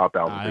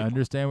 35,000 people. I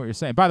understand what you're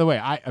saying. By the way,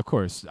 I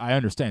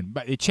understand,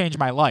 but it changed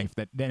my life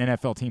that an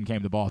NFL team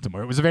came to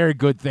Baltimore. It was a very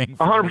good thing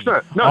for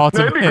 100%. No,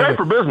 it'd be great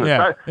for business.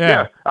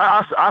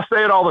 I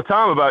say it all the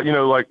time about, you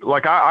know,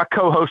 like I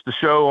co-host a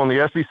show on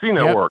the SEC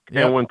network,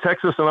 and when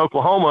Texas and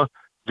Oklahoma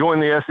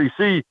join the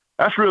SEC,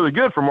 that's really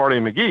good for Marty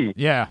McGee.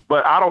 Yeah.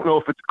 But I don't know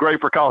if it's great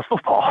for college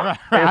football.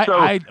 And so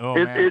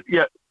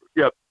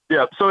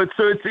So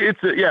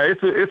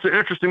it's an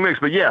interesting mix.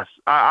 But yes,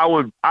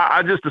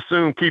 I just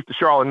assume keep the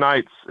Charlotte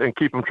Knights and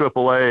keep them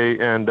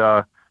AAA,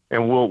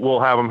 and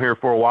we'll have them here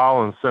for a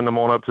while and send them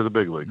on up to the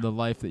big league. The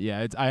life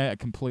that I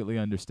completely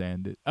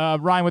understand it.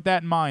 Ryan, with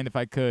that in mind, if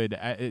I could,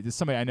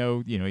 somebody I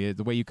know, you know,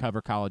 the way you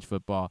cover college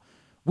football.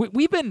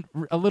 We've been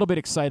a little bit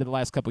excited the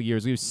last couple of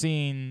years. We've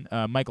seen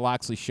Mike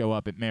Loxley show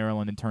up at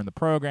Maryland and turn the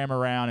program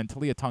around, and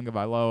Talia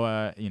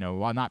Tagovailoa, you know,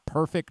 while not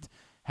perfect,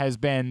 has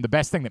been the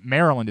best thing that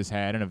Maryland has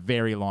had in a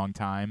very long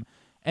time,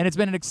 and it's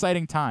been an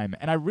exciting time.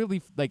 And I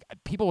really, like,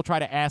 people will try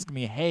to ask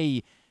me,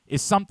 hey,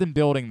 is something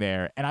building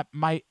there? And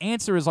my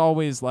answer is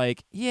always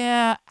like,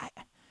 yeah,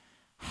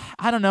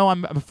 I don't know.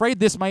 I'm afraid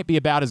this might be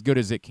about as good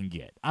as it can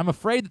get. I'm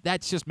afraid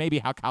that's just maybe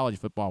how college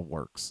football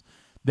works.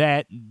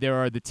 That there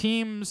are the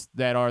teams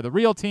that are the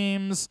real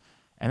teams,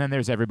 and then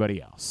there's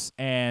everybody else.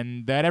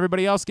 And that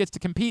everybody else gets to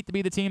compete to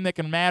be the team that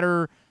can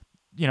matter,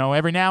 you know,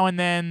 every now and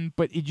then,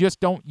 but you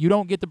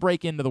don't get to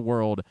break into the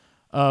world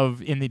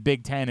of, in the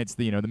Big Ten, it's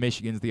the, you know, the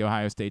Michigans, the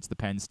Ohio States, the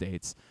Penn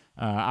States.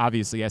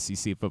 Obviously,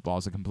 SEC football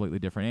is a completely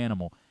different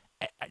animal.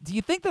 Do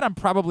you think that I'm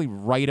probably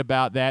right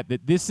about that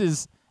this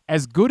is,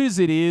 as good as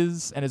it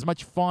is and as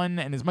much fun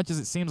and as much as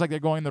it seems like they're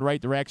going in the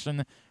right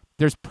direction,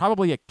 there's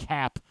probably a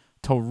cap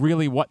to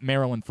really what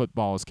Maryland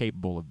football is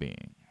capable of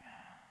being?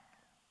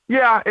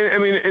 Yeah, I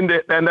mean,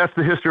 and that's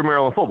the history of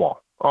Maryland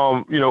football.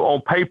 You know,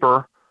 on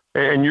paper,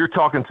 and you're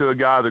talking to a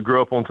guy that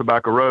grew up on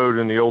Tobacco Road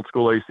in the old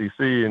school ACC,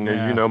 and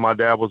as you know, my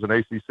dad was an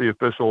ACC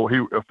official.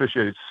 He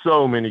officiated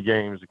so many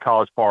games at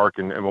College Park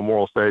and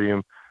Memorial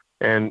Stadium,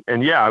 and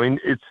yeah, I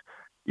mean, it's,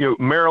 you know,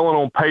 Maryland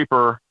on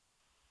paper,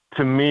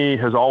 to me,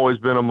 has always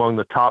been among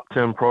the top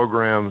 10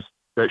 programs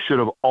that should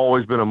have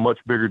always been a much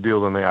bigger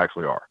deal than they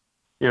actually are.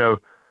 You know,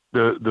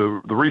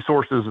 the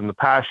resources and the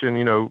passion,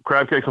 you know,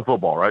 crab cakes and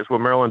football, right? It's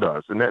what Maryland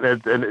does. And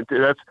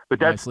that's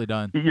nicely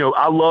done. You know,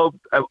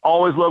 I've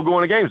always loved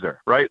going to games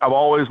there, right? I've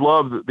always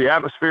loved the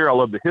atmosphere. I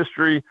love the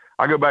history.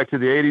 I go back to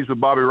the 80s with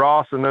Bobby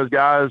Ross and those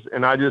guys.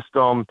 And I just,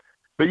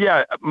 but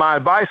yeah, my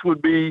advice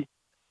would be,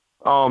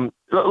 I'll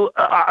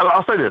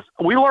say this.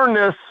 We learned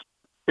this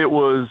it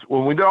was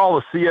when we did all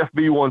the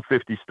CFB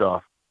 150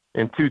 stuff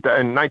in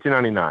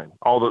 1999,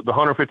 all the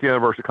 150th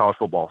anniversary of college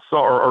football. So,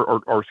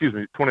 or excuse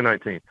me,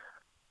 2019.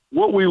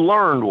 What we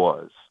learned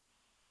was,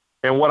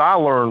 and what I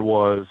learned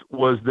was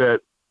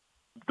that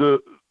the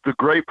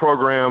great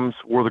programs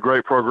were the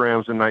great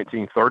programs in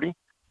 1930.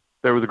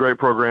 They were the great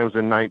programs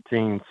in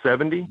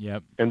 1970.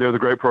 Yep. And they're the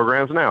great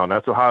programs now. And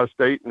that's Ohio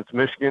State, and it's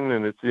Michigan,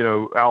 and it's,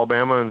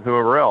 Alabama and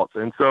whoever else.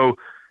 And so,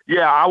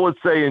 yeah, I would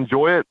say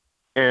enjoy it.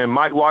 And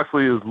Mike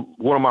Locksley is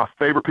one of my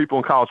favorite people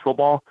in college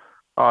football.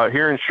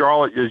 Here in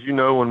Charlotte, as you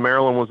know, when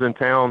Maryland was in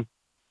town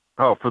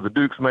for the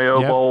Duke's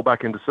Mayo Bowl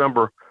back in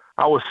December,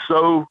 I was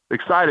so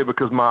excited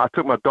because I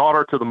took my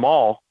daughter to the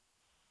mall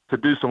to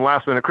do some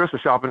last-minute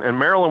Christmas shopping, and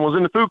Maryland was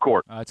in the food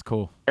court. Oh, that's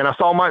cool. And I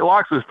saw Mike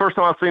Locksley. It's the first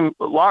time I've seen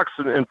Locks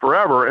in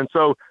forever, and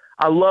so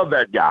I love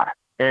that guy,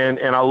 and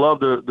I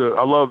love the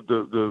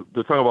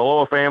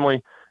Tagovailoa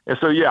family, and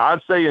so yeah,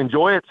 I'd say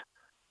enjoy it,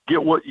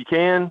 get what you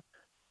can,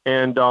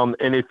 and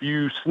if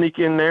you sneak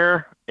in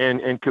there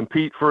and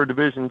compete for a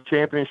division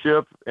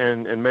championship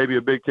and maybe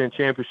a Big Ten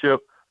championship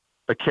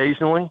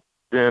occasionally,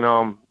 then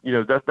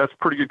that's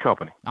pretty good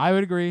company. I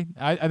would agree.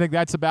 I think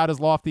that's about as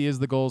lofty as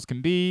the goals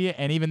can be,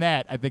 and even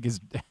that I think is,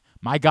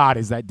 my God,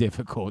 is that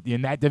difficult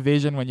in that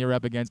division when you're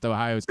up against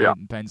Ohio State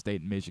and Penn State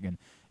and Michigan.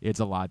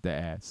 It's a lot to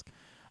ask.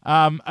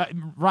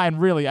 Ryan,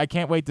 really, I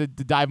can't wait to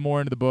dive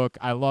more into the book.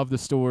 I love the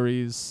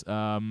stories.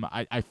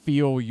 I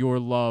feel your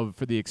love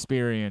for the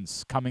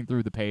experience coming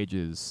through the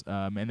pages,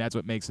 and that's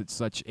what makes it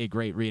such a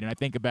great read. And I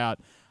think about,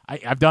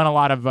 I've done a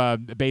lot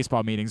of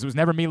baseball meetings. It was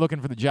never me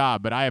looking for the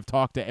job, but I have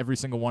talked to every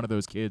single one of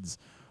those kids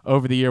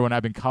over the year when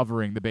I've been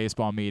covering the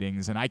baseball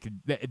meetings, and I could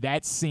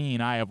that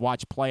scene I have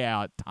watched play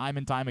out time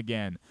and time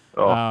again.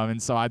 And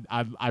so I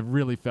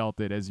really felt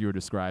it as you were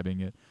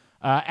describing it.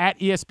 At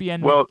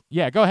ESPN. Well,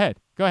 yeah, go ahead,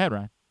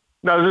 Ryan.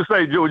 No, I was just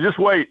say, just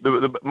wait.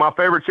 My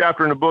favorite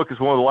chapter in the book is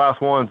one of the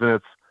last ones, and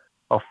it's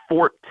a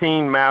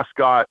 14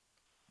 mascot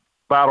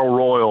battle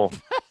royal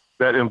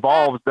that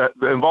involves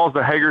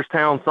the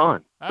Hagerstown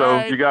Sun. So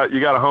right. you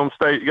got a home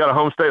state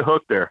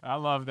hook there. I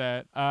love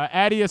that.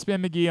 At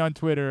ESPN McGee on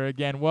Twitter.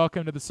 Again,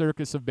 welcome to the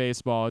Circus of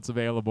Baseball. It's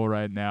available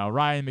right now.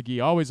 Ryan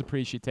McGee, always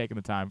appreciate taking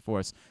the time for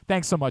us.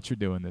 Thanks so much for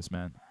doing this,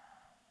 man.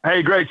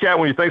 Hey, great chatting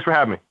with you. Thanks for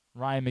having me.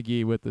 Ryan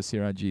McGee with us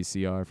here on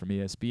GCR from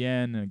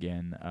ESPN.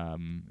 Again,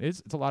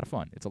 it's a lot of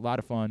fun. It's a lot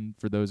of fun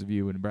for those of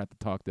you, and we're about to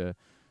talk to,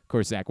 of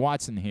course, Zach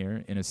Watson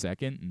here in a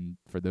second. And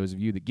for those of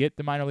you that get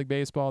the minor league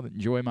baseball, that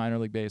enjoy minor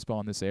league baseball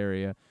in this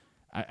area,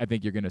 I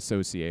think you're going to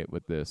associate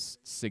with this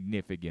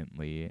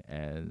significantly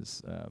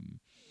as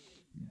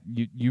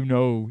you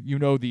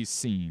know these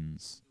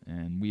scenes,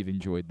 and we've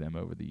enjoyed them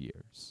over the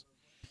years.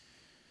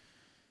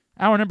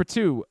 Hour number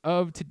 2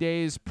 of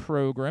today's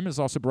program is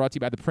also brought to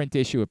you by the print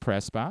issue of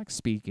Press Box.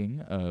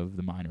 Speaking of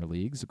the minor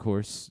leagues, of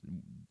course,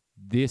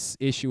 this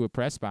issue of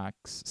Press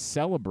Box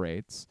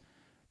celebrates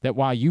that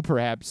while you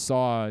perhaps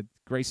saw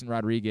Grayson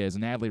Rodriguez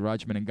and Adley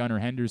Rutschman and Gunnar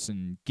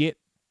Henderson get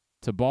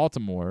to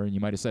Baltimore, and you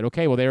might have said,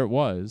 okay, well, there it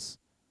was.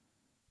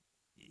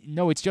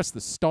 No, it's just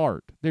the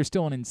start. There's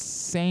still an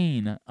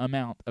insane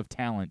amount of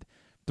talent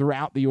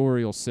throughout the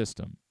Orioles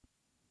system.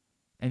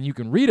 And you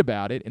can read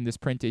about it in this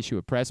print issue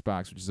of Press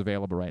Box, which is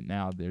available right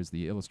now. There's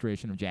the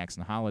illustration of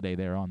Jackson Holliday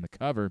there on the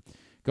cover.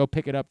 Go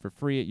pick it up for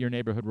free at your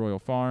neighborhood Royal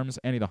Farms,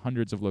 any of the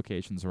hundreds of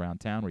locations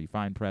around town where you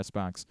find Press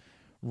Box.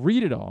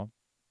 Read it all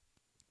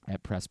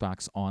at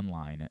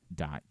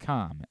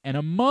PressBoxOnline.com. And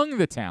among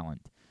the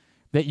talent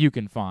that you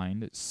can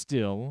find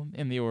still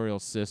in the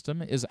Orioles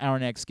system is our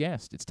next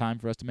guest. It's time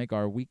for us to make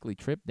our weekly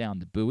trip down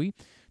to Bowie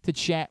to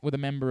chat with a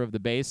member of the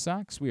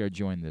Baysox. We are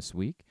joined this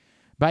week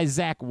by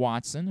Zach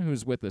Watson,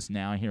 who's with us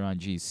now here on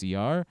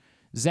GCR.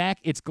 Zach,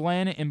 it's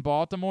Glenn in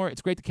Baltimore.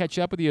 It's great to catch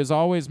up with you as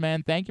always,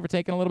 man. Thank you for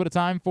taking a little bit of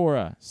time for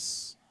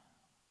us.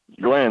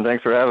 Glenn,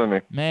 thanks for having me.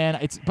 Man,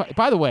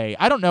 by the way,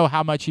 I don't know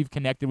how much you've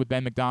connected with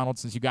Ben McDonald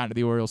since you got into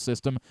the Orioles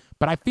system,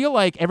 but I feel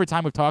like every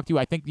time we've talked to you,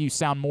 I think you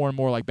sound more and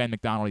more like Ben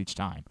McDonald each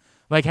time.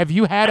 Like, have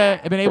you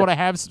been able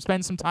to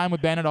spend some time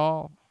with Ben at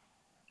all?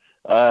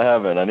 I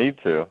haven't. I need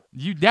to.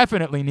 You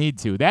definitely need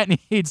to. That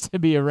needs to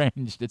be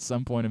arranged at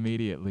some point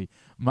immediately.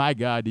 My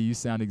God, do you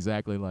sound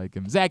exactly like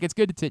him. Zach, it's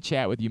good to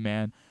chat with you,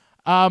 man.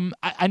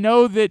 I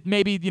know that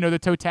maybe, the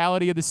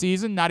totality of the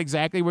season, not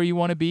exactly where you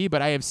want to be,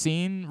 but I have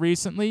seen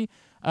recently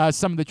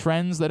some of the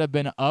trends that have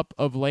been up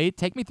of late.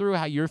 Take me through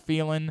how you're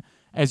feeling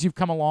as you've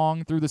come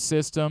along through the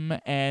system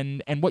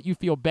and what you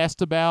feel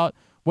best about,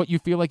 what you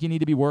feel like you need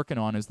to be working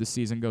on as the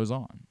season goes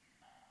on.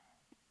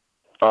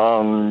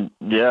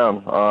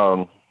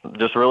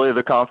 Just really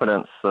the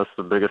confidence. That's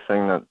the biggest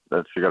thing that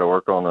you got to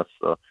work on. That's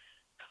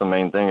the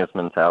main thing is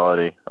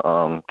mentality,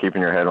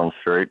 keeping your head on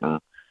straight and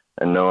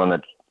knowing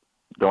that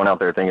going out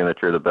there thinking that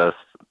you're the best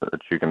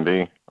that you can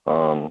be.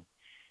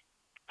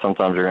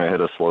 Sometimes you're going to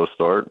hit a slow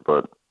start,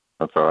 but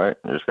that's all right.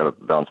 You just got to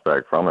bounce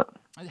back from it.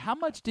 How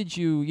much did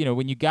you,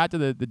 when you got to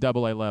the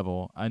AA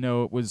level, I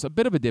know it was a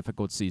bit of a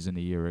difficult season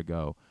a year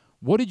ago.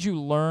 What did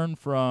you learn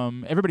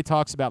from, everybody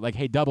talks about like,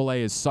 hey, AA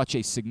is such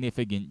a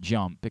significant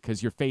jump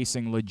because you're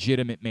facing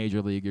legitimate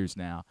major leaguers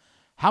now.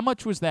 How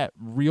much was that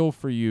real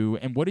for you,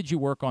 and what did you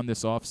work on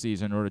this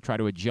offseason in order to try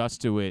to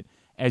adjust to it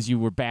as you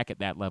were back at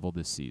that level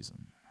this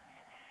season?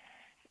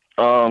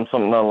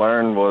 Something I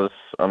learned was,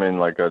 I mean,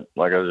 like I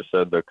just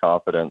said, the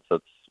confidence.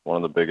 That's one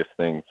of the biggest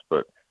things.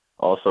 But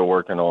also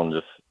working on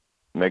just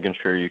making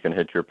sure you can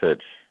hit your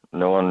pitch,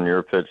 knowing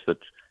your pitch that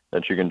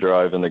you can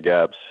drive in the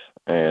gaps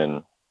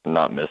and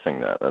not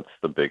missing that. That's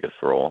the biggest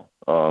role.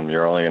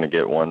 You're only going to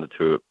get 1 to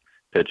 2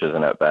 pitches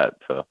in at bat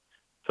to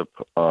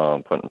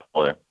put in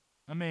play.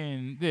 I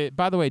mean,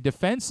 by the way,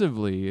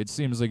 defensively, it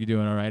seems like you're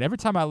doing all right. Every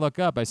time I look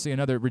up, I see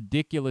another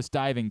ridiculous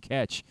diving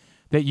catch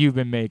that you've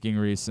been making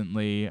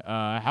recently.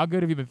 How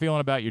good have you been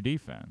feeling about your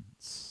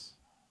defense?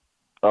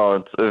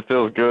 Oh, it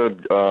feels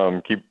good.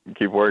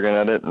 Keep working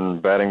at it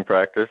and batting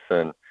practice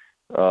and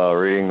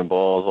reading the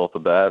balls off the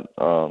bat.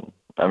 I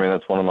mean,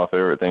 that's one of my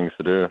favorite things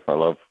to do. I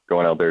love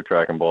going out there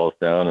tracking balls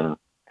down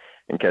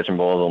and catching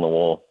balls on the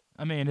wall.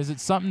 I mean, is it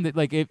something that,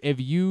 like, if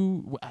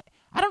you –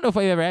 I don't know if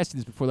I ever asked you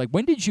this before. Like,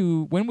 when did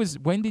you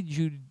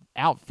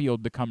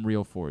outfield become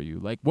real for you?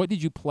 Like, what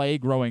did you play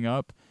growing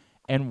up,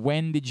 and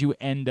when did you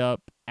end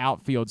up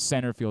outfield,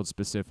 center field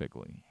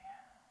specifically?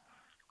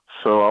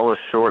 So I was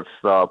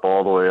shortstop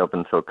all the way up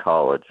until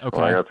college. Okay.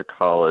 When I got to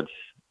college,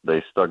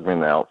 they stuck me in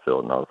the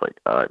outfield, and I was like,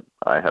 I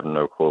have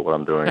no clue what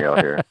I'm doing out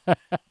here.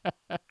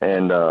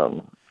 And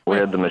we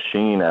had the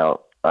machine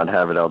out. I'd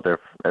have it out there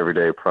every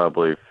day,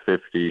 probably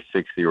 50,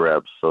 60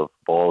 reps of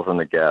balls in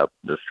the gap,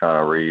 just trying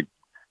to read,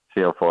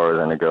 see how far it's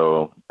going to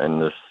go, and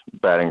just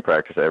batting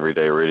practice every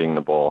day, reading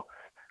the ball.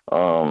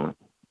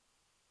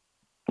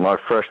 My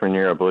freshman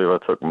year, I believe I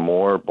took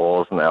more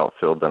balls in the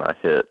outfield than I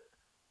hit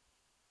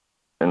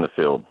in the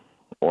field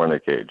or in the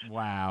cage.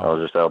 Wow. I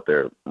was just out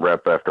there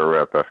rep after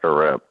rep after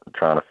rep,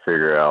 trying to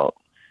figure out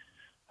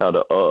how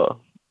to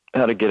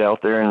get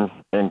out there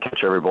and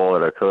catch every ball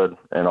that I could.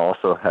 And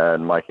also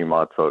had Mikey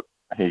Matuk.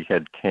 He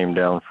had came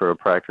down for a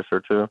practice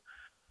or two,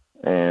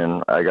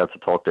 and I got to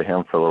talk to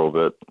him for a little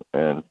bit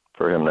and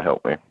for him to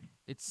help me.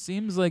 It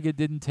seems like it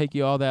didn't take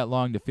you all that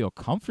long to feel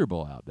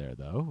comfortable out there,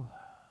 though.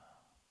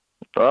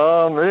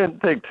 It didn't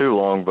take too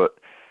long, but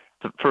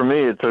for me,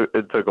 it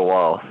took a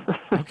while.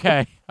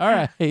 Okay. All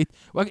right.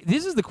 Well,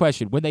 this is the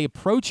question. When they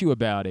approach you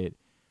about it,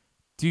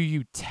 do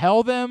you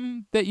tell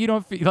them that you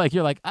don't feel like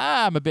you're like,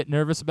 I'm a bit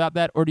nervous about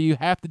that? Or do you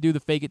have to do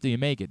the fake it till you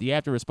make it? Do you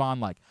have to respond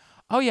like,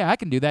 oh, yeah, I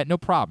can do that. No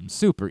problem.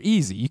 Super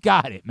easy. You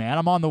got it, man.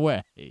 I'm on the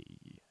way.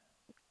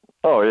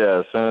 Oh,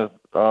 yeah. As soon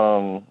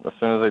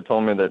as they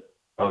told me that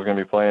I was going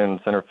to be playing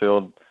center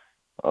field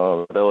at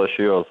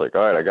LSU, I was like,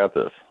 all right, I got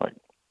this. Like,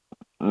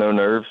 no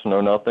nerves,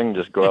 no nothing.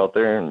 Just go out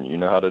there and you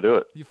know how to do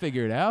it. You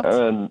figure it out?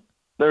 And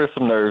there were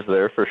some nerves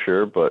there for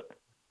sure, but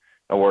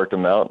I worked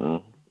them out,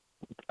 and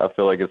I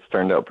feel like it's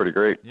turned out pretty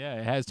great. Yeah,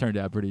 it has turned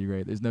out pretty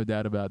great. There's no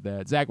doubt about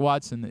that. Zach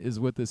Watson is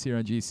with us here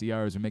on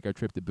GCR as we make our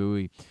trip to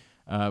Bowie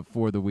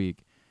for the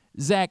week.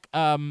 Zach,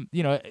 one of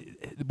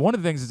the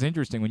things that's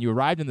interesting, when you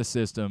arrived in the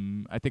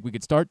system, I think we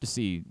could start to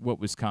see what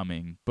was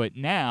coming, but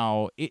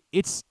now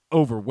it's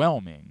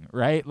overwhelming,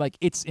 right? Like,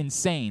 it's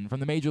insane from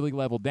the major league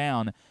level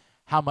down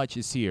how much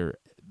is here.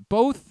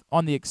 Both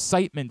on the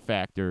excitement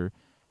factor,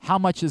 how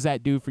much does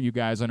that do for you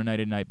guys on a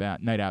night-in,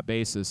 night-out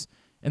basis?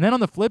 And then on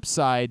the flip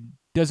side,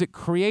 does it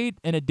create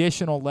an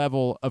additional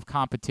level of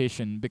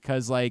competition?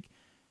 Because, like,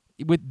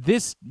 with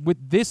this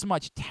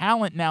much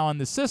talent now in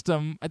the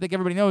system, I think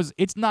everybody knows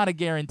it's not a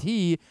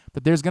guarantee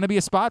that there's going to be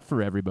a spot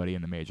for everybody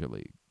in the major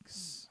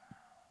leagues.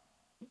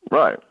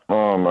 Right.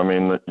 I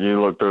mean,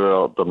 you look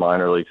throughout the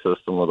minor league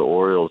system of the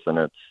Orioles, and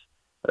it's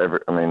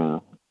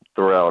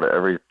throughout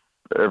every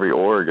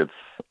org, it's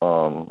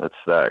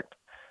stacked.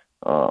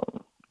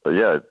 But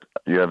yeah,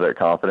 you have that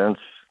confidence.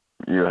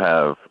 You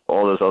have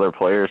all those other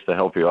players to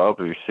help you out.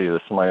 If you see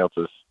that somebody else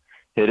is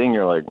hitting,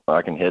 you're like,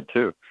 I can hit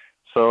too.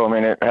 So, I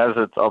mean, it has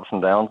its ups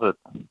and downs,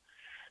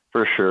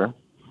 for sure.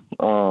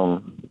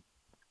 But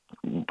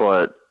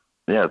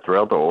yeah,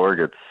 throughout the org,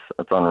 it's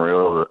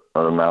unreal the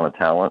amount of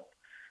talent.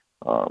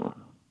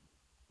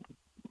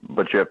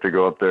 But you have to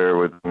go up there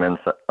with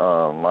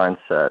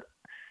mindset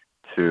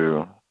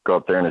to go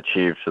up there and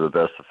achieve to the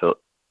best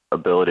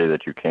ability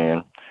that you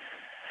can.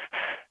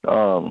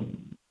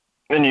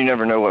 And you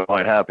never know what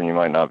might happen. You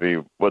might not be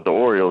with the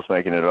Orioles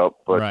making it up,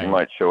 but right. You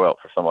might show out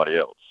for somebody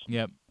else.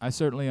 Yep, I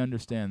certainly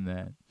understand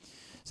that.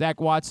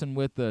 Zach Watson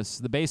with us.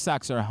 The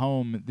Baysox are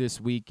home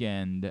this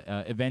weekend.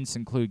 Events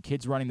include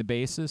kids running the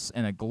bases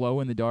and a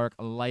glow-in-the-dark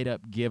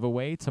light-up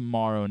giveaway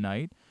tomorrow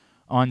night.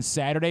 On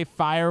Saturday,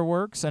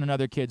 fireworks and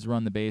another Kids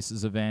Run the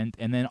Bases event.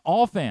 And then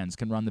all fans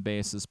can run the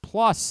bases,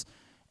 plus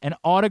an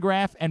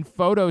autograph and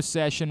photo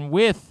session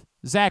with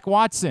Zach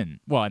Watson.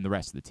 Well, and the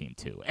rest of the team,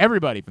 too.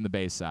 Everybody from the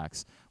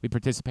Baysox will be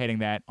participating in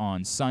that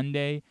on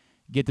Sunday.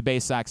 Get to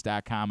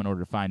Baysox.com in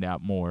order to find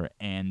out more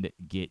and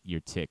get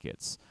your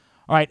tickets.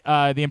 All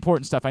right, the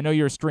important stuff. I know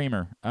you're a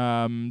streamer.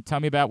 Tell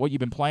me about what you've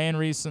been playing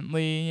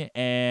recently,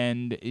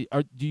 and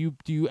do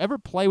you ever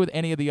play with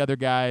any of the other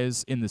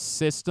guys in the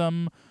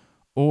system,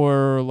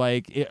 or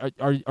like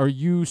are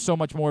you so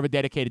much more of a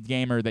dedicated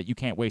gamer that you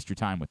can't waste your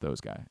time with those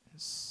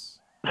guys?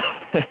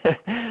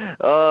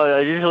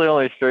 I usually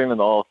only stream in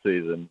the off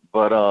season,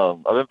 but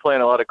I've been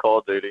playing a lot of Call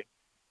of Duty.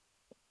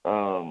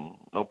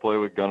 I'll play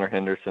with Gunnar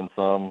Henderson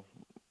some.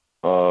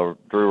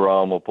 Drew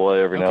Rom will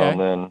play every now and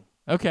then.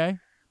 Okay.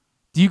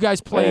 Do you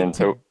guys play? And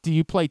do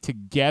you play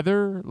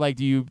together? Like,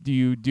 do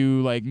you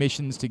do like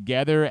missions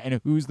together? And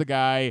who's the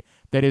guy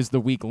that is the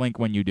weak link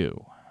when you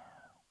do?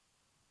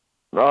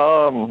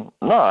 No,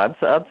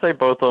 I'd say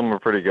both of them are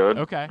pretty good.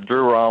 Okay.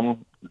 Drew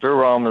Rom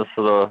is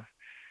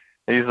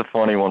he's the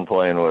funny one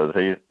playing with.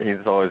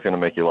 He's always going to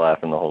make you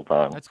laughing the whole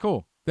time. That's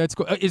cool. That's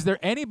cool. Is there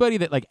anybody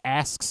that like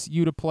asks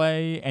you to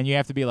play and you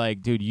have to be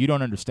like, dude, you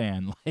don't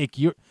understand. Like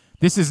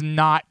this is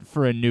not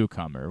for a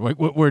newcomer.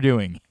 What we're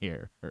doing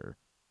here.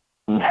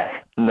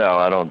 No,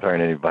 I don't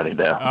turn anybody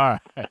down. All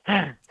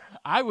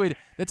right.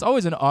 That's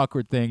always an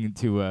awkward thing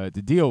to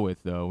deal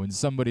with, though, when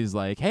somebody's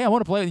like, hey, I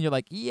want to play, and you're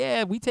like,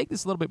 yeah, we take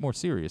this a little bit more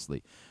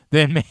seriously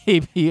than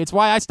maybe. It's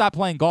why I stopped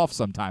playing golf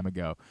some time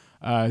ago,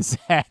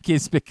 Zach,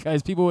 is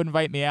because people would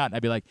invite me out, and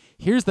I'd be like,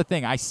 here's the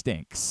thing, I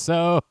stink.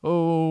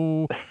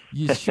 So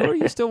you sure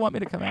you still want me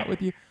to come out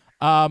with you?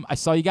 I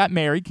saw you got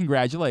married.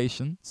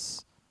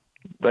 Congratulations.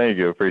 Thank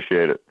you.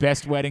 Appreciate it.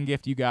 Best wedding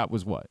gift you got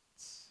was what?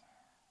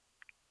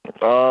 It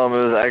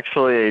was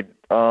actually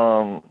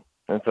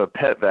it's a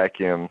pet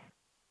vacuum.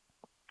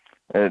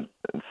 It's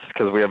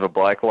because we have a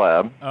black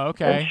lab. Oh,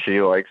 okay. And she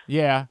likes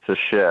to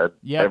shed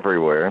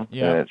everywhere, and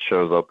it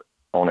shows up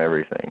on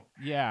everything.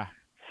 Yeah.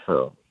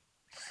 So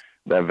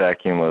that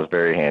vacuum was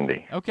very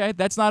handy. Okay,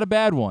 that's not a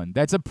bad one.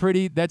 Was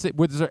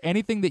there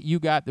anything that you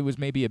got that was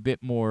maybe a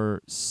bit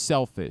more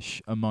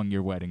selfish among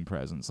your wedding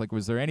presents? Like,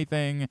 was there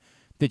anything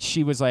that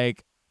she was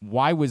like,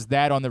 why was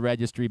that on the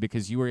registry?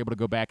 Because you were able to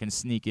go back and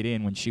sneak it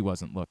in when she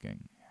wasn't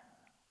looking.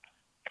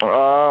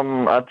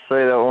 I'd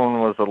say that one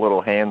was a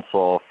little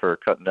handsaw for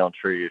cutting down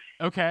trees.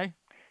 Okay.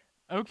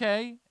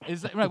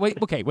 Is that right? Wait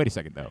a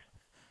second though.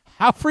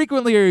 How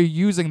frequently are you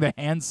using the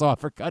handsaw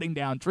for cutting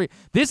down trees?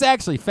 This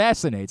actually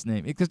fascinates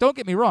me because don't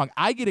get me wrong,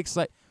 I get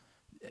excited.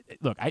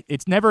 Look,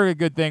 it's never a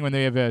good thing when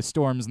they have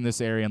storms in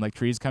this area and like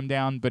trees come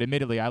down. But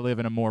admittedly, I live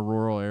in a more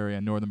rural area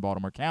in northern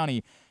Baltimore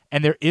County.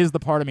 And there is the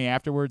part of me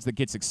afterwards that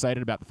gets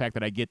excited about the fact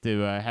that I get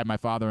to have my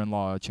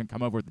father-in-law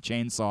come over with the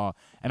chainsaw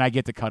and I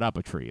get to cut up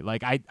a tree.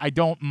 Like, I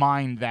don't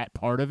mind that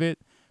part of it.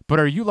 But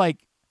are you like,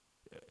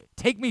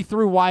 take me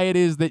through why it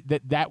is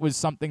that was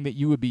something that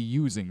you would be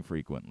using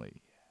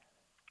frequently?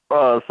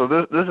 So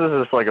this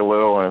is just like a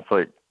little one. It's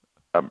like,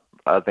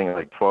 I think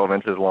like 12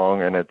 inches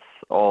long, and it's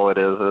all it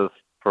is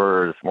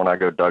for when I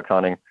go duck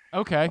hunting.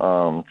 Okay.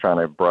 Trying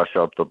to brush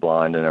up the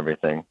blind and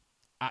everything.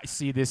 I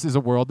see. This is a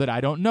world that I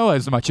don't know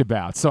as much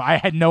about, so I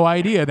had no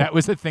idea that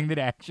was a thing that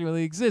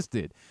actually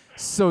existed.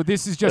 So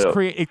this is just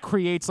it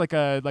creates like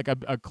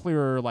a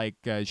clearer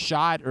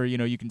shot, or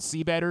you can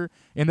see better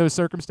in those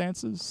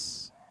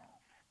circumstances.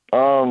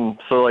 So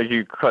like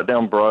you cut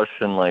down brush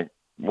and like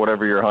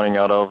whatever you're hunting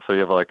out of, so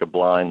you have like a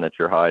blind that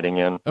you're hiding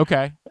in.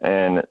 Okay.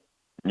 And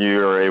you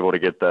are able to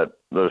get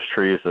those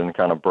trees and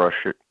kind of brush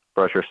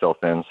yourself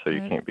in so you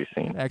can't be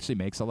seen. It actually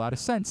makes a lot of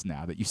sense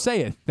now that you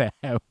say it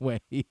that way.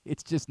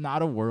 It's just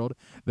not a world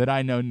that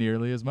I know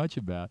nearly as much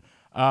about.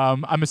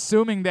 I'm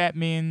assuming that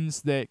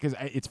means that, because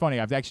it's funny,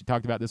 I've actually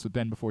talked about this with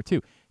Ben before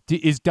too.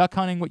 Is duck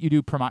hunting what you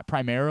do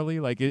primarily?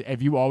 Like,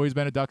 have you always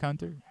been a duck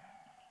hunter?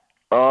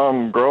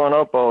 Growing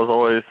up, I was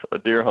always a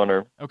deer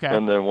hunter. Okay.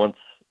 And then once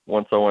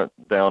I went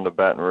down to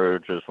Baton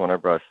Rouge is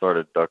whenever I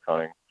started duck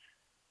hunting.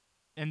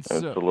 And so,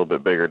 it's a little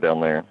bit bigger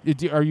down there.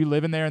 Are you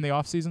living there in the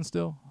off season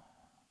still?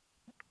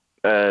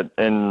 At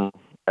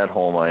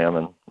home, I am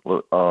in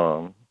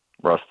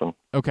Ruston.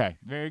 Okay,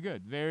 very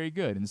good, very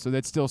good. And so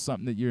that's still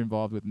something that you're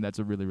involved with, and that's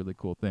a really, really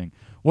cool thing.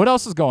 What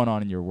else is going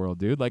on in your world,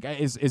 dude? Like,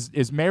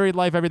 is married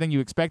life everything you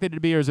expected it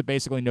to be, or is it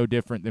basically no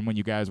different than when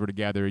you guys were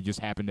together? You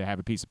just happen to have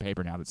a piece of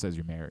paper now that says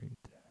you're married.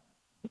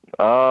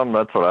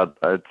 That's what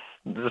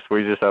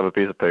we just have a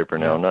piece of paper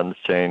now. Yeah. Nothing's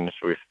changed.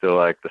 We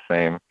still act the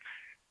same.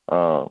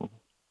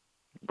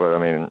 But I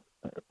mean,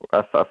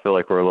 I feel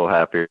like we're a little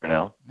happier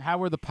now. How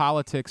were the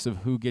politics of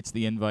who gets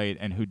the invite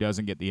and who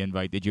doesn't get the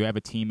invite? Did you have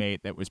a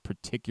teammate that was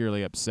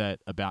particularly upset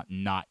about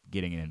not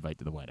getting an invite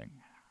to the wedding?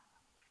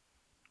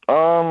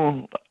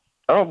 I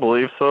don't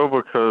believe so,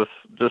 because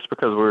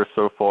we were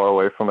so far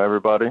away from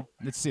everybody.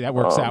 Let's see, that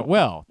works out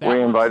well.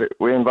 We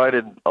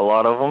invited a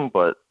lot of them,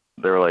 but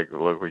they were like,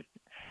 look,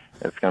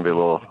 it's going to be a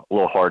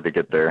little hard to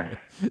get there.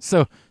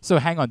 So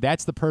hang on,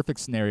 that's the perfect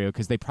scenario,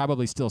 because they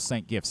probably still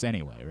sent gifts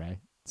anyway, right?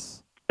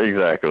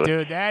 Exactly.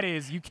 Dude,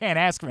 you can't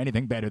ask for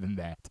anything better than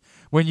that.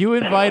 When you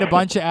invite a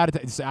bunch of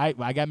out-of-towners,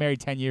 I got married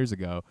 10 years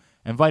ago,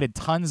 invited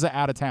tons of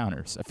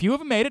out-of-towners. A few of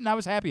them made it, and I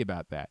was happy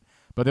about that.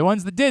 But the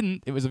ones that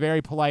didn't, it was a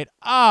very polite,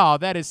 oh,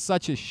 that is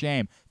such a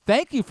shame.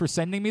 Thank you for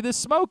sending me this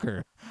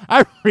smoker.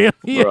 I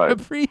really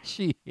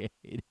appreciate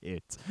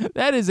it.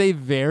 That is a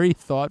very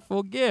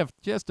thoughtful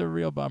gift. Just a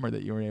real bummer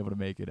that you weren't able to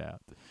make it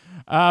out.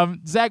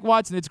 Zach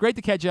Watson, it's great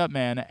to catch up,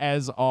 man,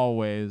 as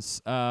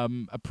always.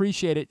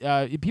 Appreciate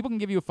it. People can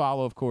give you a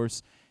follow, of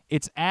course.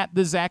 It's at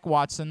the Zach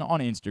Watson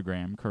on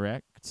Instagram,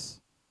 correct?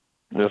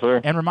 Yes,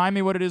 sir. And remind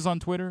me what it is on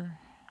Twitter.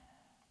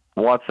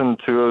 Watson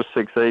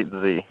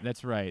 2068Z.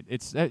 That's right.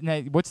 It's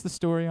now, what's the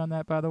story on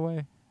that, by the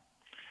way?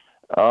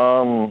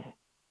 I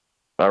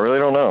really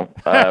don't know.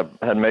 I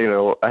had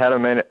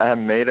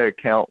made an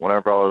account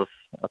whenever I was,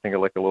 I think,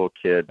 like a little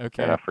kid,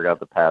 and I forgot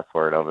the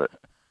password of it.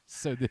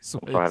 So this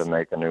was. So I had to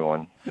make a new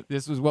one.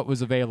 This was what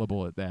was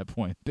available at that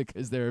point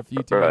because there are a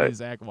few too many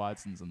Zach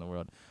Watsons in the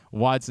world.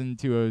 Watson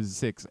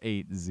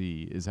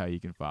 2068Z is how you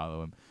can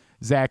follow him.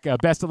 Zach,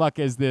 best of luck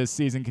as this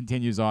season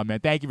continues on, man.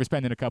 Thank you for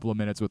spending a couple of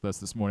minutes with us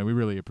this morning. We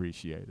really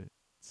appreciate it.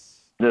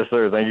 Yes,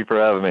 sir. Thank you for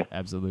having me.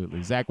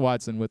 Absolutely. Zach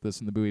Watson with us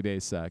from the Bowie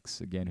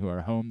Baysox, again, who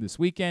are home this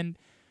weekend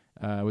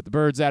with the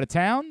Birds out of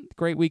town.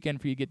 Great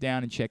weekend for you to get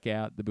down and check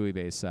out the Bowie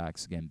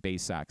Baysox. Again,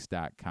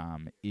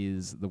 baysox.com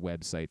is the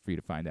website for you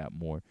to find out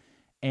more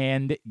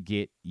and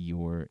get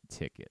your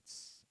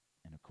tickets.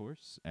 And, of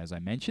course, as I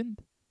mentioned,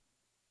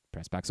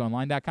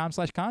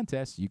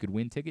 PressBoxOnline.com/contest. You could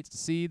win tickets to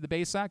see the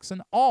Baysox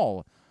and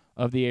all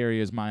of the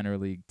area's minor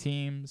league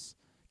teams.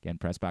 Again,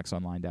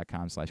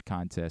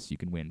 PressBoxOnline.com/contest. You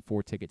can win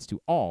 4 tickets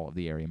to all of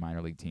the area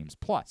minor league teams,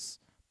 plus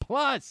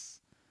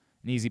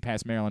an Easy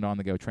Pass Maryland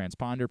on-the-go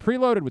transponder,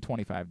 preloaded with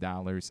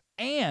 $25,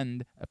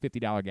 and a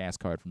 $50 gas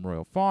card from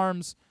Royal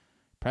Farms.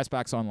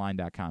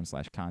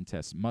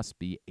 PressBoxOnline.com/contest. Must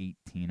be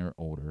 18 or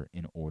older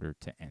in order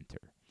to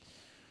enter.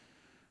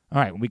 All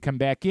right, when we come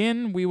back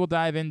in, we will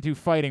dive into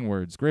fighting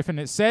words. Griffin,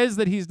 it says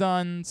that he's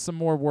done some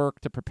more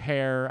work to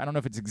prepare. I don't know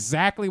if it's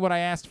exactly what I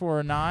asked for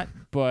or not,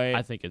 but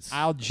I think it's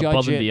I'll judge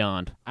above and it.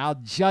 beyond. I'll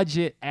judge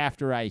it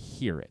after I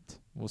hear it.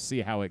 We'll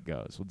see how it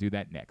goes. We'll do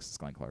that next. It's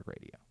Glenn Clark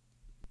Radio.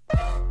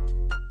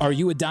 Are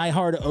you a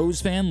diehard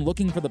O's fan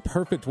looking for the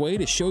perfect way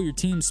to show your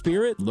team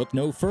spirit? Look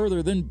no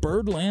further than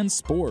Birdland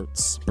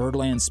Sports.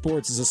 Birdland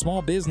Sports is a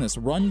small business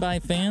run by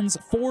fans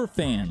for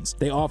fans.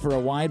 They offer a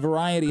wide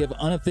variety of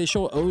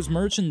unofficial O's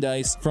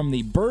merchandise, from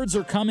the Birds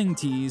Are Coming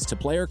tees to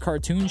player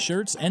cartoon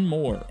shirts and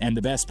more. And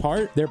the best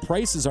part? Their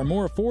prices are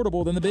more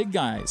affordable than the big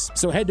guys.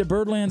 So head to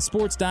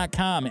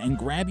birdlandsports.com and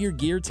grab your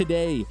gear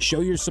today. Show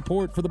your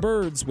support for the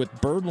Birds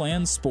with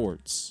Birdland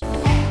Sports.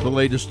 The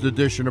latest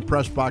edition of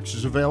Press Box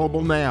is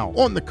available now.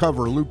 On the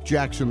cover, Luke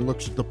Jackson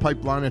looks at the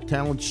pipeline of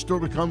talent still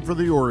to come for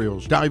the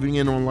Orioles, diving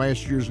in on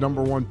last year's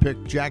 #1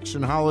 pick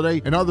Jackson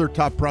Holliday and other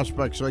top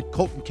prospects like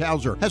Colton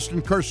Cowser,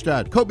 Heston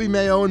Kjerstad, Kobe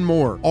Mayo, and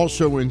more.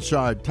 Also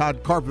inside,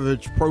 Todd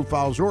Karpovich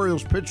profiles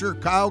Orioles pitcher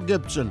Kyle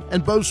Gibson,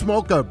 and Bo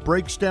Smolka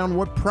breaks down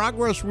what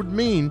progress would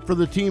mean for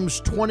the team's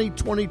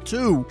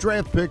 2022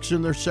 draft picks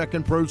in their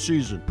second pro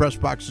season. Press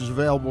Box is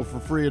available for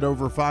free at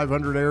over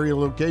 500 area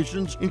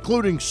locations,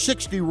 including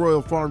 60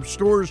 Royal Farm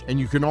stores, and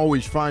you can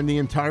always find the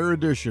entire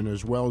edition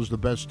as well as the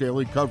best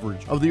daily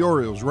coverage of the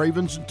Orioles,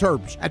 Ravens, and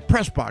Terps at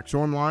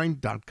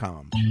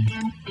PressBoxOnline.com.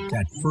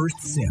 That first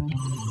sip,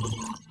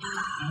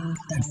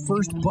 that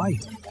first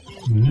bite.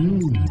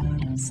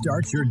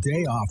 Start your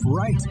day off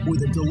right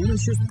with a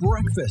delicious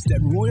breakfast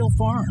at Royal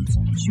Farms.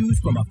 Choose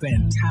from a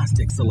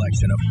fantastic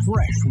selection of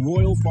fresh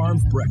Royal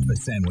Farms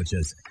breakfast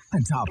sandwiches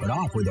and top it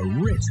off with a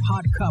rich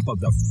hot cup of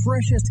the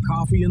freshest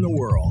coffee in the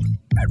world.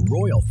 At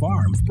Royal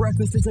Farms,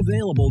 breakfast is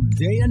available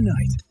day and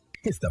night.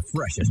 It's the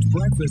freshest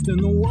breakfast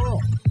in the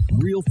world.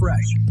 Real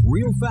fresh,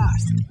 real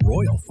fast.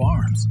 Royal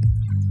Farms.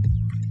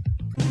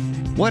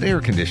 What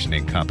air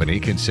conditioning company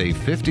can save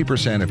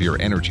 50% of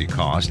your energy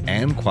cost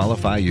and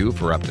qualify you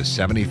for up to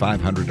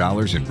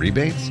 $7,500 in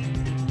rebates?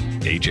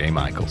 A.J.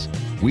 Michaels.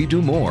 We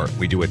do more,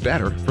 we do it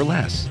better for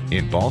less.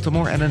 In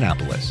Baltimore and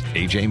Annapolis,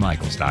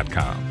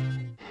 ajmichaels.com.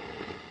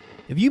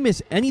 If you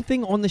miss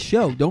anything on the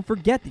show, don't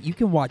forget that you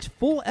can watch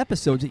full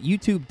episodes at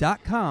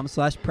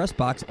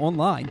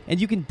youtube.com/pressboxonline,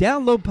 and you can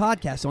download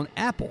podcasts on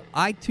Apple,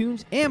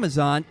 iTunes,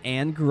 Amazon,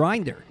 and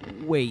Grindr.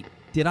 Wait,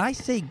 did I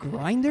say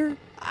Grindr?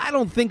 I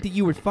don't think that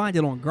you would find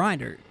it on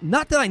Grindr.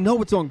 Not that I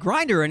know it's on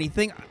Grindr or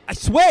anything, I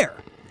swear.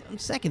 On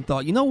second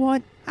thought, you know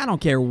what? I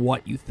don't care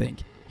what you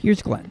think.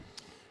 Here's Glenn.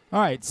 All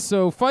right,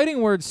 so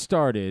Fighting Words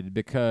started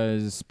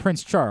because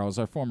Prince Charles,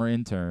 our former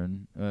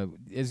intern,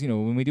 as you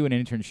know, when we do an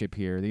internship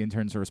here, the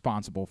interns are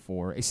responsible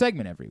for a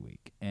segment every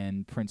week.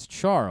 And Prince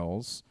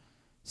Charles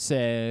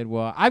said,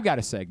 well, I've got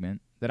a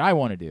segment that I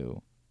want to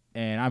do,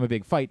 and I'm a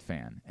big fight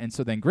fan. And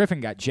so then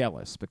Griffin got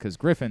jealous because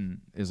Griffin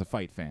is a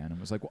fight fan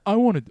and was like, well, I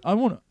want to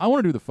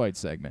do the fight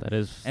segment. That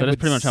is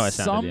pretty much how I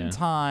sounded,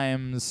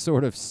 sometimes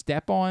sort of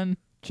step on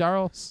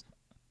Charles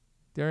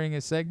during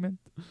his segment.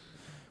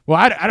 Well,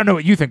 I don't know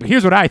what you think, but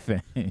here's what I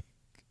think.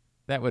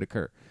 That would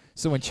occur.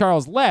 So when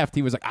Charles left,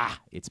 he was like,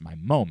 it's my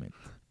moment.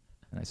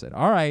 And I said,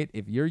 all right,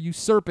 if you're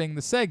usurping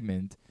the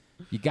segment,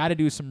 you got to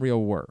do some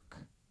real work.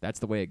 That's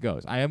the way it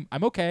goes. I'm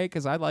okay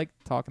because I like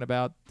talking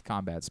about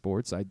combat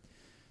sports. I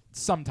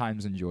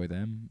sometimes enjoy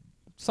them.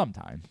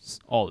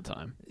 Sometimes. All the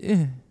time.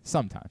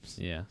 Sometimes.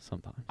 Yeah,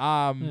 sometimes.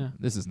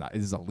 This is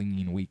a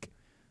lean week.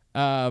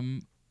 I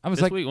was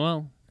this like, week,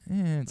 well,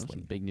 it's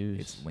lean. Big news.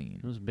 It's lean.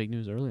 It was big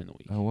news earlier in the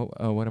week.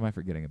 What am I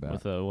forgetting about?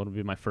 With what would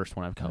be my first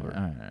one I've covered.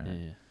 All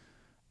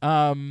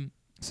right.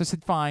 So I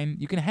said, fine,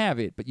 you can have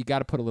it, but you got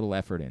to put a little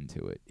effort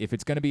into it. If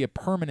it's going to be a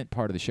permanent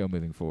part of the show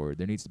moving forward,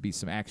 there needs to be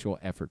some actual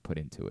effort put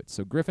into it.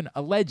 So Griffin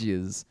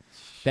alleges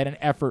that an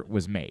effort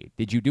was made.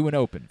 Did you do an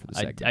open for the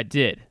segment? I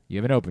did. You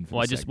have an open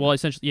for the segment?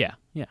 Essentially,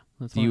 yeah.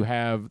 That's Do you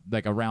have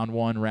like a round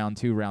 1, round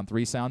 2, round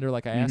 3 sounder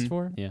like I asked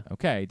for? Yeah.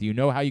 Okay. Do you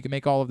know how you can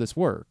make all of this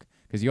work?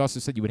 Because you also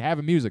said you would have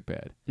a music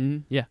bed.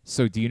 Yeah.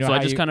 So do you know So how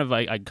I just kind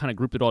of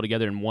grouped it all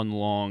together in one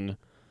long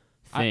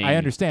thing. I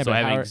understand. So but I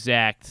have an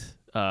exact,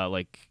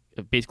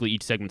 basically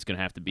each segment's going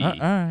to have to be all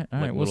right.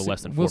 a little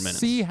less than 4 minutes. We'll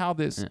see how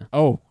this... Yeah.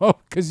 Oh,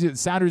 because the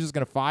sounder's just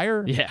going to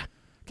fire? Yeah.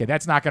 Okay,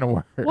 that's not going to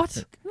work.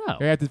 What? No.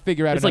 We have to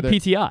figure out It's another...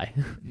 like PTI.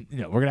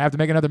 We're going to have to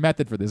make another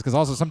method for this because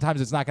also sometimes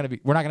it's not going to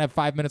be... We're not going to have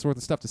 5 minutes worth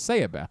of stuff to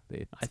say about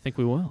it. I think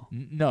we will.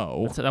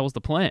 No. That was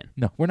the plan.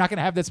 No, we're not going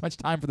to have this much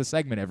time for the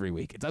segment every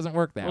week. It doesn't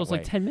work that way. Well, it's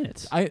like 10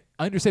 minutes. I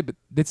understand, but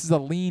this is a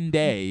lean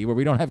day where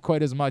we don't have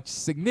quite as much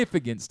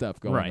significant stuff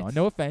going on.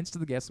 No offense to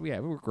the guests we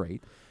have. We're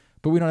great.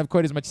 But we don't have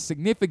quite as much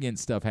significant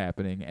stuff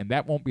happening, and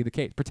that won't be the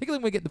case. Particularly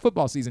when we get into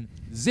football season,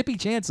 zippy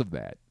chance of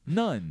that.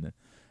 None.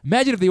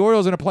 Imagine if the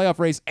Orioles are in a playoff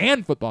race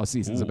and football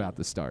season's about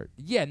to start.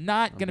 Yeah,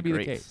 not going to be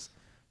the case.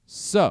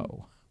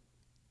 So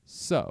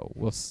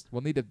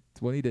we'll need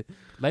to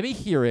let me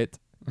hear it.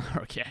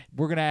 Okay.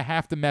 We're gonna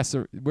have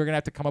to we're gonna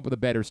have to come up with a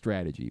better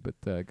strategy. But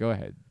go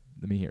ahead,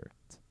 let me hear it.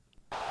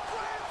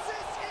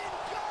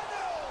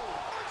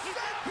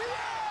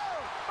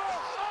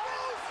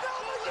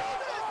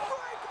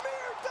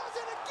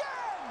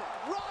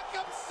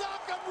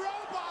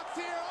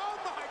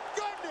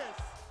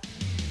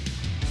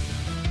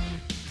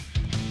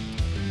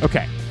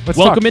 Okay.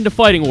 Welcome into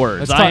Fighting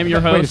Words. I am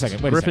your host,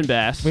 Griffin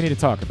Bass. We need to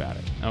talk about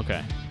it.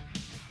 Okay.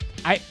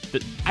 I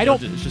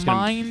don't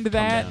mind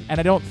that, and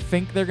I don't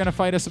think they're going to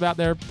fight us about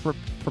their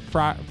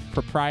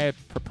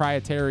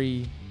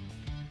proprietary,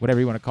 whatever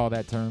you want to call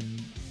that term.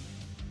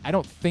 I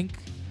don't think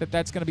that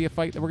that's going to be a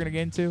fight that we're going to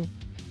get into.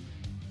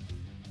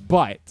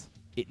 But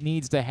it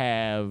needs to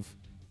have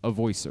a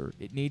voicer.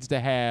 It needs to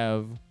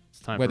have,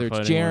 whether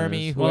it's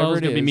Jeremy, whoever it is.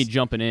 It's going to be me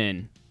jumping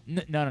in.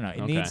 No.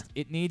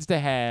 It needs to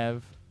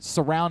have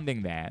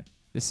surrounding that.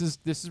 This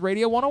is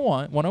Radio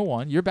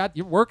 101. You're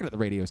working at the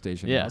radio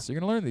station now, so you're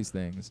going to learn these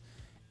things.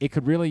 It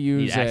could really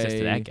use access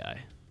to that guy.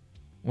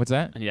 What's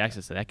that? I need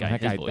access to that guy.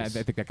 His voice.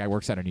 I think that guy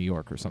works out of New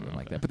York or something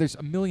like that. But there's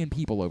a million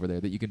people over there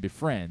that you can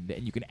befriend,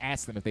 and you can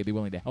ask them if they'd be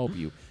willing to help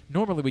you.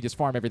 Normally, we just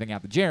farm everything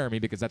out to Jeremy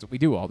because that's what we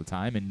do all the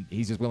time, and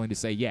he's just willing to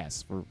say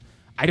yes.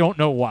 I don't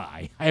know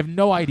why. I have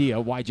no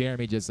idea why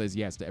Jeremy just says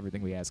yes to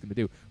everything we ask him to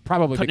do.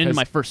 Probably cutting into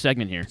my first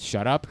segment here.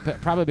 Shut up.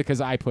 Probably because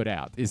I put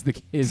out is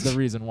the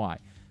reason why.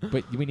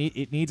 But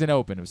it needs an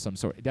open of some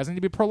sort. It doesn't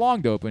need to be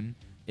prolonged open.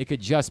 It could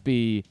just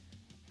be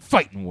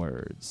Fighting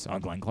Words on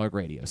Glenn Clark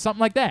Radio.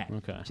 Something like that.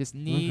 Okay. Just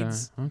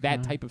needs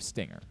that type of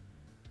stinger.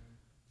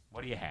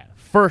 What do you have?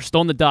 First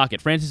on the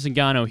docket, Francis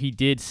Ngannou, he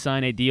did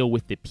sign a deal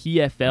with the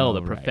PFL,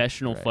 the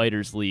Professional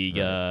Fighters League,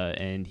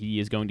 and he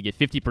is going to get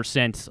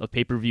 50% of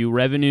pay-per-view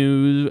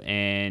revenue.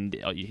 And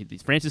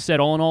Francis said,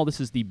 all in all, this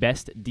is the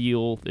best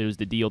deal. It was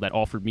the deal that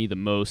offered me the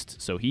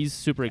most, so he's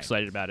super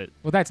excited about it.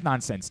 Well, that's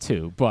nonsense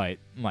too, but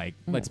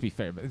let's be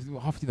fair.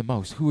 Offered you the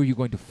most. Who are you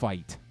going to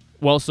fight?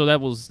 Well, so that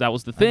was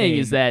the thing,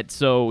 is that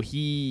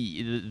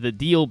the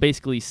deal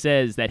basically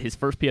says that his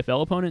first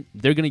PFL opponent,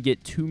 they're going to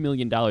get $2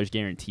 million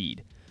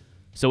guaranteed.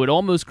 So it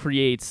almost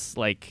creates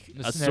like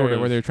a sort of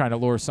where they're trying to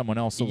lure someone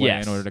else away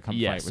in order to come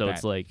fight with so that.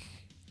 it's like,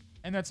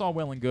 and that's all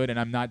well and good, and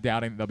I'm not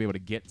doubting that they'll be able to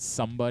get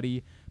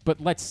somebody, but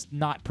let's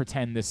not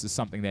pretend this is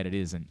something that it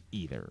isn't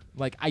either.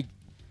 Like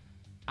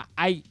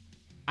I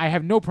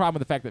have no problem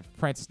with the fact that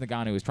Francis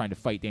Ngannou is trying to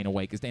fight Dana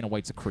White because Dana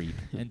White's a creep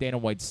and Dana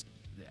White's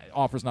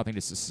offers nothing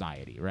to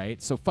society,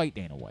 right? So fight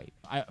Dana White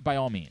by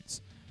all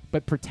means,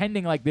 but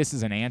pretending like this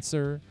is an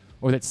answer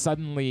or that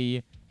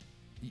suddenly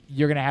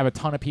you're going to have a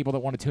ton of people that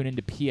want to tune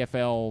into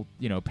PFL,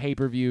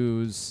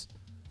 pay-per-views.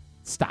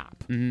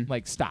 Stop.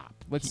 Stop.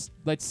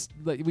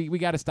 We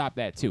got to stop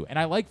that too. And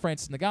I like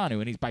Francis Ngannou,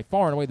 and he's by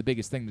far and away the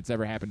biggest thing that's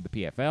ever happened to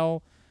the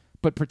PFL.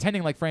 But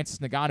pretending like Francis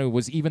Ngannou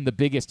was even the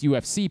biggest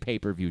UFC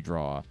pay-per-view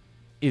draw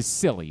is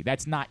silly.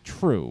 That's not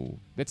true.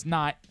 That's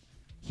not.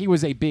 He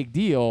was a big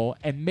deal,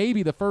 and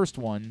maybe the first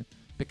one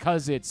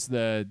because it's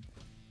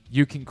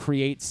you can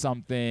create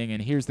something,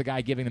 and here's the guy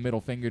giving the middle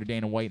finger to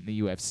Dana White in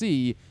the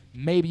UFC.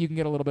 Maybe you can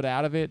get a little bit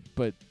out of it,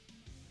 but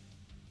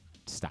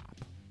stop.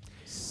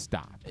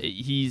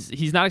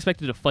 He's not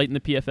expected to fight in the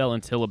PFL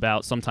until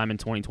about sometime in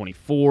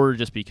 2024,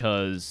 just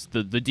because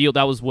the deal,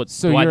 that was why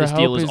this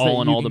deal is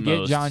all in all the most. So your hope is that you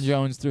can get John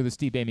Jones through the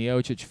Stipe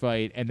Miocic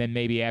fight, and then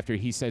maybe after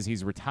he says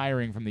he's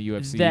retiring from the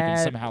UFC, you can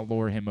somehow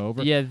lure him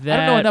over. Yeah, I don't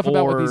know enough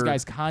about what these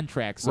guys'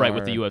 contracts are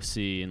with the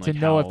UFC and to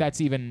know if that's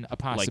even a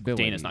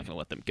possibility. Dana's not going to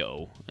let them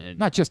go. He's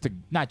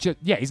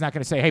not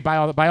going to say, hey,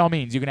 by all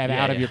means, you can have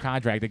out of your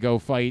contract to go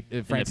fight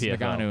Francis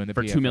Ngannou in the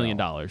for PFL. $2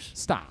 million.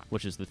 Stop.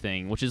 Which is the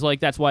thing. Which is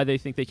that's why they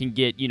think they can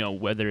get,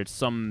 whether it's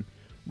some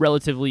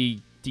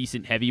relatively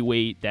decent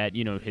heavyweight that,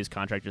 his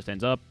contract just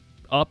ends up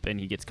and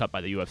he gets cut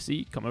by the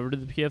UFC, come over to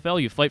the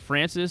PFL, you fight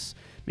Francis,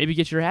 maybe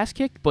get your ass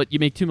kicked, but you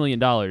make $2 million.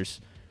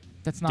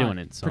 That's not doing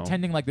it. So.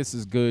 Pretending like this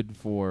is good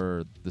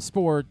for the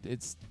sport.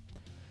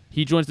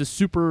 He joins the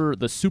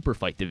super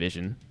fight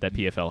division that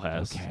PFL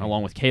has,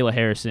 along with Kayla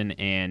Harrison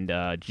and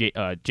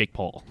Jake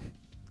Paul.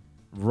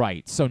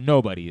 Right. So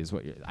nobody is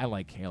what I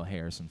like Kayla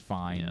Harrison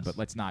fine, but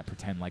let's not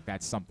pretend like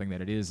that's something that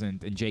it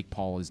isn't, and Jake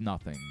Paul is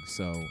nothing.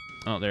 So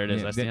there it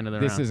is. That's the end of the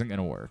round. This isn't going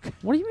to work.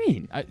 What do you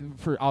mean?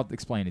 I'll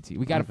explain it to you.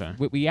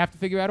 What we have to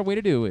figure out a way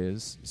to do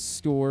is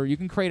store. You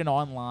can create an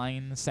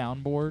online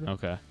soundboard.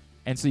 Okay.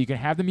 And so you can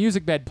have the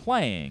music bed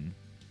playing,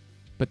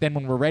 but then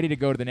when we're ready to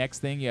go to the next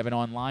thing, you have an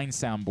online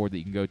soundboard that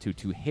you can go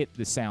to hit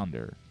the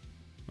sounder.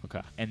 Okay.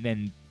 And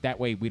then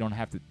that way we don't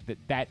have to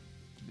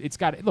it's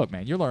got look,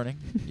 man, you're learning.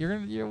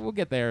 We'll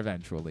get there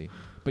eventually.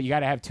 But you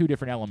got to have two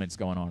different elements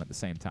going on at the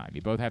same time.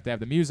 You both have to have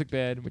the music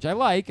bed, which I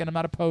like and I'm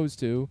not opposed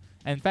to.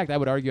 And in fact, I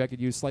would argue I could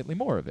use slightly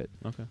more of it.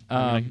 Okay.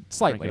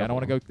 Slightly. I don't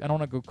want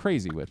to go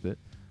crazy with it.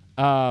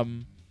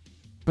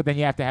 But then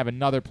you have to have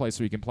another place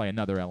where you can play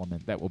another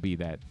element that will be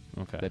that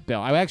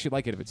bell. I would actually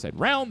like it if it said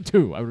round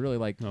 2. I would really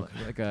like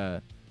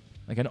an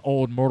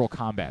old Mortal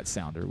Kombat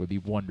sounder would be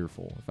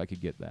wonderful if I could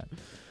get that.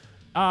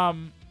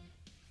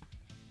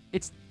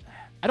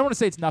 I don't want to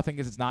say it's nothing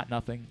because it's not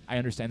nothing. I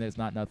understand that it's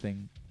not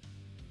nothing.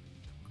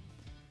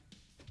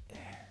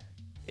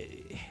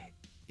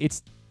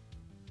 It's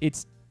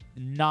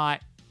not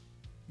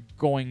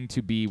going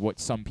to be what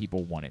some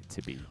people want it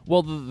to be.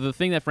 Well, the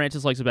thing that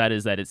Francis likes about it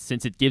is that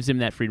since it gives him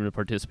that freedom to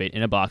participate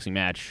in a boxing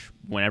match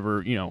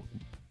whenever,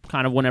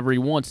 kind of whenever he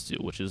wants to,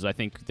 which is I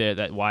think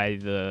that why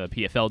the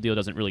PFL deal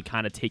doesn't really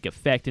kind of take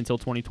effect until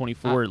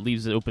 2024. It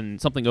leaves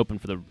something open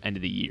for the end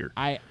of the year.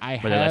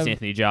 Whether that's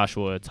Anthony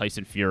Joshua,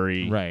 Tyson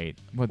Fury, right?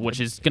 Which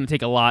is going to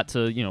take a lot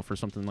to for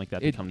something like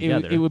that to come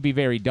together. It would be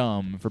very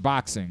dumb for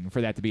boxing for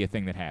that to be a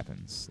thing that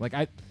happens. Like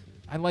I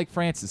like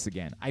Francis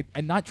again.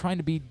 I'm not trying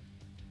to be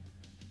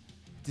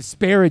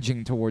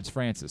disparaging towards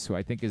Francis, who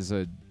I think is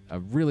a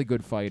really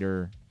good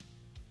fighter,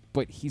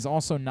 but he's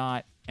also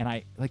not.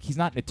 And he's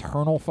not an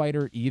eternal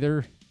fighter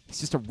either. He's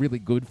just a really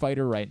good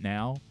fighter right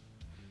now.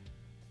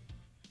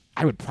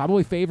 I would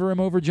probably favor him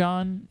over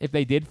John if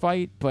they did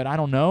fight, but I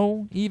don't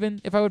know even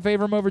if I would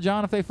favor him over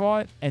John if they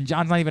fought. And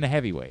John's not even a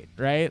heavyweight,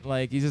 right?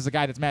 Like, he's just a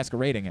guy that's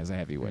masquerading as a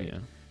heavyweight. Yeah.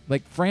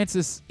 Like,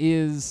 Francis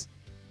is,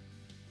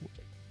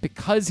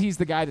 because he's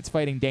the guy that's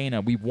fighting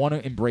Dana, we want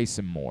to embrace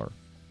him more.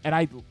 And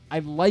I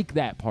like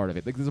that part of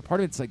it. Like, there's a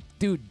part of it that's like,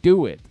 dude,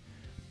 do it.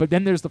 But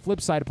then there's the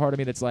flip side part of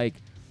me that's like,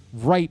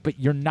 right, but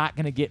you're not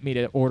going to get me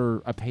to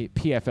order a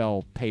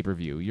PFL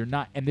pay-per-view. You're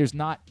not, and there's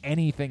not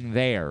anything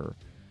there.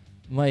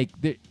 Like,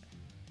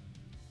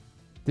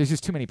 there's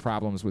just too many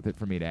problems with it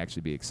for me to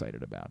actually be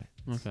excited about it.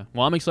 Okay.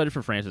 Well, I'm excited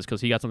for Francis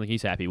because he got something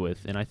he's happy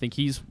with, and I think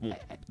he's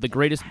the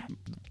greatest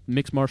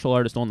mixed martial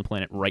artist on the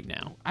planet right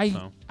now.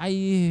 I'll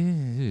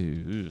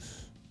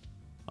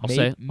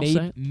say it. What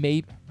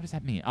does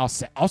that mean? I'll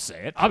say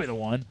it. I'll be the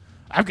one.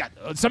 I've got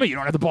some of you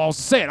don't have the balls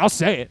to say it. I'll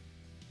say it.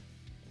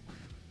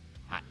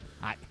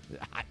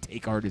 Hot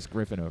take artist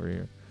Griffin over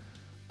here.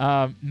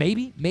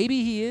 Maybe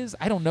he is.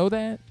 I don't know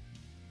that.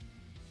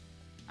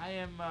 I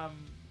am.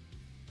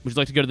 Would you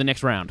like to go to the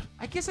next round?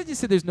 I guess I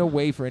just said there's no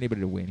way for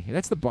anybody to win here.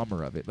 That's the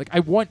bummer of it. Like, I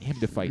want him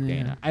to fight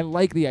Dana. I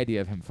like the idea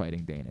of him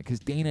fighting Dana because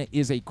Dana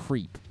is a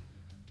creep.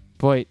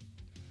 But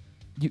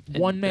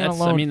one man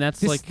alone. I mean,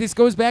 this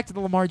goes back to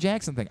the Lamar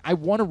Jackson thing. I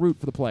want to root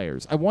for the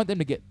players. I want them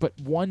to get, but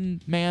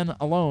one man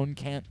alone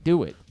can't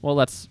do it. Well,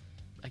 that's,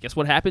 I guess,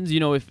 what happens.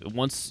 If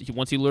once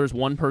he lures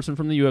one person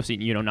from the UFC,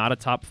 not a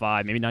top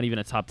 5, maybe not even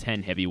a top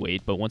 10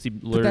 heavyweight, but once he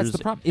lures, that's the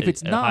problem. If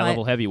it's not,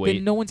 high-level heavyweight,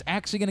 then no one's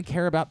actually going to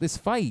care about this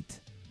fight.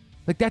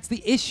 Like, that's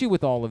the issue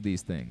with all of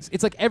these things.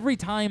 It's like every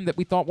time that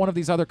we thought one of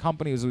these other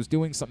companies was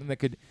doing something that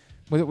could,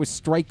 whether it was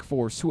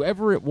Strikeforce,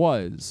 whoever it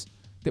was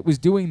that was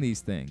doing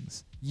these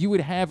things, you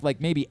would have, like,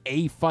 maybe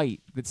a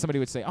fight that somebody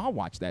would say, I'll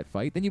watch that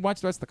fight. Then you'd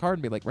watch the rest of the card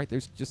and be like, right,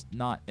 there's just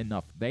not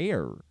enough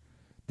there.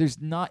 There's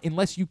not,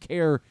 unless you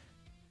care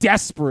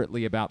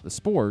desperately about the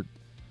sport,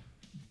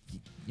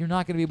 you're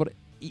not going to be able to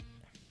eat.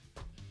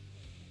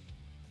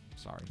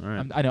 Sorry. All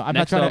right. I know. I'm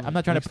not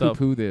trying to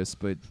poo-poo this,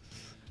 but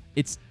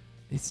it's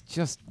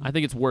just. I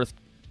think it's worth.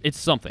 It's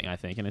something, I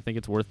think, and I think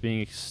it's worth being,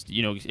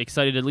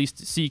 excited at least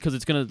to see, because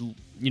it's gonna,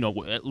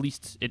 at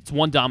least it's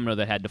one domino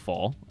that had to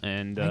fall,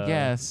 and I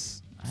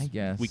guess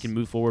we can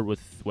move forward with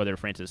whether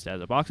Francis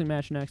has a boxing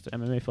match next,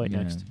 MMA fight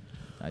next.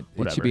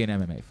 It should be an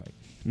MMA fight.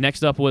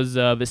 Next up was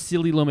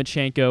Vasily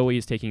Lomachenko.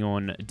 He's taking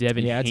on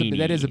Devin Haney.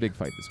 That is a big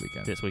fight this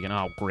weekend.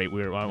 Oh, great.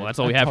 Well, that's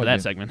all we have for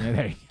that segment. Yeah,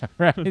 there you go.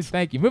 Right.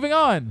 Thank you. Moving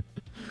on.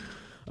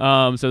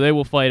 So they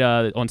will fight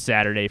on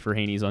Saturday for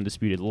Haney's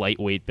undisputed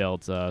lightweight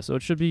belt. So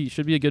it should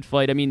be a good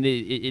fight. I mean,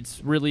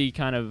 it's really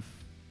kind of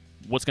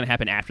what's going to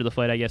happen after the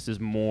fight, I guess, is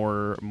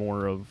more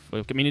of.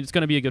 I mean, it's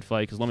going to be a good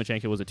fight because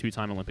Lomachenko was a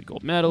 2-time Olympic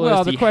gold medalist.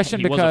 Well, the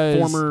question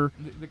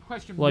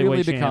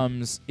really champ.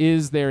 becomes: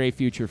 is there a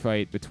future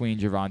fight between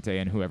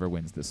Gervonta and whoever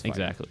wins this fight?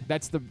 Exactly.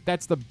 That's the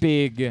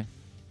big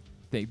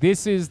thing.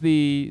 This is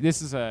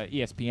a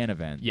ESPN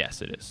event.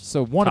 Yes, it is.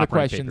 So one of the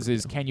questions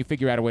is: can you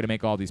figure out a way to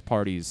make all these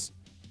parties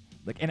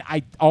and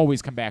I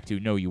always come back to,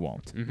 no, you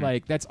won't. Mm-hmm.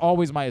 Like, that's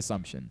always my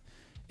assumption,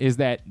 is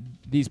that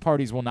these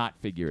parties will not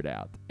figure it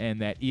out,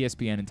 and that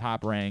ESPN and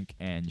Top Rank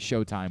and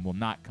Showtime will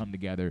not come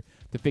together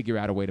to figure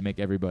out a way to make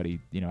everybody,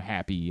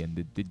 happy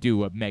and to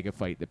do a mega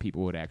fight that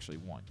people would actually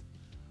want.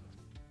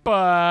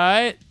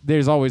 But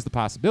there's always the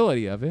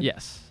possibility of it.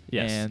 Yes.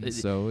 And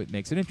so it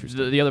makes it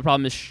interesting. The other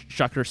problem is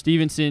Shakur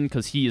Stevenson,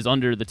 because he is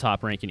under the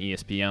Top Rank in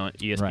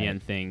ESPN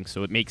Right. thing,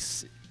 so it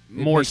makes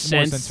more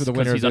sense for the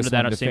winner he's of under this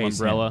that one to same face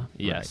umbrella. him.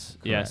 Yes,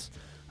 Right, yes.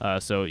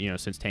 So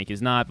since Tank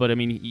is not, but I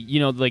mean,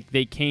 like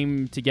they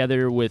came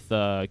together with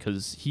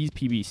because he's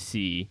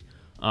PBC,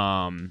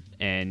 and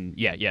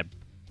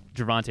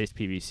Gervonta's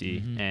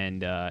PBC,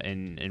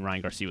 and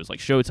Ryan Garcia was like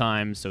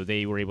Showtime, so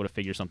they were able to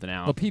figure something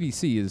out. Well,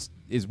 PBC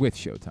is with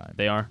Showtime.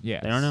 They are.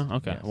 Yes. They are now.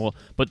 Okay. Yes. Well,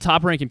 but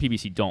Top Rank and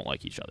PBC don't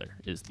like each other.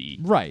 Is the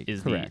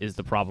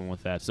problem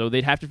with that? So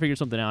they'd have to figure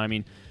something out. I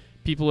mean,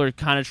 people are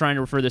kind of trying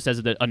to refer this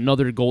as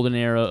another golden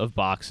era of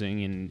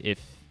boxing, and if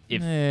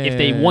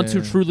they want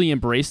to truly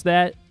embrace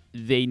that,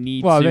 they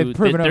need to. Well, they've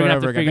proven they're over and gonna over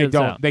have to again. figure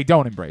this out. They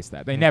don't embrace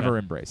that. They never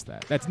embrace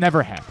that. That's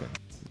never happened.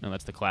 No,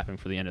 that's the clapping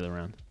for the end of the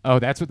round. Oh,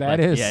 that's what that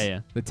is?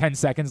 Yeah. The 10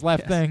 seconds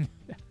left thing?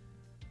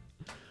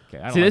 Okay,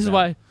 I don't See, like this is that.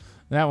 why.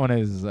 That one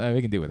is,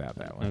 we can do without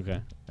that one.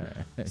 Okay. All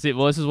right. See,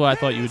 well, this is what I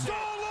thought you would.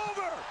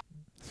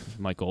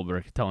 Mike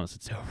Goldberg telling us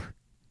it's over.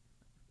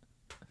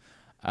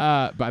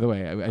 By the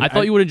way, I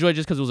thought you would enjoy it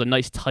just because it was a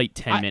nice, tight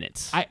 10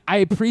 minutes. I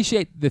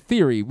appreciate the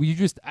theory.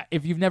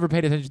 If you've never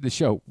paid attention to the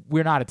show,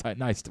 we're not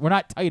we're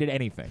not tight at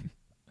anything.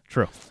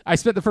 True. I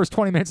spent the first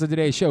 20 minutes of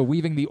today's show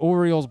weaving the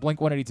Orioles,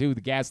 Blink-182,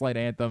 the Gaslight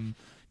Anthem,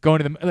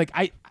 going to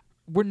the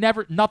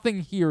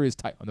nothing here is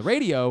tight. On the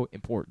radio,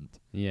 important.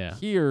 Yeah.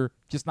 Here,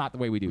 just not the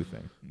way we do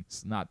things.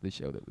 It's not the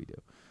show that we do.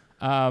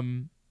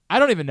 I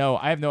don't even know.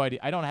 I have no idea.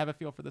 I don't have a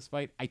feel for this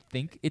fight. I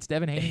think it's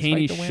Devin Haney's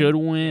Haney fight to win. should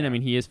win. I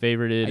mean, he is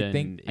favorited.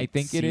 I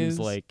think it is.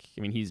 Like,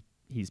 I mean, he's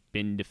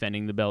been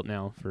defending the belt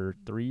now for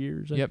 3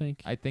 years. I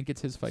think. I think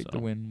it's his fight to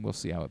win. We'll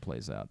see how it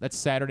plays out. That's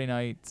Saturday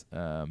night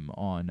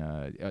on.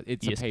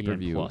 It's ESPN a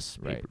pay-per-view. Plus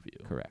right?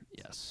 Pay-per-view. Correct.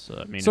 Yes.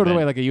 Sort of the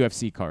way like a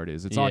UFC card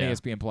is. It's on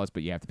ESPN Plus,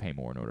 but you have to pay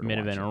more in order to watch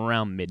event it.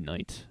 around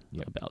midnight.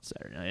 About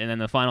Saturday night. And then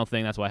the final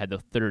thing, that's why I had the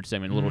third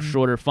segment a little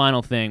shorter.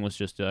 Final thing was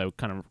just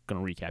kind of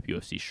going to recap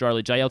UFC.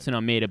 Charlotte, Jailton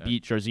Almeida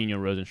beat Jairzinho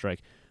Rozenstruik.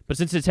 But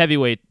since it's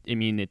heavyweight, I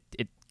mean, it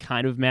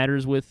kind of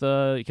matters with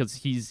because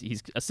he's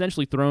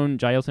essentially thrown,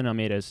 Jailton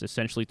Almeida has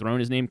essentially thrown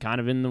his name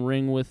kind of in the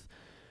ring with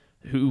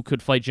who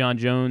could fight John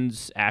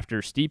Jones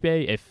after Stipe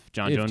if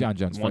John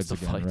Jones wants to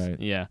fight. Right.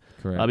 Yeah.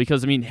 Correct.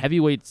 Because, I mean,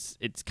 heavyweights,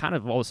 it's kind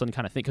of all of a sudden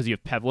kind of thing because you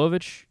have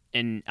Pavlovich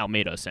and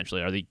Almeida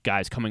essentially are the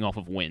guys coming off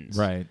of wins.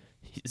 Right.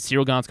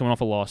 Cyril Gant's coming off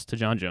a loss to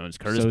John Jones.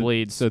 Curtis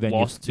Blades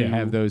lost to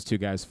have those two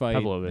guys fight,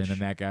 Pavlovich. and then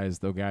that guy's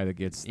the guy that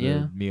gets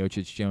the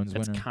Miocic-Jones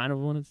winner. That's kind of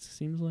what it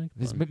seems like.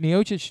 Is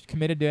Miocic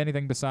committed to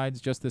anything besides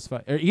just this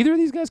fight? Are either of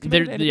these guys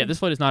committed to anything? Yeah, this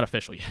fight is not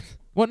official yet.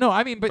 Well, no,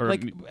 I mean, but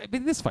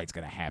this fight's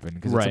going to happen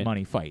because it's a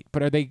money fight.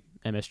 But are they...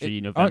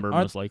 MSG November,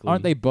 most likely.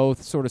 Aren't they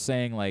both sort of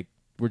saying, like,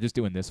 we're just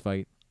doing this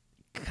fight?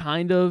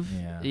 Kind of.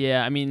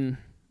 Yeah, I mean...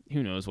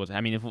 Who knows what?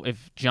 I mean,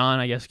 if John,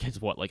 I guess,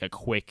 gets like a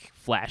quick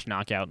flash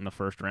knockout in the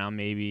first round,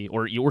 maybe,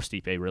 or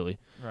Stipe, really,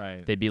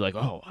 right? They'd be like,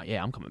 "Oh,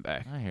 yeah, I'm coming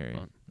back." I hear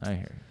you.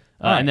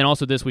 And then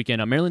also this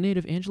weekend, Maryland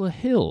native Angela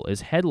Hill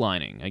is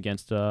headlining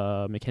against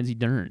Mackenzie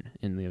Dern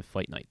in the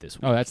fight night this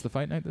week. Oh, that's the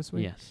fight night this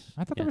week? Yes.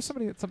 I thought there was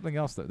something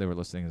else that they were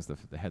listing as the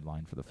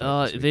headline for the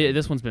fight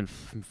this one's been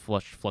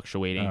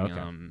fluctuating. Oh, okay.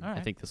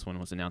 I think this one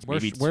was announced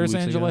where's, maybe 2 Where's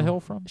weeks Angela ago.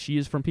 Hill from? She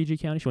is from PG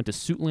County. She went to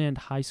Suitland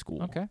High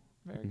School. Okay.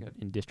 Very good.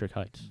 In District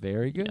Heights.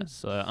 Very good.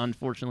 Yes.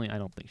 Unfortunately, I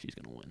don't think she's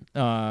going to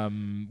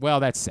win. Well,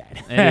 that's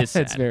sad. It is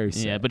sad. It's very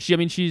sad. Yeah, but she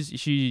does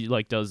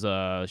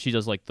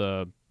like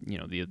the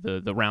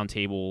the round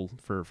table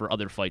for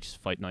other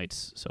fight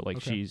nights. So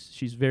like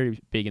she's very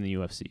big in the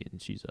UFC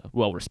and she's a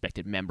well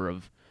respected member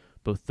of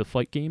both the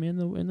fight game and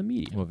the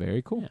media. Well,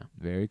 very cool. Yeah.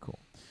 Very cool.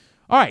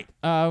 All right,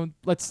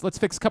 let's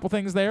fix a couple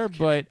things there,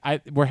 but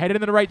we're headed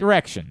in the right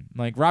direction.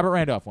 Like Robert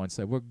Randolph once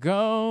said, we're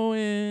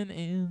going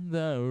in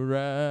the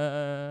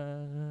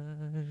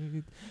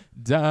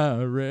right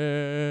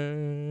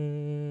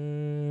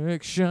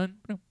direction.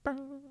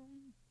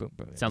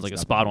 Sounds like a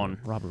spot on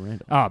Robert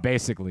Randolph. Oh,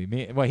 basically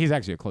me. Well, he's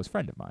actually a close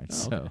friend of mine.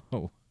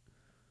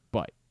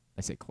 But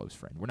I say close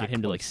friend. We're not get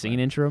him to like sing an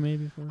intro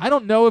maybe. I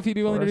don't know if he'd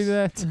be willing to do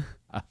that.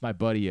 My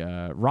buddy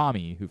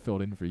Rami, who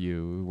filled in for you,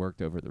 who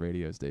worked over at the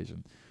radio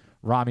station.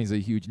 Rami's a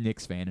huge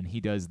Knicks fan, and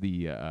he does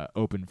the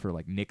open for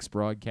like Knicks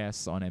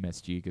broadcasts on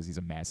MSG because he's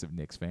a massive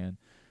Knicks fan.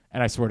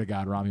 And I swear to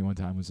God, Rami one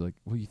time was like,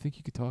 "Well, you think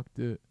you could talk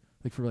to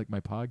like for like my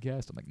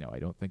podcast?" I'm like, "No, I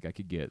don't think I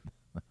could get."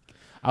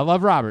 I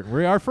love Robert.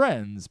 We are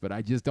friends, but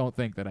I just don't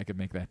think that I could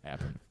make that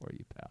happen for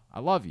you, pal. I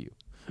love you,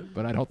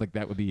 but I don't think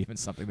that would be even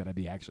something that I'd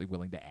be actually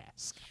willing to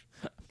ask.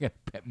 I can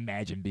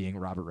imagine being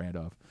Robert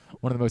Randolph,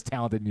 one of the most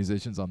talented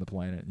musicians on the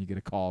planet, and you get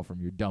a call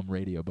from your dumb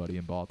radio buddy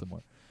in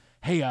Baltimore.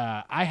 Hey,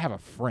 I have a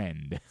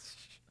friend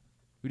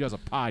who does a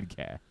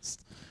podcast.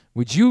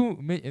 Would you?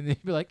 And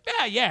they'd be like,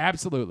 yeah,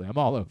 absolutely. I'm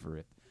all over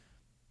it.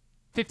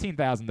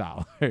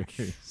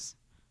 $15,000.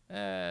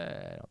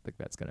 I don't think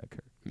that's going to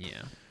occur.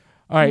 Yeah.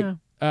 All right. Yeah.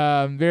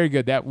 Very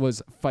good. That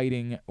was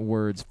Fighting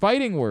Words.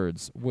 Fighting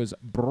Words was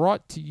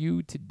brought to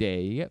you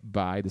today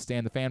by the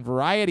Stan the Fan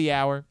Variety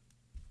Hour.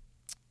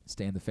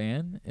 Stan the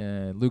Fan,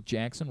 Luke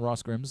Jackson,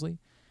 Ross Grimsley.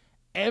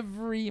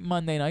 Every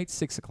Monday night,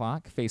 6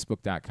 o'clock,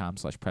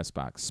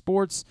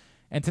 Facebook.com/PressBoxSports.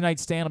 And tonight,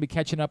 Stan will be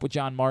catching up with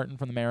John Martin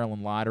from the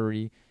Maryland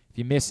Lottery. If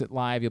you miss it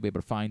live, you'll be able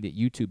to find it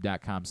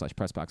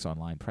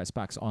YouTube.com/PressBoxOnline,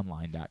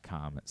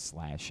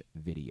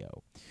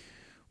 PressBoxOnline.com/video.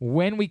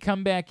 When we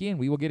come back in,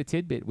 we will get a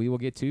tidbit, we will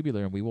get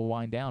tubular, and we will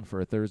wind down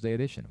for a Thursday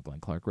edition of Glenn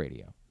Clark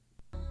Radio.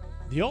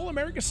 The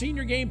All-America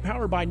Senior Game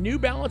powered by New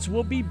Balance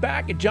will be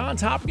back at Johns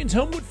Hopkins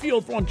Homewood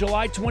Field on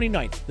July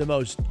 29th. The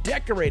most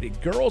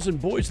decorated girls and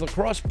boys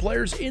lacrosse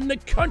players in the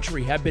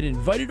country have been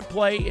invited to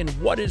play in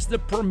what is the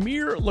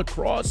premier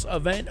lacrosse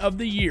event of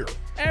the year.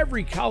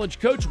 Every college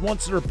coach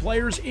wants their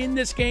players in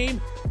this game,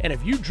 and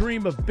if you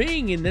dream of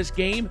being in this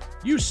game,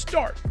 you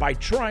start by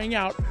trying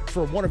out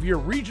for one of your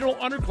regional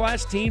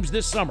underclass teams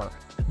this summer.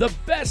 The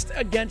best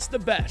against the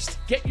best.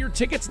 Get your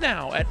tickets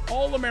now at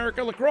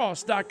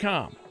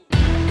allamericalacrosse.com.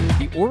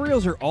 The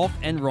Orioles are off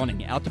and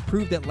running, out to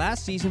prove that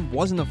last season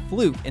wasn't a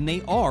fluke, and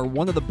they are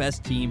one of the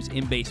best teams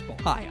in baseball.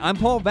 Hi, I'm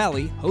Paul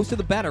Valley, host of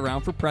the Bat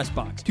Around for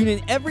PressBox. Tune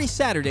in every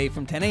Saturday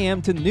from 10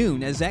 a.m. to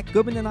noon as Zach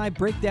Goodman and I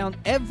break down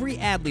every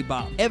Adley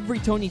bomb, every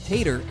Tony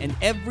Tater, and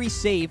every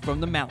save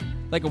from the mountain.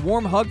 Like a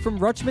warm hug from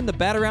Rutschman, the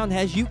Bat Around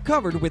has you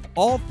covered with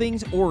all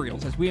things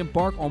Orioles as we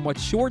embark on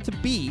what's sure to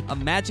be a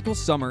magical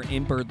summer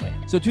in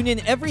Birdland. So tune in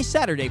every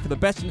Saturday for the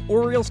best in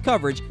Orioles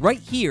coverage right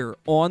here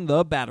on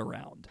the Bat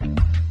Around.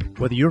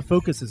 Whether your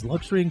focus is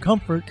luxury and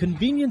comfort,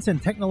 convenience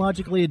and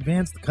technologically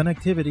advanced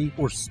connectivity,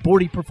 or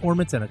sporty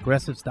performance and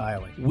aggressive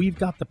styling, we've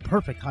got the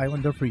perfect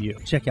Highlander for you.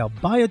 Check out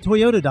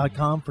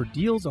buyatoyota.com for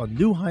deals on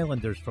new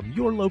Highlanders from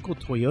your local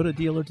Toyota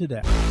dealer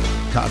today.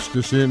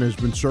 Costas Inn has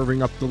been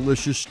serving up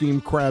delicious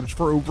steamed crabs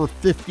for over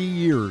 50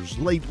 years.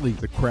 Lately,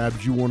 the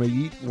crabs you want to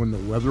eat when the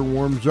weather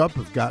warms up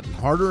have gotten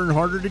harder and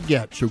harder to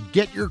get. So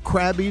get your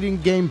crab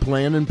eating game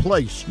plan in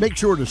place. Make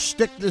sure to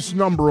stick this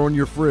number on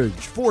your fridge,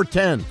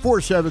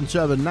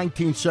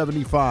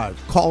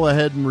 410-477-1975. Call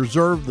ahead and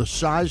reserve the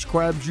size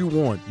crabs you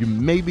want. You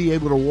may be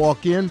able to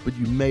walk in, but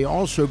you may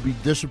also be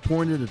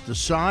disappointed at the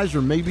size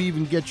or maybe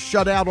even get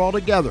shut out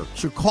altogether.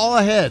 So call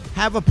ahead,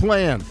 have a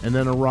plan, and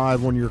then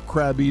arrive on your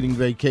crab eating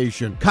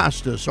vacation.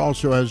 Costas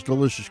also has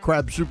delicious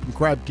crab soup and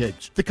crab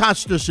cakes. The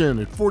Costas Inn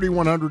at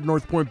 4100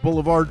 North Point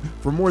Boulevard.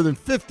 For more than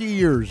 50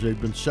 years,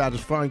 they've been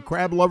satisfying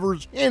crab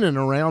lovers in and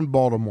around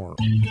Baltimore.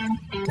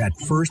 That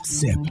first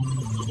sip.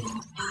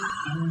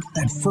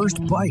 That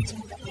first bite.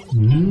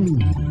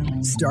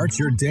 Start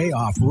your day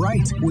off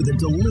right with a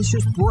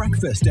delicious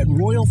breakfast at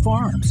Royal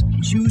Farms.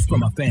 Choose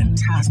from a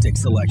fantastic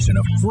selection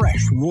of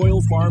fresh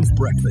Royal Farms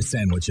breakfast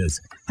sandwiches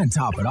and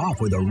top it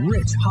off with a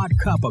rich hot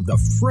cup of the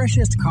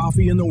freshest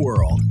coffee in the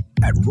world.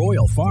 At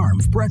Royal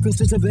Farms, breakfast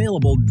is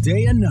available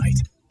day and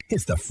night.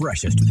 It's the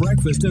freshest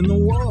breakfast in the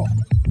world.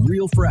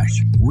 Real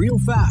fresh, real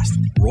fast.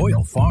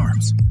 Royal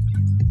Farms.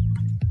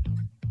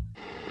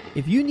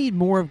 If you need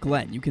more of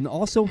Glenn, you can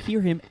also hear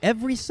him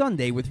every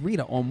Sunday with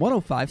Rita on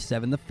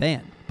 105.7 The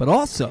Fan. But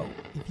also,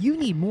 if you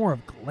need more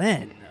of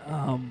Glenn,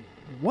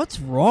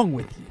 what's wrong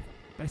with you?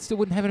 But I still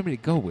wouldn't have anybody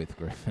to go with,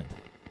 Griffin.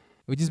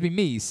 It would just be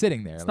me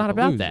sitting there. It's like not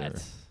about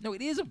that. No,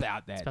 it is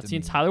about that. It's about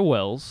seeing Tyler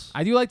Wells.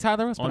 I do like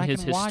Tyler Wells, on but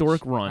his I can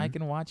historic run. I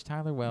can watch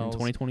Tyler Wells in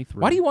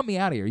 2023. Why do you want me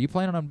out of here? Are you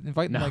planning on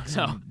inviting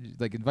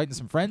inviting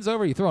some friends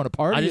over? Are you throwing a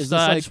party? I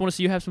just want to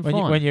see you have some fun.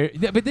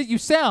 But you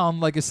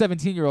sound like a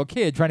 17-year-old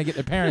kid trying to get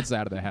their parents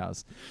out of the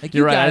house. Like,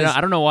 you're right. I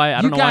don't know why.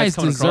 I don't know why it's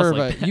coming across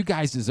like that. You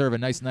guys deserve a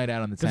nice night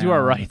out on the town. Because you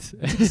are right.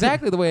 That's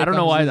exactly the way. I don't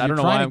know why. I don't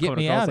know why I'm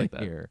coming across out like of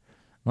that. here.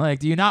 Like,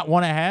 do you not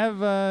want to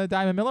have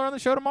Diamond Miller on the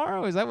show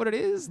tomorrow? Is that what it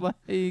is?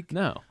 Like,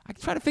 no. I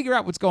can try to figure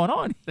out what's going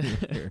on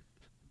here.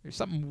 There's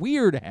something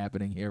weird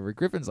happening here where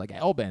Griffin's like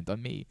hell-bent on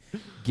me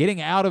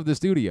getting out of the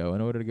studio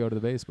in order to go to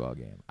the baseball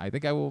game. I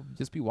think I will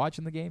just be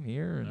watching the game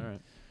here and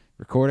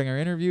recording our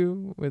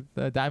interview with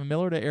Diamond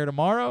Miller to air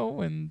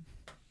tomorrow, and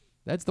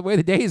that's the way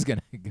the day is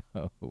going to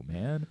go,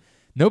 man.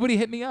 Nobody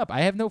hit me up. I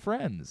have no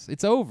friends.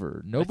 It's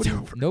over.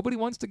 Nobody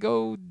wants to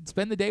go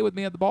spend the day with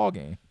me at the ball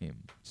game.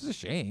 It's just a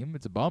shame.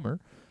 It's a bummer.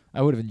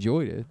 I would have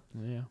enjoyed it.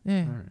 Yeah.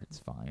 It's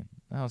fine.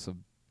 I also,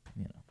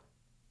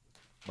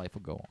 life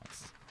will go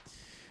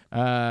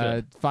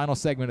on. Final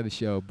segment of the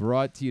show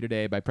brought to you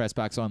today by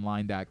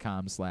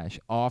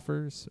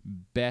PressBoxOnline.com/offers.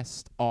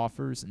 Best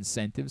offers,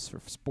 incentives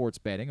for sports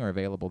betting are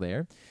available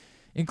there,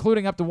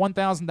 including up to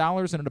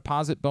 $1,000 in a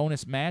deposit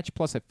bonus match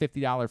plus a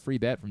 $50 free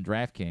bet from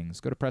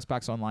DraftKings. Go to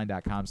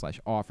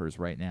PressBoxOnline.com/offers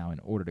right now in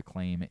order to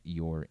claim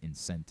your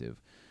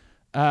incentive.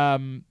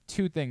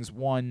 Two things.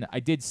 One, I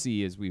did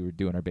see as we were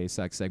doing our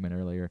Baysox segment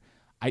earlier,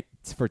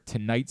 for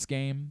tonight's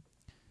game,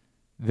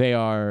 they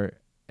are...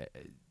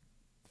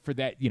 for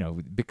that,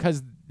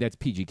 because that's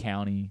PG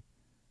County,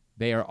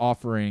 they are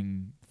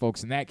offering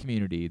folks in that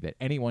community that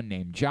anyone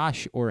named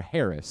Josh or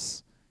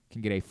Harris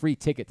can get a free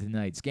ticket to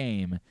tonight's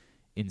game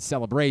in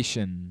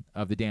celebration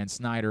of the Dan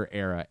Snyder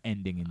era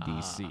ending in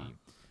D.C.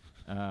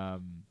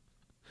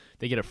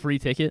 They get a free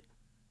ticket?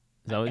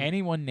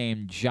 Anyone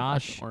named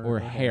Josh or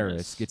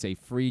Harris gets a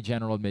free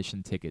general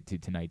admission ticket to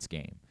tonight's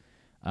game.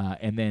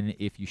 And then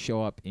if you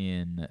show up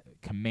in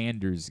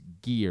Commanders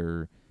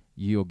gear,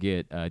 you'll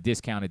get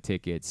discounted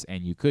tickets,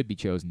 and you could be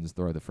chosen to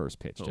throw the first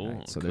pitch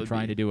tonight. So they're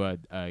trying to do a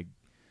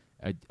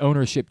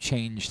ownership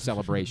change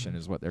celebration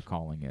is what they're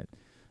calling it.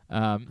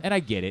 And I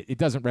get it. It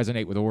doesn't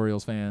resonate with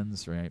Orioles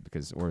fans, right?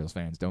 Because Orioles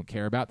fans don't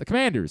care about the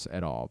Commanders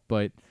at all.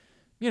 But,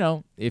 you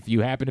know, if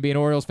you happen to be an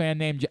Orioles fan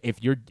named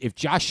if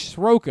Josh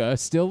Soroka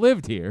still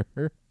lived here,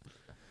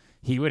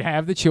 he would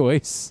have the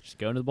choice. Just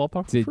go to the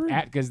ballpark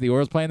because the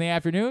Orioles play in the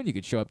afternoon. You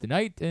could show up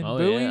tonight in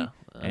Bowie,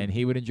 and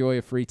he would enjoy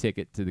a free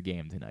ticket to the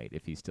game tonight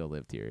if he still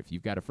lived here. If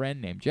you've got a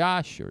friend named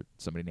Josh or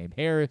somebody named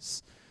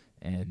Harris,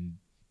 and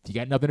you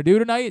got nothing to do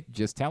tonight,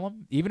 just tell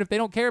them. Even if they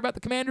don't care about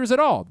the Commanders at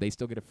all, they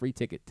still get a free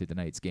ticket to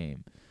tonight's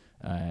game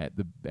at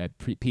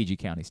PG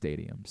County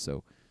Stadium.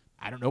 So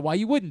I don't know why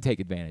you wouldn't take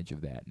advantage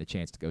of that and a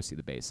chance to go see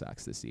the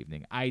Baysox this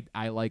evening.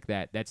 I like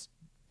that. That's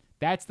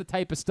the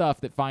type of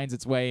stuff that finds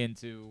its way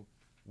into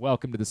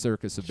Welcome to the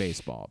Circus of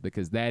Baseball,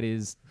 because that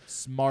is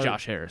smart.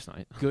 Josh Harris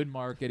night. Good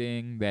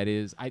marketing. That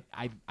is, I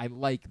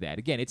like that.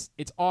 Again, it's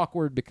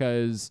awkward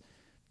because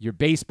your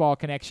baseball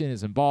connection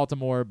is in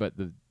Baltimore, but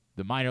the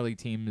minor league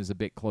team is a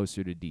bit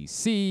closer to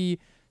D.C.,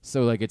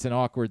 so like it's an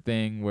awkward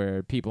thing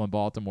where people in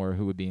Baltimore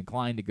who would be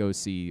inclined to go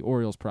see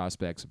Orioles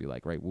prospects would be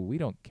like, right, well, we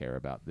don't care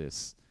about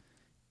this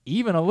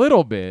even a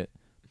little bit,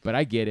 but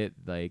I get it.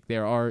 Like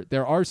there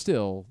are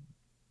still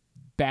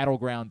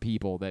battleground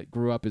people that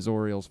grew up as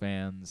Orioles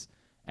fans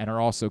and are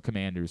also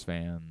Commanders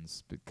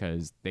fans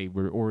because they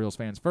were Orioles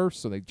fans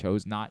first, so they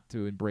chose not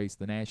to embrace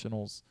the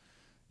Nationals.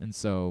 And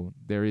so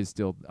there is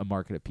still a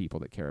market of people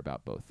that care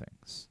about both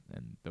things.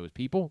 And those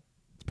people,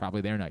 it's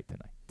probably their night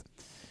tonight.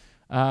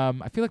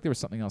 I feel like there was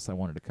something else I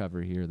wanted to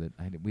cover here that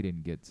we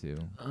didn't get to.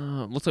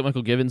 Looks like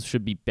Michael Givens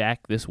should be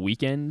back this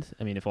weekend.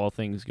 I mean, if all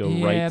things go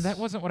right. Yeah, that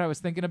wasn't what I was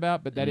thinking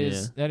about, but that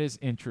is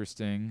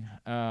interesting.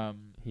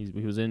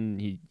 He's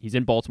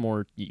in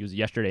Baltimore. He was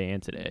yesterday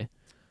and today.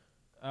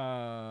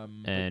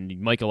 And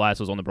Mike Elias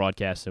was on the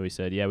broadcast, so he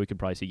said, "Yeah, we could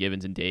probably see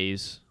Givens in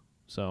days."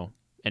 So,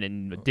 and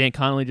then Dan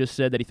Connolly just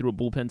said that he threw a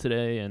bullpen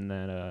today, and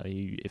that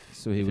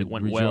if it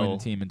went well,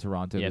 the team in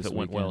Toronto. Yeah, this if it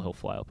went weekend. well, he'll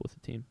fly up with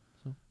the team.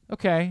 So.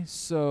 Okay,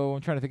 so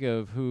I'm trying to think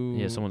of who.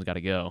 Yeah, someone's got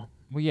to go.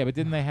 Well, yeah, but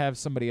didn't they have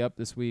somebody up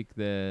this week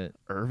that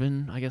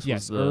Irvin? I guess.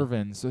 Yes,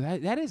 Irvin. So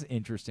that is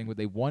interesting. Would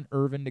they want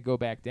Irvin to go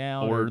back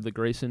down, or the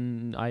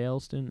Grayson IL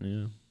stint?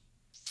 Yeah.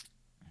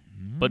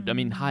 But, I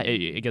mean,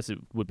 I guess it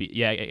would be...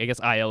 Yeah, I guess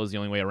IL is the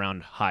only way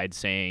around Hyde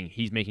saying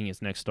he's making his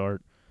next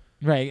start.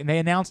 Right, and they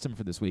announced him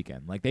for this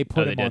weekend. Like, they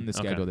put him on the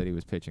schedule that he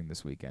was pitching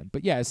this weekend.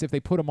 But, yes, if they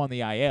put him on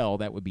the IL,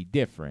 that would be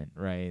different,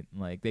 right?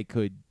 Like, they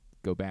could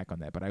go back on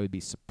that. But I would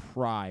be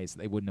surprised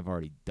they wouldn't have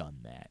already done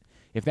that.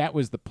 If that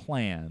was the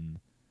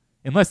plan,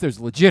 unless there's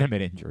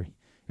legitimate injury,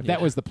 if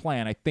that was the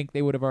plan, I think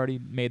they would have already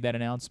made that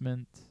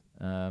announcement.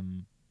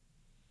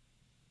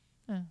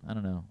 I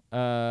don't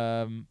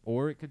know.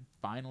 Or it could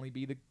finally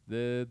be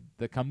the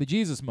come to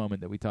Jesus moment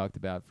that we talked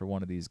about for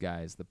one of these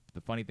guys.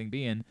 The funny thing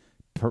being,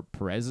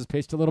 Perez has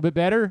pitched a little bit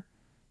better.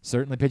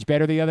 Certainly pitched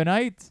better the other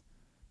night.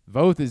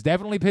 Voth has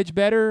definitely pitched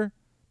better.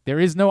 There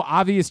is no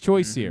obvious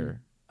choice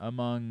here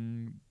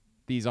among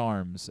these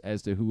arms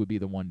as to who would be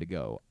the one to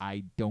go.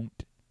 I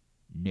don't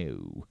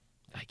know.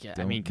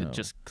 I mean,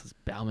 just because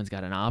Bauman's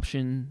got an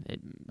option.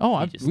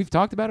 We've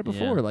talked about it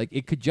before. Yeah. Like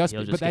it could just,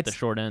 He'll just get the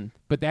short end.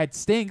 But that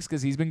stinks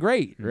because he's been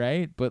great,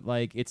 right? But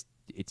like it's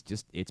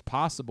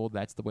possible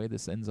that's the way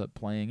this ends up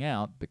playing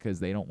out because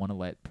they don't want to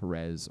let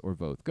Perez or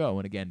Voth go.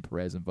 And again,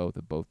 Perez and Voth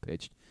have both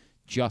pitched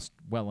just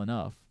well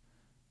enough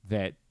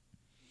that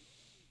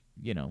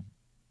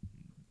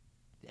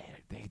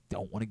they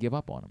don't want to give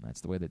up on him.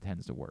 That's the way that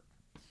tends to work.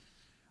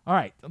 All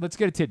right, let's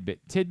get a tidbit.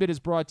 Tidbit is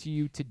brought to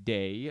you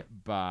today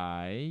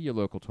by your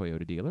local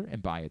Toyota dealer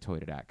and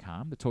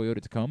buyatoyota.com. The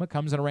Toyota Tacoma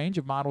comes in a range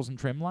of models and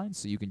trim lines,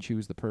 so you can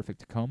choose the perfect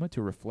Tacoma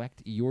to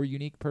reflect your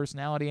unique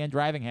personality and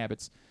driving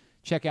habits.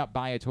 Check out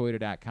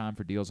buyatoyota.com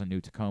for deals on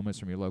new Tacomas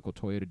from your local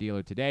Toyota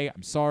dealer today.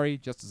 I'm sorry,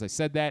 just as I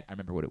said that, I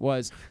remember what it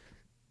was.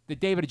 The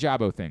David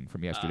Ajabo thing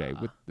from yesterday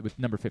with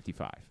number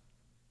 55.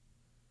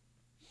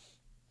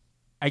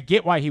 I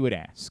get why he would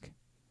ask.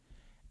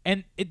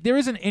 And there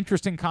is an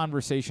interesting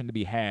conversation to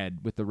be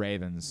had with the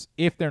Ravens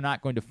if they're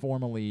not going to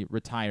formally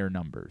retire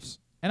numbers.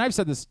 And I've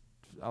said this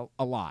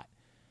a lot.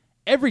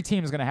 Every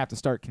team is going to have to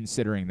start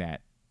considering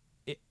that.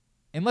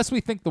 Unless we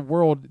think the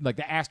world, like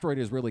the asteroid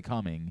is really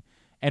coming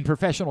and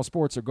professional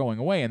sports are going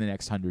away in the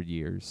next 100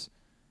 years,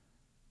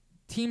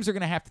 teams are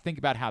going to have to think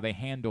about how they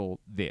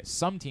handle this.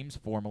 Some teams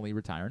formally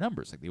retire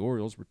numbers. Like the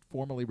Orioles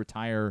formally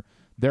retire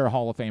their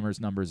Hall of Famers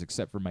numbers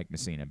except for Mike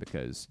Messina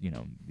because,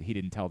 he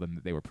didn't tell them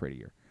that they were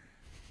prettier.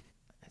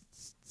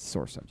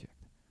 Sore subject.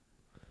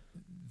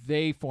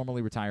 They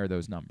formally retire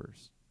those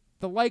numbers.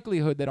 The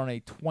likelihood that on a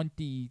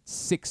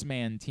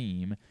 26-man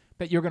team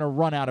that you're going to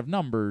run out of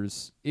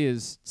numbers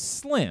is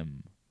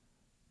slim.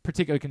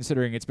 particularly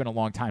considering it's been a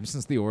long time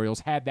since the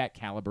Orioles had that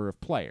caliber of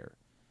player.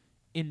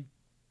 In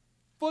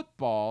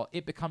football,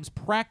 it becomes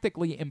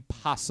practically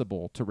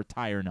impossible to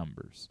retire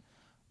numbers.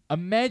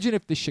 Imagine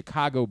if the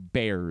Chicago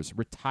Bears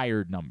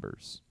retired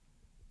numbers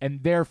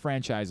and their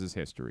franchise's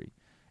history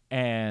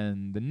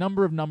and the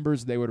number of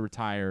numbers they would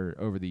retire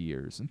over the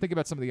years. And think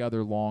about some of the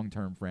other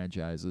long-term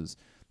franchises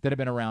that have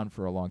been around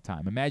for a long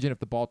time. Imagine if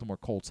the Baltimore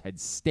Colts had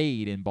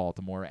stayed in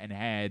Baltimore and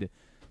had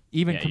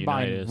even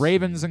combined Unitas.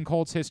 Ravens and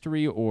Colts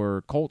history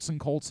or Colts and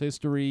Colts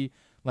history.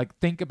 Like,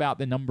 think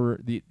about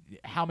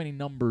how many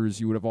numbers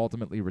you would have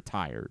ultimately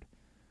retired.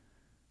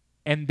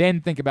 And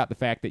then think about the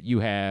fact that you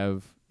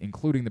have,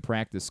 including the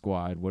practice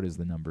squad, what is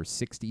the number?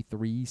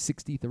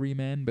 63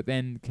 men. But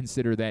then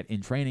consider that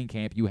in training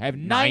camp you have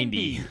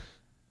 90.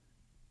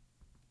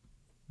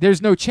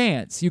 There's no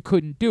chance you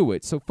couldn't do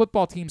it. So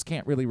football teams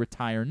can't really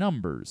retire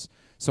numbers.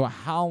 So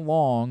how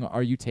long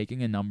are you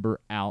taking a number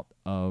out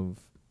of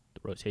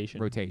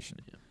rotation?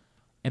 Yeah.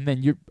 And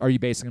then are you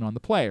basing it on the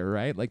player,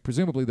 right? Like,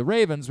 presumably the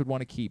Ravens would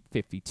want to keep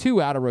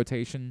 52 out of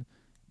rotation,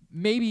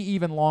 maybe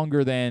even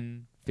longer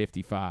than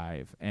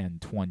 55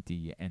 and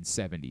 20 and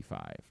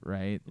 75,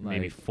 right?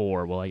 Maybe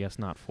 4. Well, I guess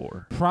not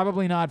 4.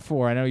 Probably not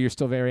 4. I know you're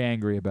still very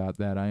angry about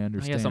that. I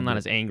understand. I guess I'm not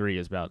as angry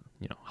as about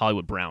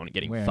Hollywood Brown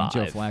getting wearing 5.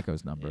 Joe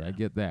Flacco's number. Yeah. I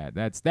get that.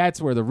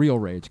 That's where the real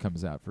rage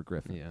comes out for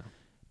Griffin. Yeah.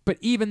 But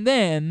even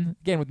then,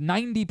 again, with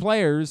 90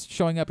 players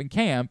showing up in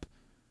camp,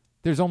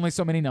 there's only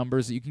so many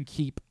numbers that you can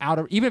keep out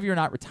of, even if you're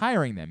not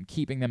retiring them,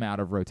 keeping them out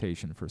of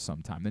rotation for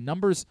some time. The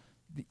numbers,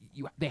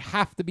 they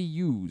have to be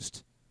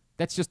used.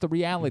 That's just the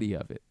reality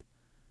of it.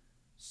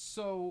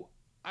 So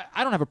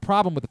I don't have a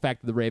problem with the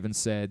fact that the Ravens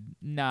said,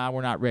 nah,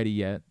 we're not ready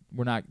yet.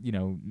 We're not,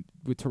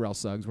 with Terrell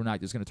Suggs, we're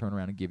not just going to turn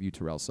around and give you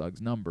Terrell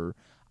Suggs' number.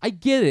 I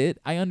get it.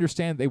 I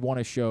understand they want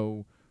to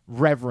show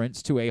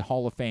reverence to a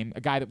Hall of Fame,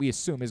 a guy that we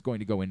assume is going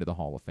to go into the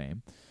Hall of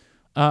Fame.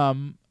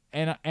 And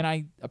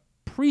I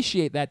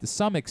appreciate that to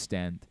some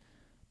extent,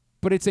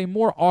 but it's a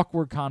more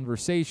awkward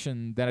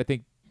conversation that I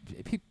think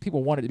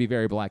people want it to be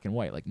very black and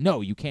white. Like, no,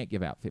 you can't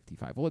give out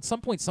 55. Well, at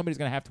some point, somebody's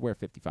going to have to wear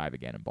 55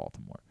 again in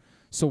Baltimore.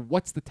 So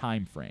what's the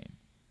time frame?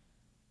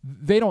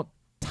 They don't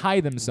tie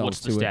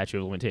themselves to it. What's the statute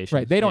of limitations?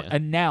 Right. They don't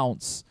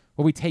announce,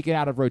 well, we take it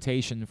out of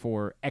rotation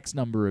for X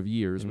number of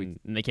years. And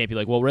they can't be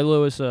like, well, Ray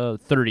Lewis,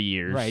 30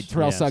 years. Right.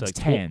 Terrell Suggs,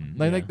 10.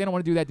 Like, they don't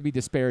want to do that to be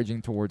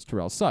disparaging towards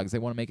Terrell Suggs. They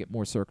want to make it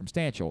more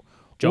circumstantial.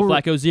 Joe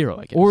Flacco, 0,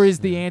 I guess. Or is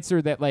the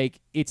answer that, like,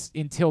 it's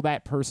until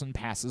that person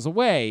passes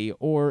away,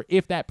 or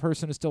if that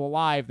person is still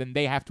alive, then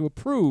they have to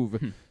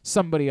approve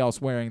somebody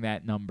else wearing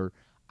that number.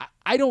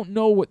 I don't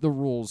know what the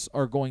rules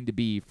are going to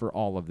be for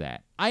all of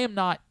that. I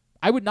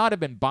would not have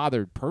been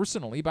bothered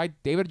personally by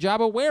David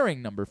Ojabo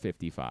wearing number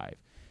 55.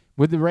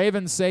 Would the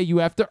Ravens say you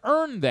have to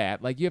earn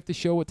that? Like, you have to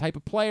show what type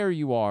of player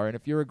you are, and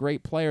if you're a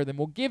great player, then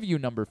we'll give you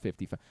number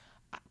 55.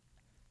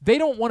 They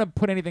don't want to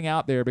put anything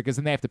out there because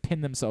then they have to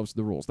pin themselves to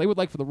the rules. They would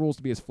like for the rules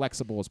to be as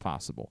flexible as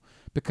possible.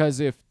 Because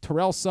if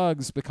Terrell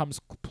Suggs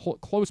becomes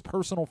close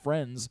personal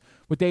friends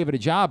with David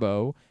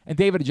Ojabo, and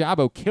David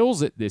Ojabo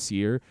kills it this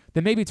year,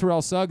 then maybe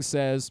Terrell Suggs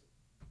says,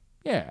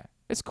 yeah,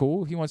 it's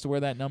cool. If he wants to wear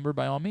that number,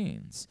 by all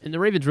means. And the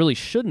Ravens really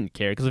shouldn't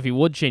care, because if he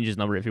would change his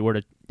number, if he were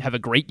to have a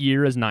great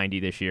year as 90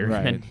 this year,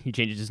 right, and he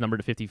changes his number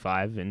to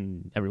 55,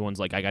 and everyone's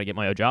like, I got to get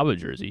my Ojabo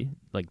jersey.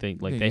 Like they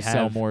have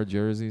sell more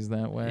jerseys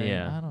that way.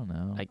 Yeah, I don't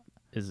know.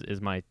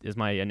 Is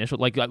my initial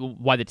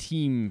why the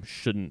team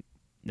shouldn't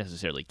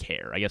necessarily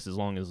care. I guess as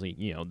long as the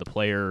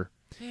player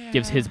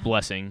gives his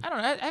blessing. I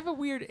don't know. I have a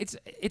weird.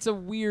 It's a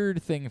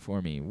weird thing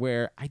for me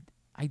where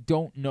I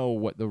don't know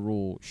what the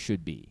rule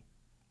should be.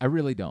 I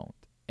really don't.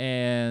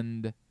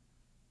 And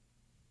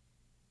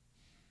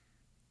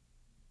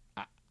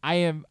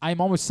I'm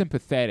almost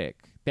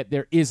sympathetic that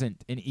there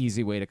isn't an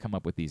easy way to come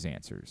up with these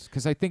answers,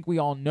 because I think we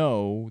all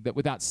know that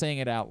without saying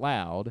it out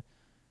loud,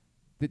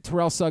 that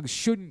Terrell Suggs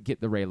shouldn't get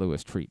the Ray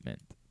Lewis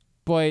treatment.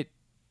 But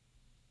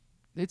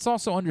it's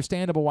also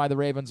understandable why the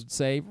Ravens would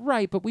say,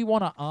 right, but we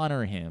want to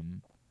honor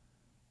him.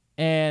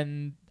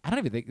 And I don't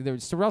even think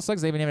Terrell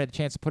Suggs, they haven't even had a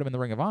chance to put him in the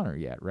Ring of Honor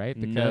yet, right?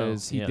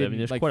 Because he didn't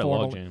there's quite a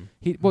logjam.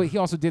 He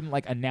also didn't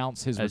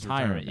announce his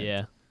retirement.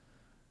 Yeah.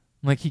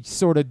 Like, he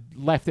sort of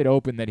left it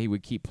open that he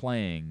would keep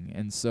playing.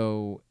 And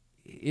so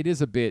it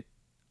is a bit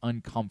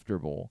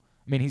uncomfortable.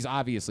 I mean, he's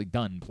obviously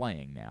done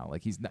playing now.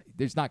 Like,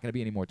 there's not going to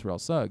be any more Terrell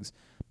Suggs.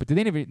 But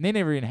they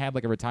never even had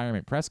a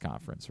retirement press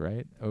conference,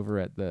 right? Over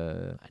at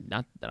the...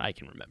 Not that I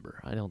can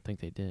remember. I don't think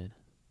they did.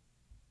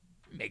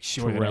 Make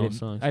sure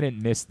that I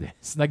didn't miss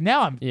this.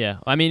 Now I'm... Yeah,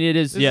 I mean, it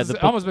is... This is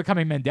almost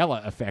becoming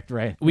Mandela effect,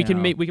 right? We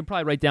can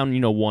probably write down,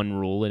 one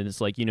rule, and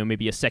it's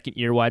maybe a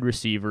second-year wide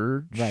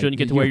receiver shouldn't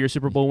get to wear your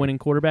Super Bowl winning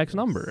quarterback's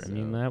number. I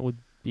mean, that would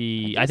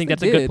be... I think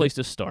that's a good place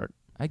to start.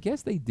 I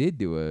guess they did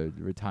do a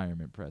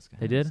retirement press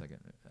conference. They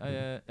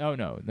did?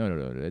 No.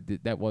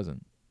 That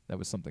wasn't. That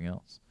was something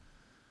else.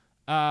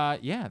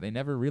 Yeah, they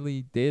never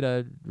really did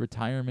a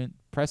retirement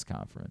press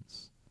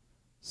conference.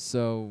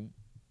 So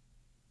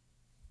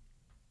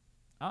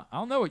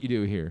I'll know what you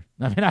do here.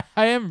 I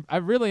mean, I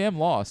really am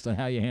lost on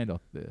how you handle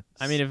this.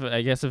 I mean,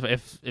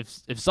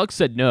 if Suggs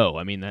said no,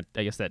 I mean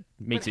I guess that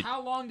makes it.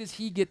 How long does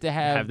he get to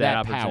have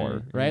that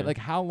power, right? Yeah. Like,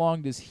 how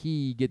long does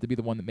he get to be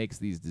the one that makes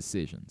these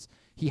decisions?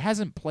 He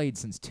hasn't played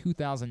since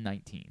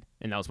 2019,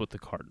 and that was with the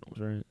Cardinals,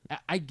 right?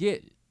 I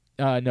get.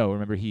 No,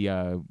 remember he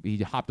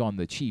hopped on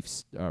the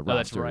Chiefs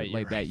roster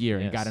late that year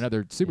and got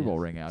another Super Bowl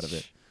ring out of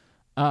it.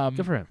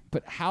 Good for him.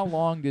 But how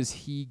long does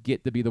he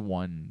get to be the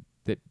one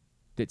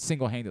that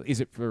single-handedly? Is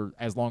it for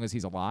as long as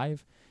he's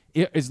alive?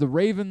 Is the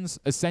Ravens'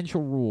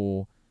 essential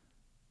rule,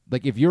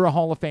 like, if you're a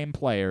Hall of Fame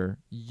player,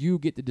 you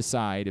get to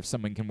decide if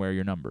someone can wear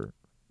your number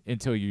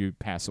until you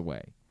pass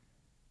away?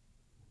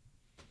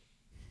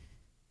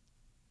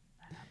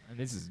 And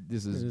this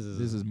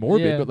is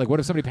morbid, but like, what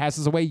if somebody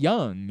passes away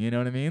young? You know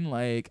what I mean?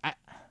 Like,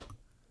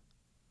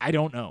 I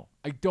don't know.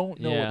 I don't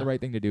know what the right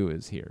thing to do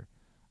is here.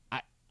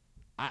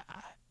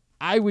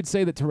 I would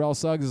say that Terrell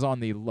Suggs is on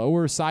the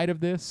lower side of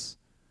this,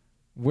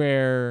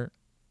 where,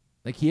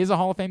 like, he is a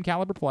Hall of Fame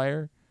caliber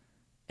player,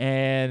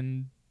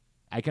 and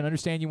I can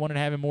understand you want to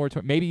have him more.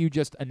 Maybe you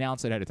just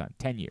announce it ahead of time.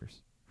 10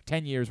 years.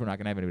 10 years, we're not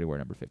going to have anybody wear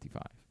number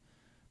 55.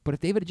 But if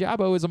David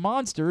Ojabo is a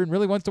monster and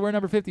really wants to wear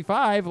number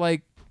 55,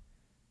 like,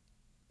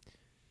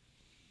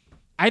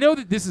 I know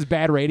that this is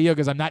bad radio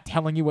because I'm not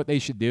telling you what they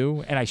should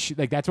do, and I should,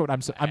 like, that's what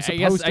I'm supposed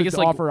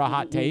to offer a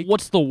hot take.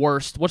 What's the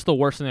worst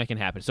thing that can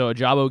happen? So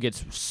Ojabo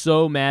gets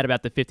so mad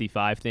about the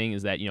 55 thing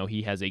is that, you know,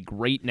 he has a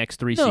great next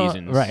 3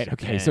 seasons. Right.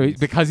 Okay. So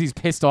because he's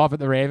pissed off at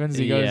the Ravens,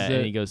 he goes.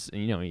 And he goes.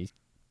 You know, he.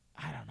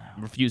 I don't know.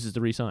 Refuses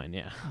to resign.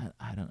 Yeah.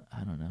 I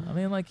don't know. I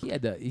mean, like,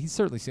 he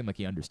certainly seemed like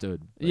he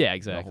understood. Yeah.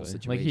 Exactly. The whole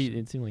situation.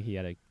 Like it seemed like he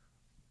had a.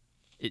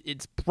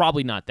 It's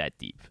probably not that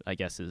deep, I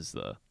guess, is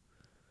the.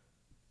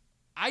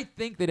 I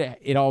think that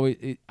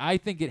I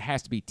think it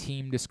has to be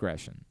team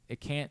discretion.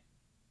 It can't,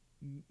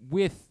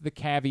 with the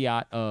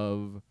caveat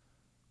of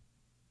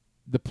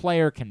the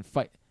player can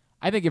fight.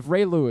 I think if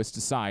Ray Lewis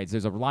decides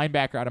there's a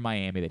linebacker out of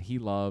Miami that he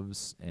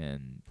loves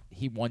and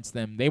he wants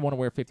them, they want to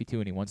wear 52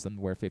 and he wants them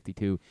to wear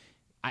 52,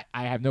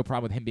 I have no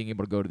problem with him being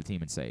able to go to the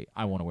team and say,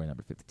 I want to wear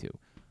number 52.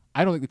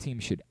 I don't think the team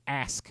should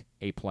ask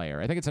a player.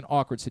 I think it's an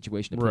awkward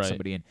situation to put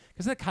somebody in,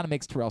 because that kind of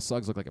makes Terrell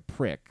Suggs look like a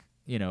prick.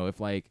 You know, if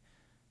like.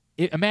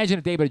 Imagine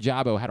if David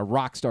Ojabo had a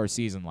rock star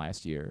season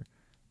last year,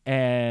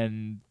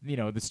 and, you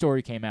know, the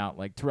story came out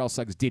like Terrell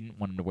Suggs didn't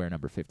want him to wear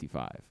number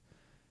 55.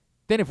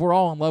 Then if we're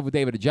all in love with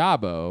David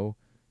Ojabo,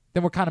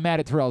 then we're kind of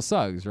mad at Terrell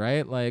Suggs,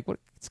 right? Like, what?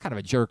 It's kind of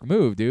a jerk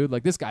move, dude.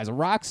 Like, this guy's a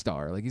rock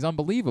star. Like, he's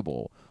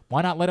unbelievable.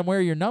 Why not let him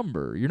wear your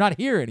number? You're not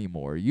here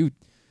anymore. You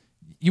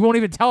won't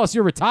even tell us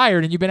you're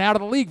retired, and you've been out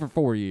of the league for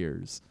 4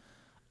 years.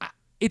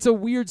 It's a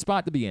weird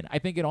spot to be in. I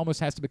think it almost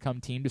has to become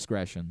team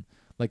discretion.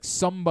 Like,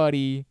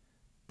 somebody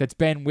that's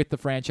been with the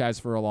franchise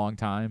for a long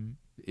time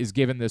is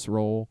given this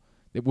role.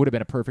 It would have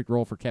been a perfect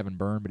role for Kevin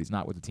Byrne, but he's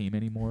not with the team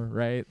anymore,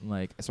 right?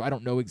 Like, so I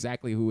don't know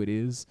exactly who it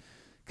is,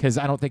 because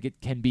I don't think it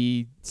can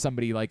be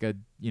somebody like a,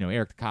 you know,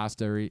 Eric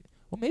DeCosta or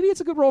well, maybe it's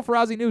a good role for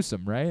Ozzie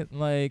Newsome, right?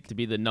 Like, to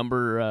be the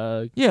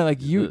number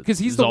like you, because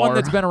he's the one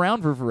that's been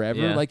around for forever.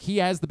 Yeah. Like, he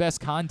has the best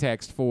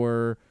context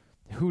for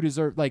who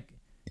deserves, like,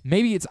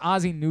 maybe it's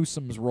Ozzie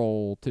Newsome's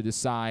role to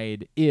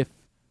decide if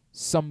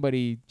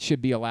somebody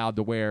should be allowed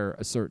to wear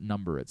a certain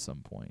number at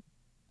some point.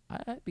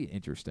 That'd be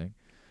interesting.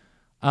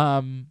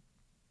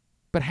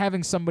 But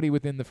having somebody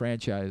within the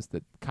franchise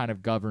that kind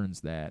of governs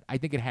that, I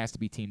think it has to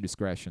be team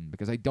discretion,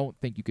 because I don't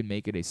think you can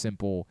make it a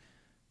simple,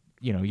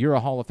 you know, you're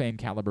a Hall of Fame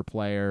caliber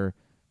player,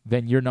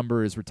 then your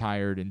number is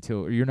retired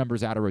or your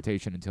number's out of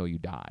rotation until you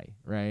die,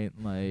 right?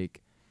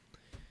 Like,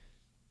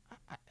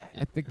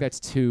 I think that's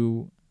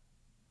too...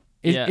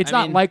 It's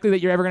not likely that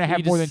you're ever going to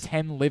have more than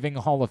 10 living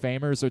Hall of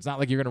Famers, so it's not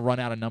like you're going to run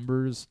out of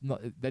numbers.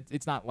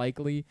 It's not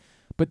likely,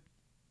 but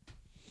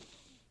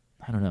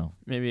I don't know.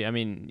 Maybe, I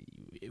mean,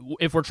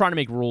 if we're trying to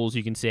make rules,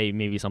 you can say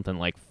maybe something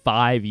like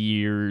 5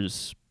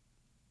 years.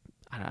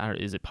 I don't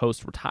know, is it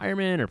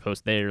post-retirement or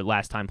post their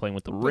last time playing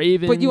with the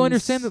Ravens? But you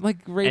understand that,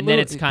 like, and then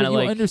it's kind of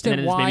like, and then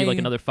it's maybe like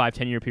another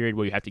 5-10 year period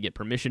where you have to get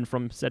permission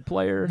from said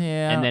player.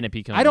 Yeah, and then it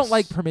becomes. I don't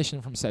like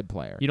permission from said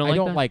player. You don't like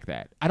that? I don't that? like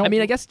that. I mean,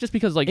 I guess just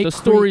because like the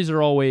stories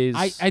are always.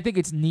 I think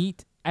it's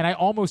neat, and I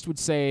almost would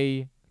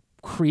say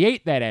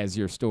create that as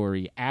your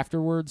story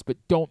afterwards, but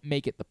don't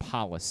make it the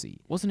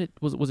policy. Wasn't it?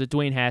 Was it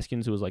Dwayne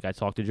Haskins who was like, I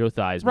talked to Joe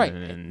Theismann? Right,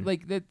 and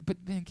like that. But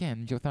then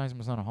again, Joe Theismann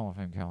was not a Hall of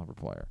Fame caliber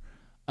player.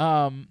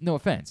 No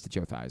offense to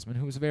Joe Theismann,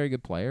 who was a very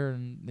good player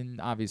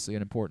and obviously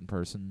an important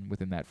person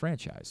within that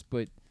franchise.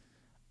 But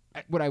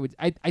what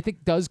I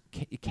think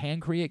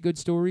can create good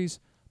stories,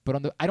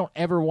 but I don't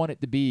ever want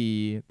it to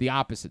be the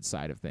opposite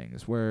side of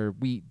things, where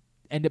we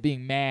end up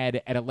being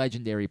mad at a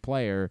legendary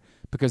player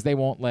because they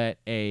won't let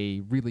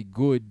a really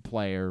good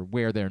player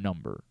wear their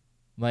number.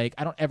 Like,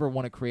 I don't ever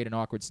want to create an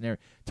awkward scenario.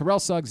 Terrell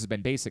Suggs has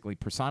been basically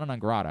persona non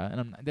grata,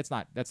 and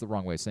that's the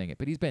wrong way of saying it,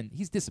 but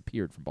he's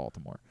disappeared from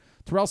Baltimore.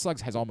 Terrell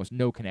Suggs has almost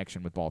no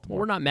connection with Baltimore.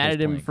 We're not mad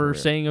at him for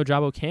saying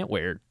Ojabo can't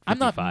wear 55. I'm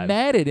not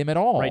mad at him at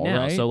all right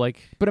now. Right? So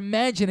like, but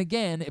imagine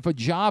again if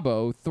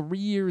Ojabo 3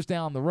 years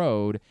down the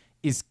road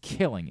is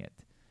killing it,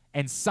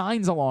 and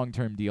signs a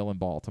long-term deal in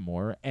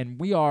Baltimore, and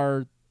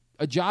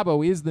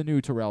Ajabo is the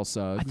new Terrell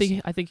Suggs.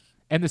 I think.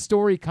 And the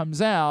story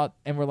comes out,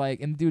 and we're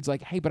like, and the dude's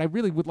like, hey, but I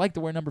really would like to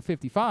wear number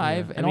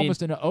 55, and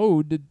almost an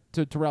ode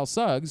to Terrell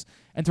Suggs.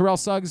 And Terrell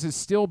Suggs has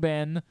still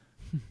been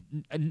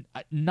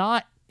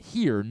not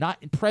here, not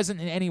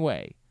present in any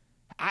way.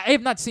 I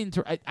have not seen.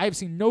 I have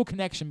seen no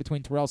connection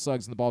between Terrell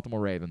Suggs and the Baltimore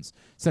Ravens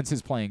since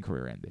his playing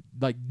career ended.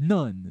 Like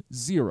none,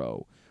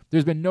 zero.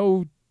 There's been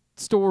no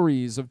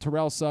stories of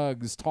Terrell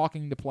Suggs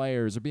talking to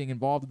players or being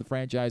involved in the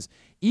franchise,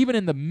 even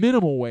in the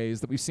minimal ways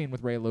that we've seen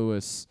with Ray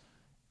Lewis.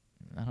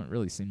 I haven't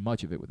really seen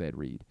much of it with Ed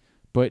Reed,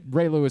 but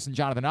Ray Lewis and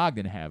Jonathan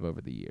Ogden have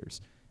over the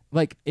years.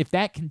 Like, if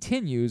that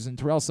continues and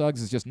Terrell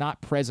Suggs is just not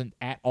present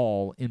at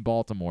all in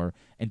Baltimore,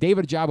 and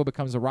David Ajabo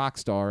becomes a rock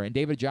star, and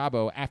David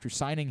Ajabo, after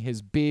signing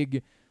his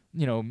big,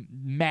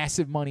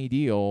 massive money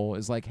deal,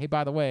 is like, hey,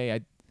 by the way, I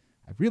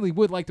really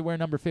would like to wear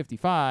number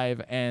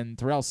 55, and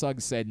Terrell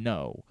Suggs said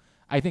no.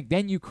 I think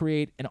then you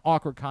create an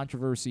awkward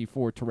controversy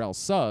for Terrell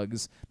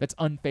Suggs that's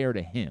unfair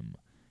to him.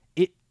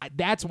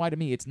 That's why, to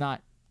me, it's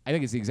not. I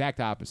think it's the exact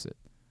opposite.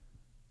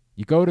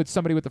 You go to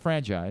somebody with the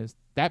franchise,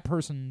 that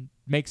person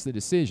makes the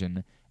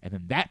decision, and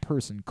then that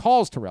person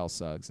calls Terrell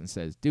Suggs and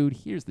says, dude,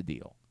 here's the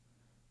deal.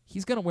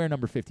 He's going to wear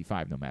number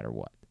 55 no matter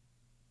what.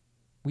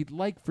 We'd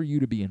like for you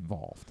to be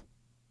involved.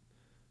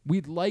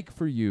 We'd like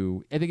for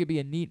you, I think it'd be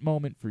a neat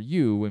moment for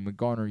you and would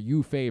garner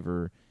you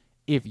favor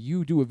if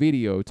you do a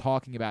video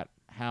talking about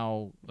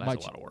how That's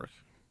much. a lot of work.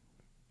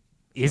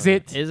 Is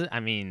it? Is it? I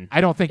mean,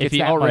 I don't think if it's he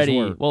that already,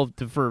 much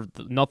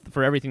work.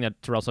 For everything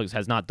that Terrell Suggs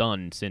has not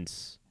done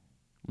since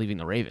leaving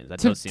the Ravens, that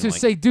to does seem like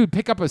say, dude,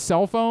 pick up a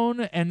cell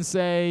phone and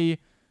say,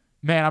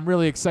 man, I'm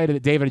really excited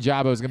that David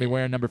Ajabo is going to be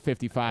wearing number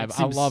 55.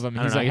 I love him.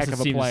 He's a heck of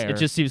a player. It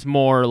just seems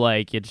more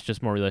like it's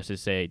just more realistic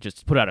to say,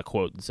 just put out a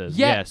quote that says,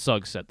 yeah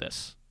Suggs said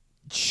this.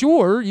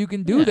 Sure, you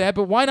can do that,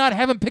 but why not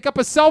have him pick up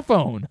a cell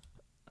phone?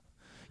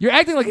 You're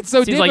acting like it's so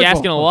Seems difficult. like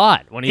asking a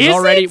lot when he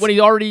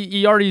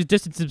already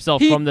distanced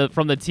himself from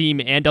the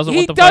team and doesn't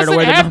want the player to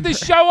wear the number. He doesn't have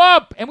to show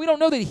up, and we don't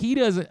know that he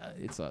doesn't.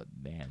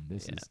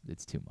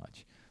 It's too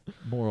much.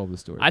 Moral of the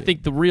story. I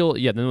think the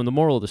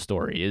moral of the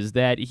story is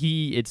that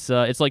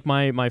it's like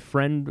my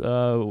friend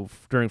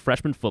during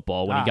freshman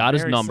football when he got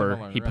his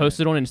number, he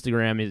posted on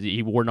Instagram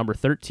he wore number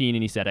 13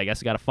 and he said, I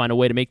guess I got to find a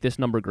way to make this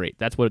number great.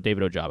 That's what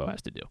David Ajabo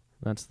has to do.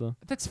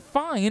 That's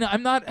fine.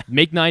 I'm not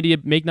make 90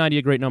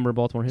 a great number in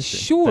Baltimore history.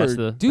 Sure,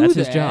 that's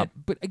his job.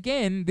 But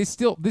again, this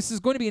is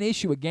going to be an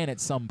issue again at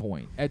some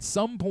point. At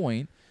some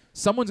point,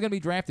 someone's going to be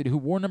drafted who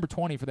wore number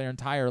 20 for their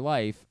entire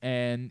life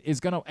and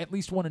is going to at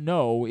least want to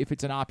know if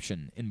it's an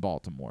option in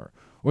Baltimore,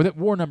 or that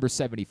wore number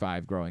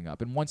 75 growing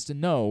up and wants to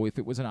know if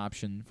it was an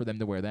option for them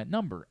to wear that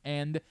number.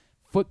 And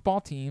football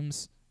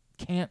teams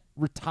can't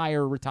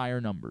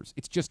retire numbers.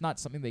 It's just not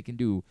something they can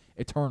do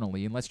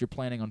eternally unless you're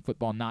planning on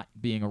football not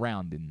being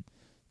around in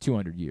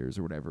 200 years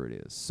or whatever it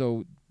is.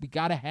 So we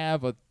got to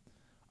have a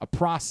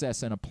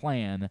process and a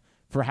plan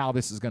for how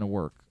this is going to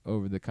work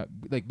over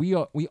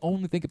we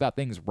only think about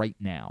things right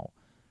now.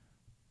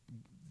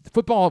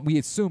 Football, we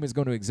assume, is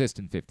going to exist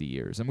in 50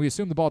 years, and we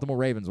assume the Baltimore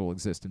Ravens will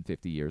exist in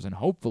 50 years, and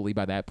hopefully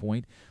by that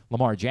point,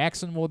 Lamar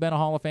Jackson will have been a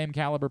Hall of Fame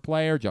caliber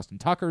player. Justin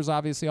Tucker's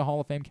obviously a Hall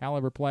of Fame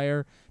caliber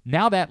player.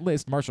 Now that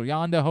list, Marshall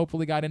Yanda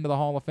hopefully got into the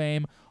Hall of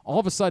Fame. All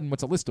of a sudden,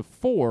 what's a list of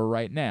 4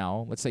 right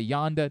now? Let's say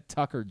Yanda,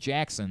 Tucker,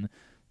 Jackson,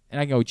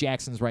 and I know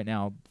Jackson's right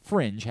now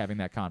fringe having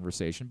that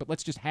conversation, but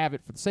let's just have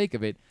it for the sake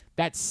of it.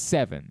 That's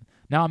 7.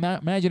 Now,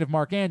 imagine if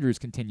Mark Andrews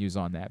continues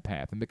on that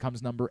path and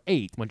becomes number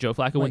 8. When Joe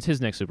Flacco wins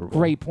his next Super Bowl.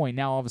 Great point.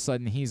 Now, all of a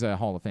sudden, he's a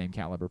Hall of Fame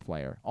caliber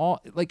player.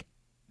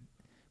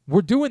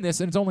 We're doing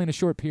this, and it's only in a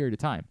short period of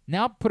time.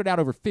 Now, put it out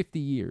over 50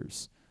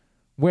 years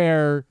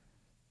where,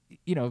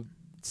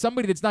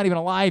 somebody that's not even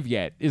alive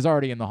yet is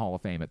already in the Hall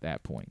of Fame at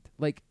that point.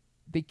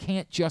 They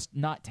can't just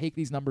not take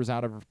these numbers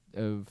out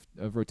of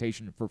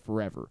rotation for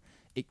forever.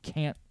 It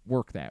can't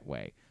work that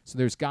way. So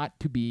there's got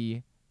to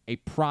be a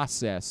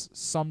process,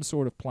 some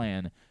sort of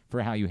plan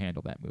for how you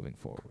handle that moving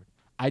forward.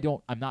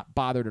 I'm not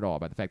bothered at all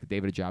by the fact that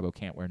David Ajabo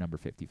can't wear number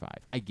 55.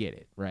 I get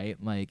it, right?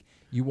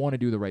 You want to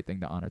do the right thing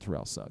to honor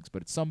Terrell Suggs,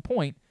 but at some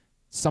point,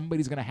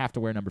 somebody's going to have to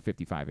wear number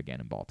 55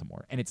 again in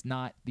Baltimore, and it's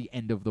not the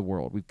end of the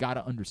world. We've got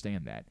to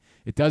understand that.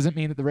 It doesn't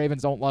mean that the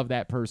Ravens don't love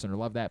that person or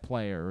love that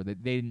player or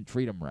that they didn't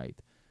treat him right,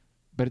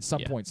 but at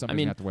some point, somebody's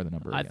going to have to wear the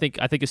number again.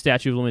 I think a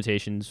statute of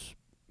limitations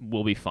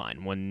will be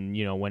fine when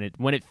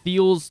it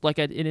feels like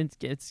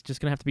it's just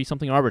gonna have to be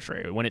something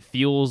arbitrary. When it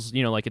feels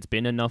like it's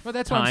been enough. Well,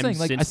 that's time what I'm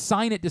saying. Since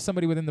Assign it to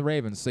somebody within the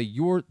Ravens. Say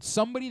you're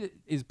somebody that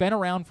has been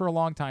around for a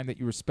long time that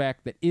you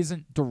respect, that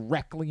isn't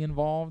directly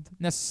involved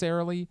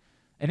necessarily,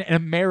 an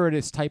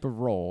emeritus type of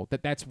role.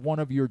 That's one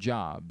of your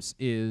jobs.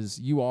 Is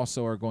you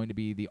also are going to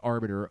be the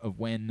arbiter of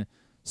when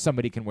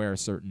somebody can wear a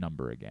certain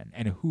number again,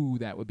 and who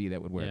that would be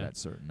that would wear that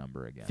certain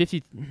number again.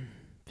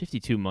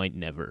 52 might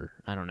never.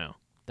 I don't know.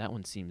 That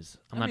one seems.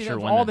 I'm not sure.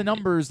 Of all the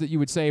numbers that you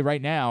would say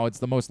right now, it's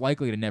the most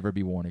likely to never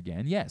be worn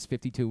again. Yes,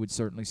 52 would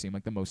certainly seem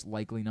like the most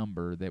likely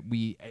number that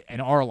we, in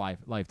our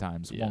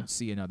lifetimes, won't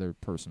see another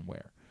person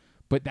wear.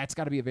 But that's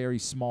got to be a very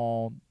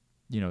small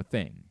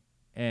thing.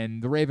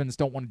 And the Ravens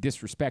don't want to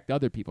disrespect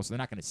other people, so they're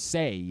not going to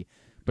say,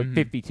 but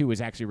 52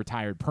 is actually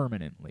retired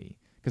permanently,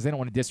 because they don't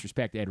want to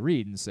disrespect Ed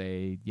Reed and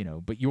say,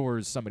 but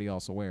yours somebody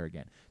else will wear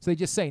again. So they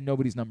just say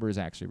nobody's number is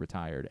actually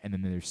retired, and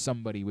then there's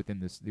somebody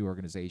within the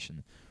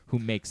organization who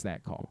makes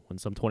that call. When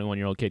some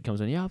 21-year-old kid comes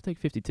in, yeah, I'll take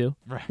 52.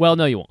 Right. Well,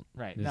 no, you won't.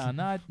 Right. No,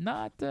 not.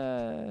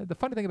 The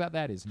funny thing about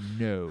that is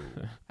no.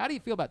 How do you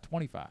feel about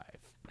 25?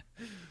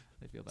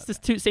 They feel about it's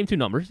just same two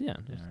numbers. Yeah.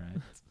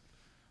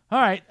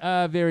 All right.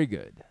 Very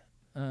good.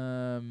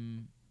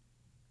 Again,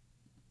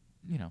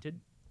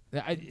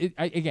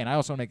 I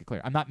also want to make it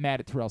clear. I'm not mad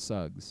at Terrell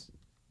Suggs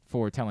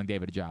for telling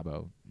David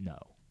Ajabo no.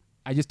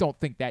 I just don't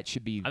think that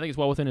should be. I think it's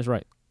well within his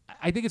right.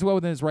 I think it's well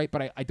within his right,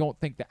 but I don't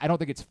think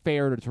it's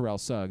fair to Terrell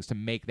Suggs to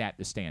make that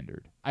the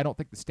standard. I don't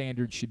think the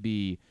standard should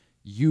be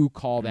you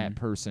call that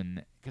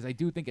person, because I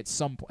do think at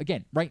some point,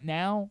 again, right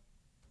now,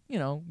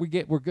 we're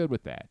good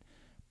with that.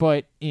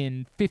 But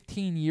in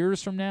 15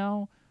 years from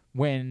now,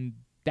 when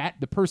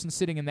the person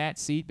sitting in that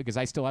seat, because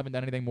I still haven't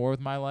done anything more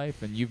with my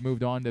life and you've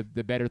moved on to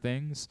the better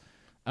things,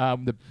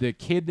 the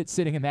kid that's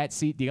sitting in that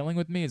seat dealing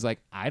with me is like,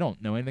 I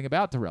don't know anything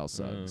about Terrell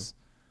Suggs.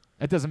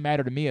 That doesn't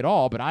matter to me at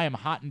all, but I am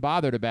hot and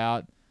bothered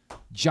about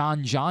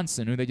John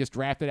Johnson, who they just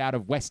drafted out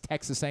of West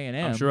Texas A&M.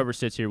 I'm sure whoever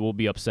sits here will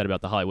be upset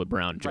about the Hollywood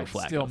Brown Joe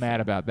Flacco. Still mad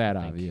about that,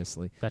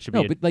 obviously. That should be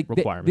a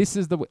requirement. This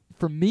is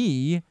for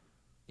me,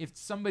 if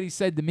somebody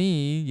said to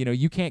me,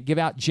 you can't give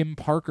out Jim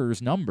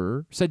Parker's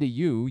number, said to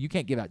you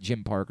can't give out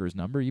Jim Parker's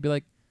number, you'd be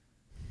like,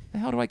 the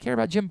hell do I care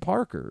about Jim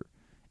Parker?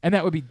 And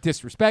that would be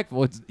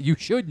disrespectful. You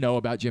should know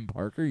about Jim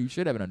Parker. You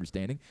should have an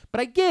understanding.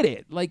 But I get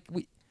it. Like,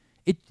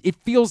 it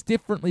feels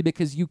differently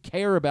because you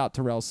care about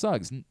Terrell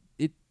Suggs.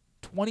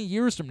 20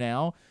 years from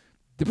now,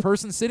 the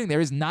person sitting there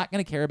is not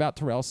going to care about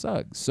Terrell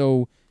Suggs.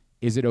 So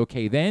is it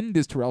okay then?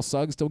 Does Terrell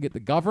Suggs still get to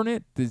govern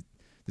it? Does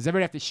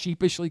everybody have to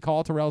sheepishly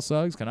call Terrell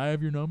Suggs? Can I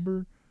have your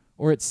number?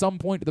 Or at some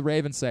point, do the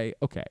Ravens say,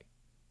 okay,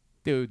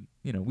 dude,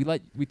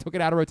 we took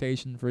it out of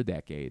rotation for a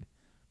decade.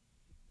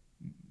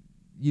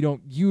 You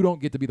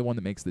don't get to be the one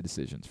that makes the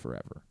decisions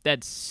forever.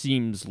 That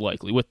seems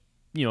likely with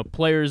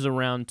players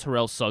around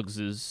Terrell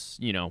Suggs's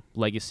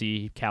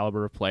legacy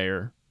caliber of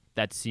player.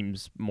 That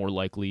seems more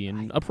likely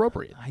and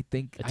appropriate. I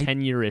think a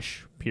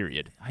 10-year-ish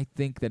period. I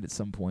think that at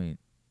some point,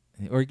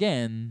 or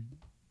again,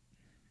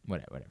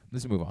 whatever.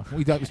 Let's move on.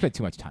 We spent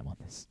too much time on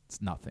this. It's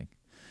nothing.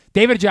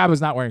 David Ajabo's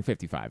not wearing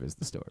 55 is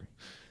the story.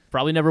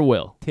 Probably never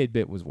will.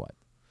 Tidbit was what?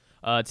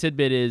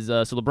 Tidbit is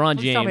so LeBron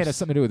James. Tell me it has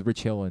something to do with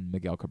Rich Hill and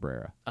Miguel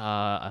Cabrera.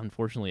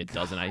 Unfortunately, it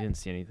doesn't. I didn't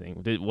see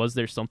anything. Was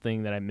there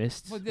something that I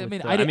missed? Well,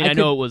 I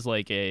know it was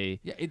like two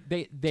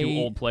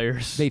old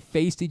players. They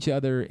faced each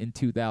other in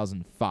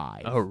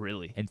 2005. Oh,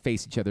 really? And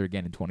faced each other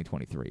again in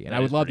 2023. And I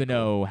would love to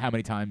know how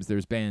many times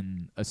there's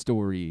been a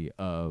story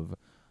of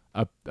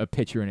a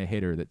pitcher and a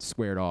hitter that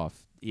squared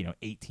off,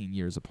 18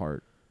 years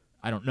apart.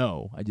 I don't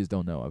know. I just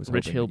don't know.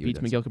 Rich Hill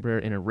beats Miguel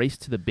Cabrera in a race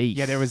to the base.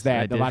 Yeah, there was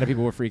that. A lot of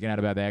people were freaking out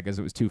about that because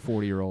it was two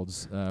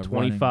 40-year-olds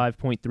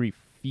 25.3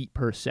 feet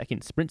per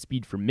second sprint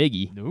speed for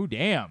Miggy. Oh,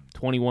 damn.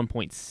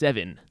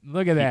 21.7.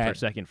 Look at that. Per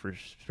second for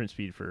sprint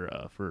speed for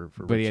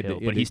Rich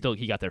Hill. But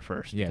he got there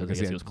first. Yeah, because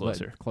he was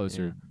closer.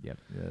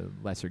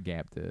 Lesser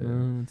gap to.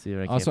 Let's see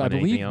if I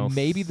believe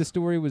maybe the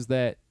story was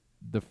that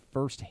the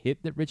first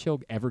hit that Rich Hill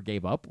ever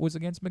gave up was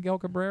against Miguel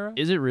Cabrera.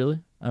 Is it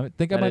really? I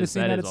think I might have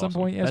seen that at some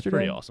point yesterday. That's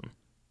pretty awesome.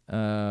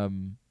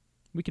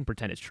 We can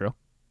pretend it's true.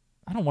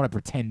 I don't want to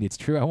pretend it's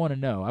true. I want to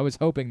know. I was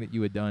hoping that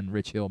you had done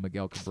Rich Hill,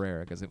 Miguel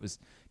Cabrera, because it was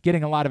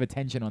getting a lot of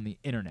attention on the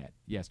internet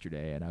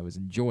yesterday, and I was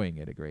enjoying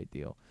it a great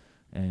deal.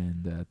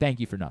 And thank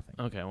you for nothing.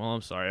 Okay, well,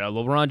 I'm sorry.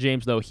 LeBron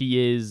James, though,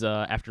 he is,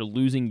 after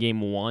losing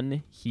Game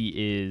 1,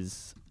 he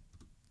is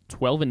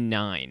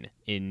 12-9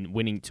 in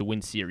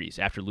win series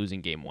after losing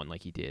Game 1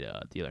 like he did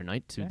the other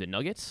night to the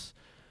Nuggets.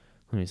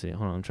 Let me see.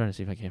 Hold on. I'm trying to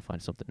see if I can't find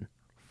something.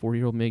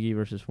 40-year-old Miggy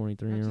versus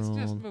 43-year-old.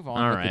 Just move on.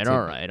 All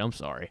right. I'm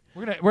sorry.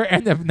 We're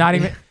end up not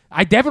even.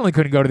 I definitely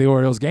couldn't go to the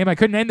Orioles game. I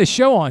couldn't end the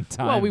show on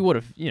time. Well, we would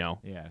have,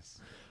 Yes.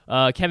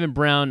 Kevin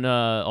Brown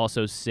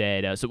also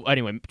said. So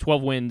anyway,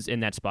 12 wins in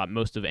that spot,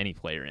 most of any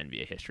player in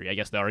NBA history. I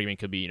guess the argument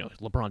could be,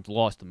 LeBron's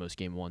lost the most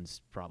Game 1s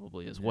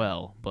probably as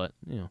well, but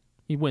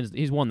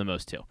he's won the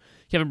most too.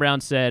 Kevin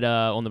Brown said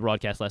on the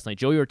broadcast last night,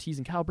 Joey Ortiz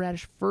and Kyle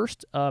Bradish,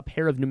 first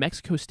pair of New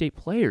Mexico State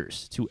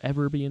players to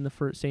ever be in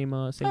the same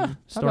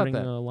starting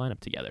lineup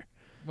together.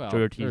 Well,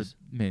 Joey Ortiz.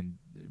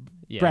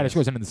 Bradish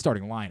wasn't in the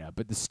starting lineup,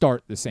 but to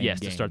start the same game. Yes,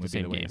 to start the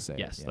same game.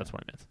 Yes, that's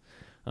what I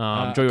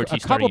meant. Joey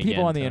Ortiz. A couple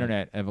people on the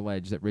internet have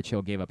alleged that Rich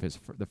Hill gave up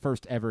the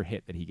first ever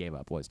hit that he gave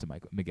up was to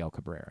Miguel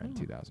Cabrera in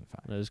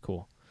 2005. That is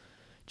cool.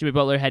 Jimmy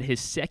Butler had his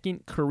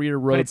second career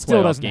road playoff game. But it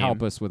still doesn't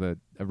help us with a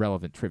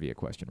relevant trivia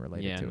question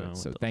related to it.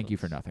 So thank you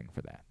for nothing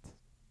for that.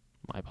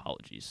 My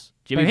apologies.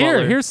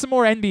 Here's some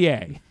more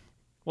NBA.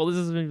 Well, this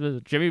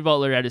is Jimmy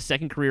Butler had his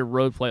second career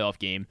road playoff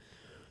game.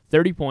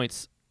 30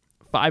 points,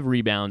 5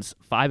 rebounds,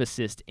 5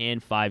 assists,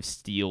 and 5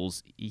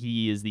 steals.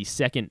 He is the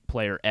second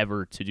player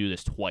ever to do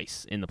this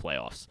twice in the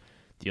playoffs.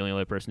 The only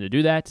other person to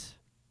do that,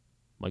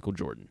 Michael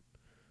Jordan.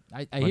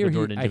 I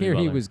hear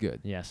he was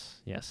good.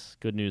 Yes.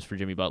 Good news for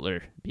Jimmy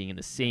Butler being in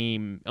the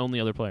same only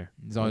other player.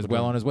 He's always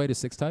well on his way to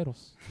 6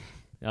 titles.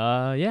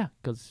 Yeah,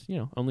 because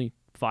only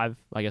 5.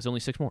 I guess only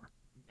 6 more.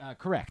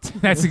 Correct.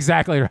 That's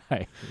exactly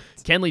right.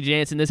 Kenley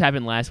Jansen, this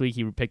happened last week.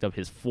 He picked up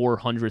his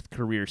 400th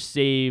career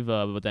save,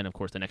 but then, of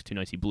course, the next 2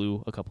 nights he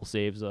blew a couple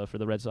saves for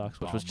the Red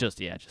Sox, which was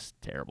just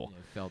terrible.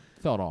 Yeah,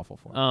 felt awful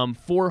for him.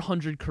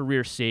 400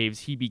 career saves.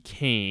 He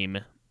became,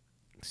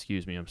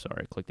 excuse me, I'm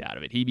sorry, I clicked out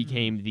of it. He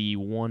became the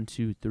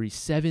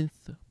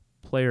 7th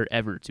player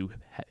ever to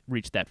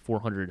reach that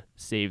 400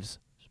 saves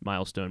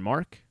milestone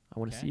mark. I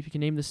want to see if you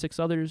can name the 6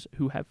 others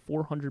who have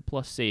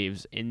 400-plus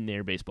saves in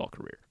their baseball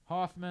career.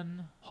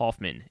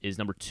 Hoffman is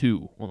number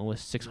 2 on the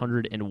list,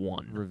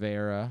 601.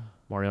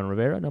 Mariano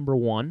Rivera, number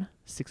 1,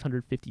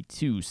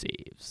 652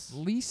 saves.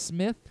 Lee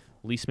Smith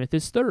is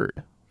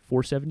 3rd,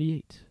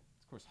 478.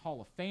 Of course, Hall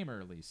of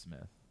Famer Lee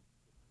Smith.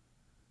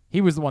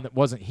 He was the one that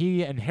wasn't.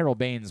 He and Harold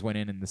Baines went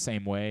in the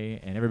same way,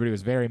 and everybody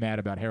was very mad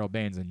about Harold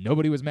Baines, and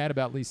nobody was mad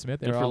about Lee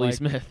Smith. Good for Lee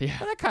Smith, yeah.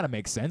 Well, that kind of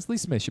makes sense. Lee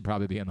Smith should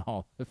probably be in the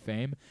Hall of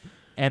Fame.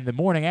 And the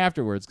morning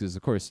afterwards, because,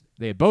 of course,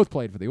 they had both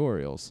played for the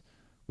Orioles,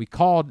 we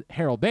called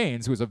Harold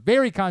Baines, who was a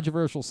very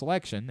controversial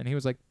selection, and he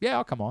was like, yeah,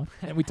 I'll come on.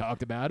 And we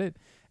talked about it,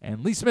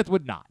 and Lee Smith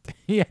would not.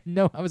 He had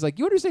no. I was like,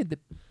 you understand that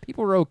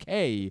people were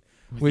okay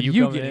with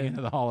you getting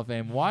into the Hall of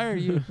Fame. Why are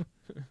you?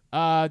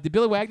 Did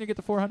Billy Wagner get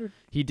the 400?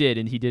 He did,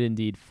 and he did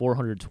indeed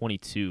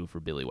 422 for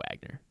Billy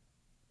Wagner.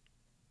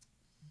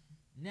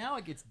 Now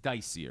it gets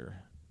dicier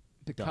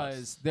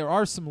because there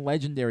are some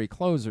legendary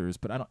closers,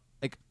 but I don't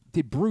like.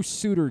 Did Bruce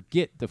Sutter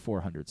get the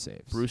 400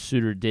 saves? Bruce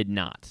Sutter did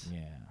not.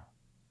 Yeah.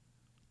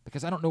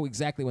 Because I don't know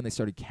exactly when they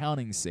started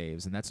counting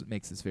saves, and that's what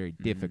makes this very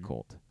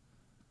difficult.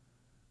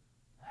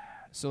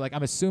 So,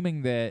 I'm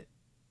assuming that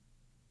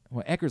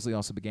Eckersley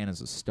also began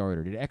as a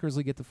starter. Did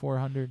Eckersley get the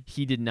 400?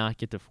 He did not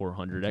get the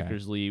 400. Okay.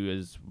 Eckersley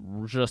was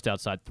just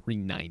outside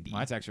 390. Well,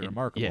 that's actually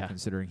remarkable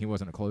considering he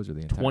wasn't a closer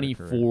the entire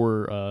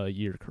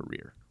 24-year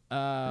career.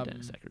 And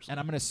I'm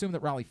going to assume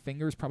that Raleigh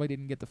Fingers probably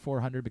didn't get the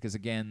 400 because,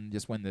 again,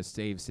 just when the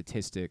save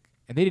statistic,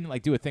 and they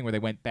didn't do a thing where they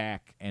went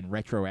back and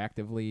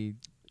retroactively.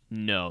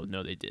 No,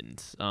 they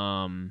didn't.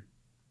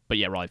 But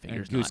yeah, Raleigh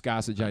Fingers. And Goose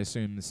Gossage, I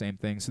assume the same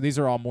thing. So these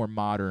are all more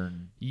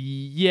modern.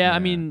 Yeah, I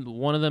mean,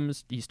 one of them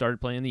he started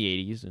playing in the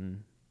 80s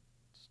and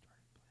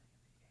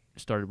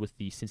started with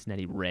the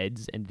Cincinnati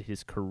Reds, ended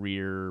his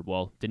career,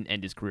 didn't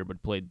end his career,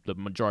 but played the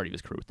majority of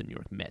his career with the New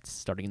York Mets,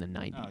 starting in the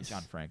 90s. Oh,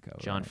 John Franco.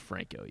 John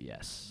Franco,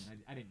 yes.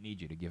 I didn't need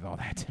you to give all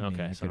that to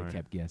me. I could have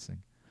kept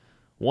guessing.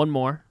 One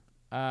more.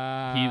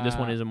 This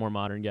one is a more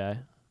modern guy.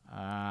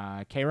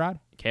 K-Rod?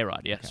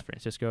 K-Rod, yes. Okay.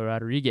 Francisco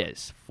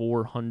Rodriguez,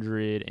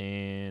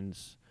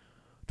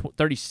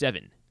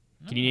 437.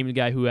 Can you name the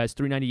guy who has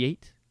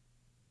 398?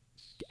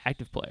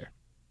 Active player.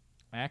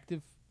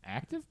 Active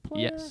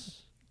player?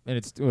 Yes. And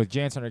it's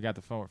Jansen already got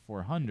the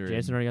 400.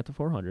 Jansen already got the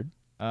 400.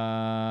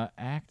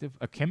 Active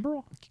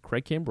Kimbrel?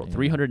 Craig Kimbrel,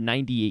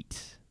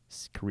 398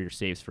 career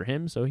saves for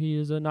him, so he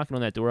is knocking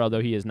on that door, although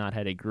he has not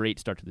had a great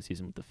start to the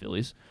season with the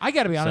Phillies. I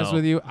got to be honest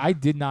with you, I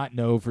did not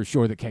know for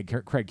sure that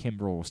Craig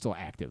Kimbrel was still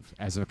active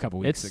as of a couple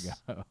weeks ago.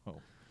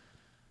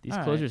 These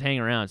closers hang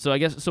around. So I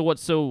guess of those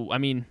guys, is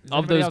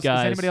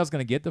anybody else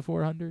going to get the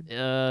 400?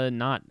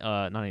 Not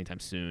anytime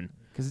soon.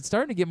 Because it's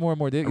starting to get more and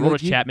more difficult.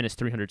 Aroldis Chapman is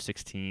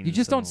 316. You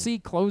just don't see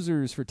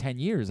closers for 10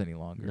 years any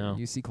longer. No.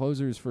 You see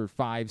closers for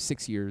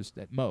 5-6 years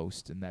at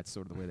most, and that's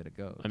sort of the way that it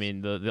goes. I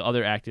mean, the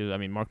other active,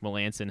 Mark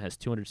Melanson has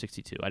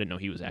 262. I didn't know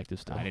he was active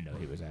still. I didn't know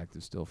he was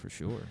active still for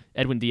sure.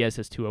 Edwin Diaz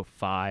has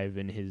 205,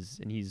 and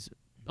he's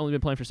only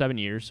been playing for 7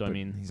 years, so but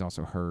he's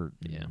also hurt.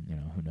 Yeah.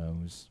 Who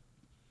knows?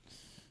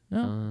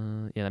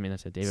 No.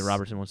 That's it. David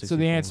Robertson, 164. So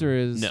the answer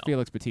is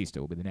Felix Bautista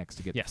will be the next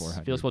to get the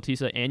 400. Felix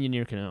Bautista and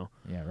Yanier Cano.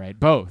 Yeah, right.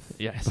 Both.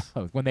 Yes.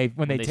 Both. When they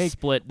take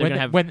split,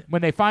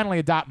 when they finally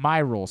adopt my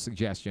rule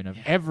suggestion of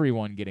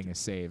everyone getting a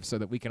save, so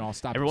that we can all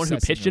stop. Everyone who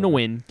pitched in a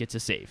win gets a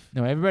save.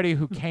 No, everybody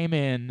who came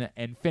in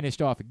and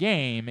finished off a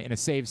game in a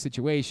save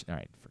situation. All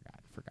right,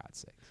 for God's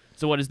sake.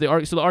 So what is the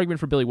argument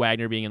for Billy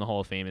Wagner being in the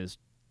Hall of Fame is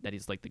that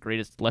he's like the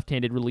greatest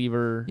left-handed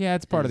reliever. Yeah,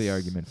 it's part of the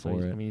argument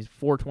for it. He's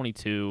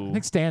 422. I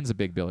think Stan's a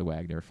big Billy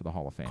Wagner for the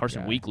Hall of Fame.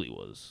 Carson Wheatley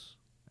was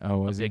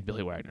a big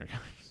Billy Wagner guy.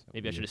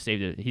 Maybe I should have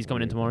saved it. He's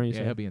coming in tomorrow, you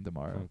said? He'll be in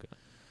tomorrow. Okay.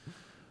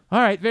 All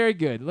right, very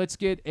good. Let's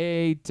get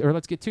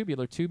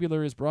Tubular.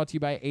 Tubular is brought to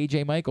you by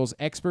A.J. Michaels,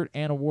 expert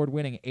and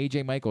award-winning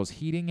A.J. Michaels.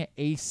 Heating,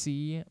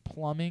 AC,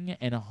 plumbing,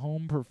 and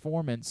home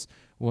performance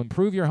will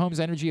improve your home's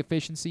energy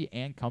efficiency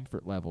and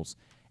comfort levels.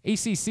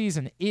 AC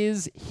season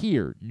is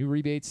here. New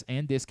rebates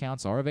and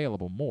discounts are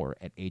available. More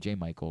at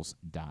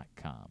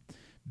ajmichaels.com.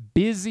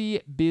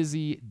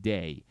 Busy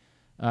day.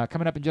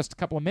 Coming up in just a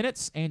couple of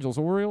minutes,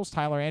 Angels-Orioles,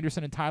 Tyler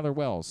Anderson and Tyler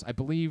Wells. I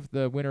believe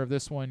the winner of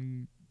this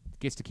one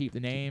gets to keep the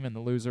name, and the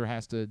loser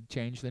has to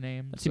change the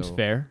name. That seems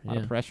fair. A lot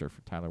of pressure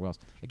for Tyler Wells.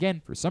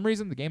 Again, for some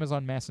reason, the game is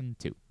on Masson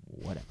too.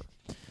 Whatever.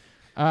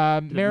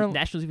 Maryland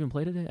Nationals even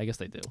play today? I guess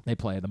they do. They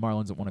play the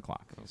Marlins at 1:00,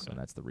 so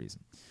that's the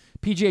reason.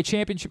 PGA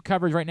Championship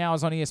coverage right now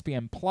is on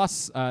ESPN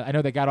Plus. I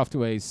know they got off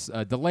to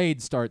a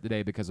delayed start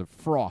today because of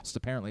frost.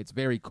 Apparently, it's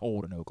very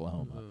cold in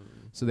Oklahoma,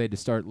 so they had to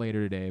start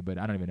later today. But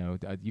I don't even know.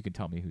 You can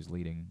tell me who's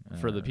leading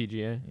for the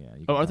PGA.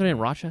 Yeah. Oh, are they in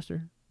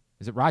Rochester?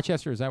 Is it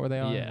Rochester? Is that where they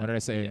are? Yeah. What did I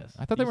say? Yes.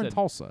 I thought they were in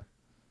Tulsa.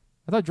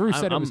 I thought Drew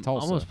said it was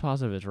Tulsa. I'm almost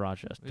positive it's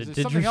Rochester. Is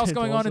there something else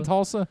going on in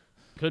Tulsa?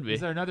 Could be. Is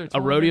there another a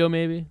rodeo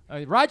maybe?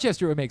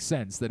 Rochester would make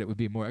sense that it would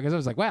be more, because I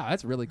was like, wow,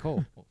 that's really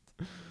cold.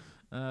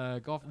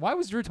 Golf. Why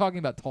was Drew talking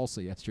about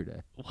Tulsa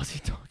yesterday? Was he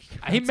talking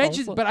about He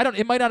mentioned, Tulsa? but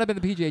it might not have been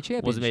the PGA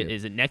Championship.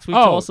 Is it next week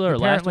Tulsa or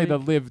last apparently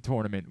week? the Live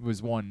tournament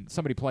was won.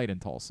 Somebody played in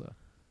Tulsa.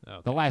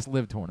 Okay. The last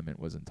Live tournament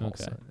was in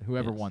Tulsa. Okay.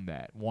 Whoever won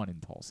that won in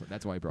Tulsa.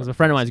 That's why he brought it. Because a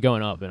friend of mine's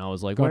going up, and I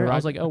was like, Going to where? I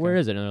was like, Rochester? where Okay.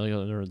 is it? And they're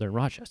like, they're in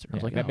Rochester. I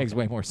was like, that makes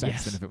way more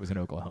sense than if it was in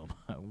Oklahoma.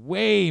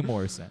 Way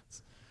more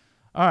sense.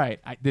 All right,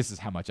 this is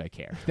how much I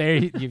care. There,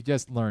 you've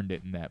just learned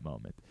it in that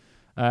moment.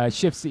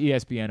 Shifts to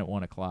ESPN at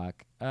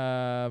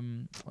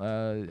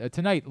 1:00.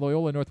 Tonight,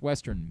 Loyola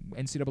Northwestern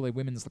NCAA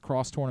Women's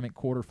Lacrosse Tournament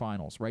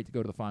quarterfinals. Right to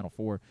go to the Final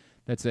Four.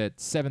 That's at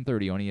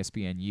 7:30 on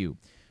ESPNU.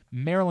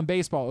 Maryland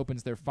baseball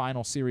opens their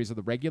final series of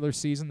the regular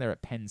season. They're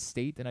at Penn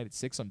State tonight at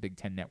 6 on Big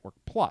Ten Network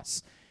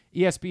Plus.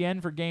 ESPN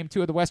for Game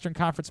 2 of the Western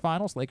Conference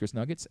Finals,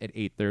 Lakers-Nuggets at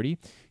 8:30.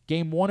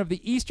 Game 1 of the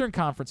Eastern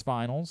Conference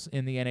Finals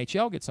in the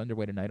NHL gets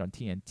underway tonight on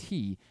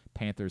TNT,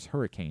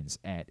 Panthers-Hurricanes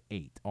at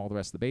 8. All the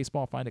rest of the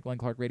baseball, find at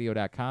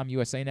glennclarkradio.com.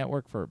 USA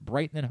Network for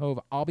Brighton and Hove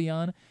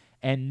Albion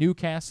and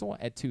Newcastle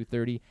at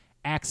 2:30.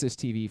 Access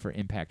TV for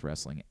Impact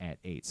Wrestling at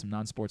 8. Some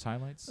non-sports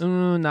highlights?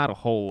 Not a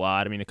whole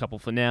lot. I mean, a couple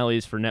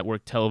finales for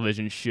network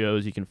television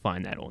shows. You can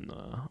find that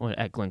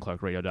at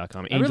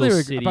glennclarkradio.com.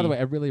 By the way,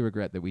 I really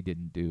regret that we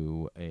didn't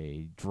do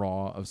a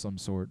draw of some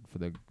sort for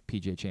the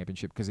PGA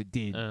Championship, because it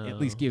did at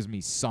least gives me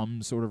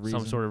some sort of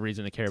reason. Some sort of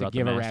reason to care about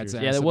give the a Masters.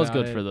 rat's Yeah, ass that was about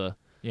good it. for the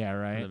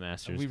right. the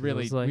Masters. We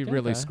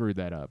really screwed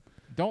that up.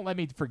 Don't let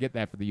me forget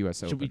that for the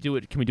U.S. Open. Should we do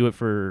it? Can we do it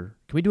for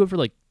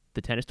like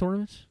the tennis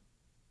tournaments?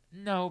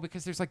 No,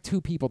 because there's like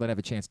 2 people that have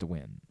a chance to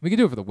win. We could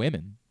do it for the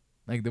women,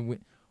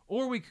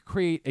 or we could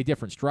create a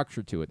different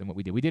structure to it than what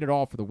we did. We did it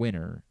all for the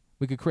winner.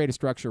 We could create a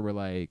structure where,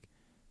 like,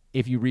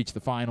 if you reach the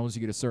finals,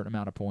 you get a certain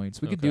amount of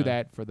points. We could do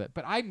that for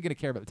but I'm going to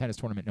care about the tennis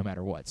tournament no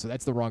matter what. So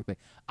that's the wrong thing.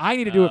 I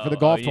need to do it for the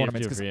golf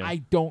tournaments because I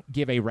don't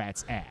give a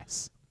rat's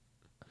ass.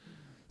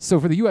 So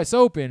for the U.S.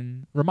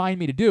 Open, remind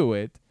me to do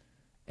it,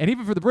 and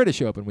even for the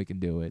British Open, we can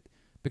do it.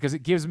 Because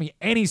it gives me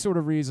any sort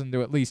of reason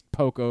to at least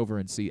poke over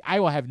and see. I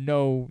will have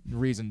no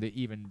reason to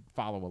even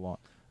follow along.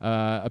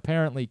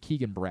 Apparently,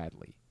 Keegan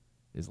Bradley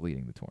is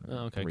leading the tournament.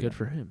 Oh, okay, good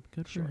for him.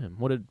 Good for him.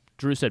 What did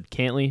Drew said?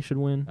 Cantley should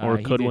win or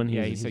could win.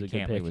 Yeah, he said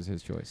Cantley was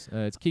his choice.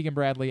 It's Keegan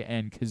Bradley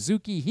and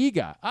Kazuki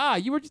Higa.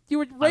 You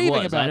were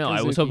raving about. I know. Kazuki.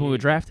 I was hoping we would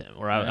draft him,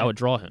 or I would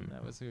draw him.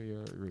 That was who you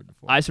were rooting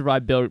for. I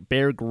Survived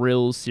Bear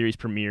Grylls series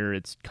premiere.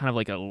 It's kind of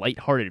like a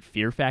lighthearted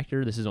Fear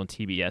Factor. This is on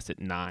TBS at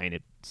 9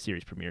 at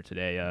series premiere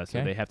today.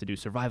 So they have to do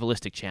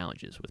survivalistic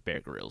challenges with Bear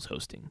Grylls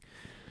hosting.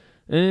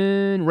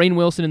 And Rainn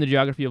Wilson in the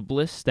Geography of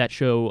Bliss. That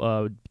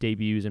show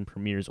debuts and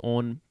premieres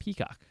on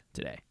Peacock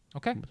today.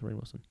 Okay. With Rainn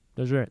Wilson.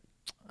 Those are it.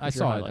 I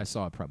saw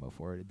a promo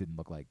for it. It didn't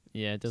look like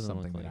it doesn't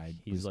something look like that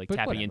he's like but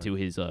tapping whatever. into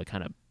his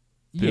kind of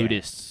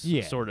Buddhist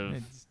sort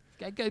of.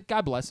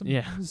 God bless him.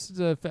 Yeah. He's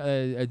a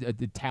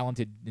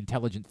talented,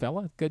 intelligent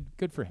fella.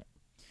 Good for him.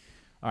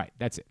 All right,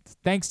 that's it.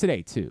 Thanks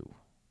today to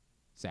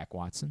Zach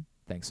Watson.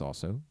 Thanks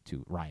also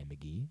to Ryan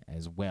McGee,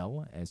 as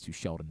well as to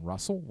Sheldon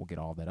Russell. We'll get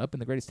all that up in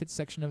the greatest hits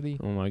section of the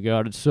Oh my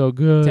God, it's so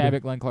good. tab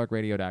at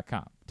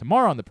glennclarkradio.com.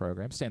 Tomorrow on the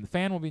program, Stan the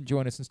Fan will be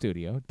joining us in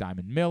studio.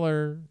 Diamond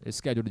Miller is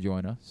scheduled to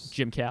join us.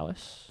 Jim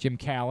Callis.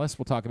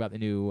 We'll talk about the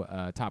new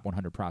top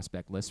 100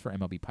 prospect list for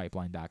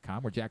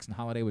MLBpipeline.com, where Jackson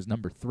Holliday was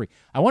number 3.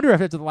 I wonder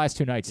if after the last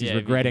 2 nights he's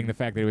regretting the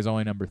fact that he was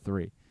only number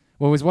 3.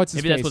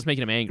 Maybe that's what's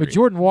making him angry. But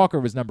Jordan Walker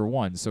was number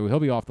 1, so he'll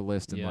be off the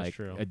list in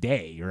a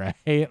day, right?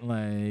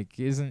 Like,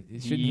 shouldn't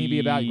he be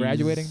about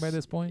graduating by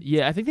this point?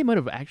 Yeah, I think they might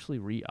have actually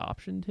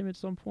re-optioned him at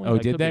some point. Oh,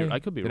 did they?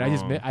 I could be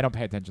wrong. I don't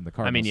pay attention to the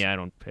Cardinals. I mean, I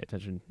don't pay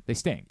attention. They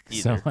stink.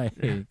 Either.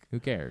 So, who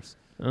cares?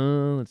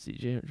 Let's see.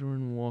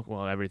 Jordan Walker.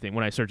 Well, everything.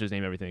 When I search his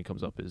name, everything that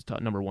comes up is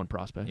number 1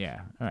 prospect.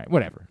 Yeah. All right.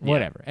 Whatever.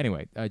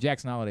 Anyway,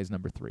 Jackson Holliday's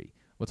number 3.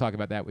 We'll talk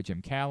about that with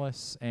Jim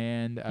Callis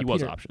and he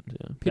was optioned.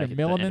 Yeah. Peter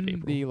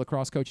Milliman, the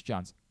lacrosse coach at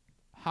Johns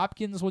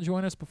Hopkins, will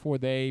join us before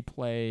they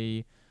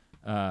play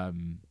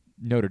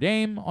Notre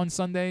Dame on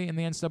Sunday in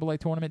the NCAA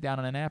tournament down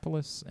in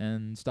Annapolis,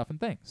 and stuff and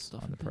things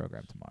on the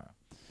program tomorrow.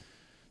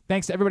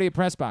 Thanks to everybody at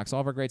PressBox, all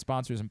of our great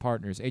sponsors and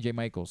partners, AJ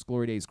Michaels,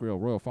 Glory Days Grill,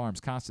 Royal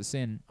Farms, Costa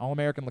Sin,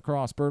 All-American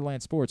Lacrosse,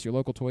 Birdland Sports, your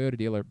local Toyota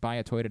dealer,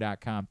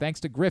 buyatoyota.com. Thanks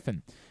to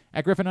Griffin,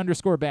 at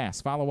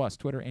Griffin_Bass. Follow us,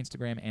 Twitter,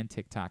 Instagram, and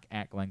TikTok,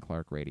 at Glenn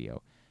Clark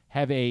Radio.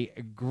 Have a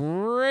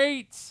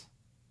great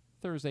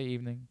Thursday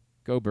evening.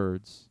 Go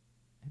Birds.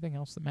 Anything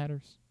else that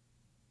matters?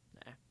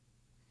 Nah.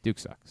 Duke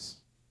sucks.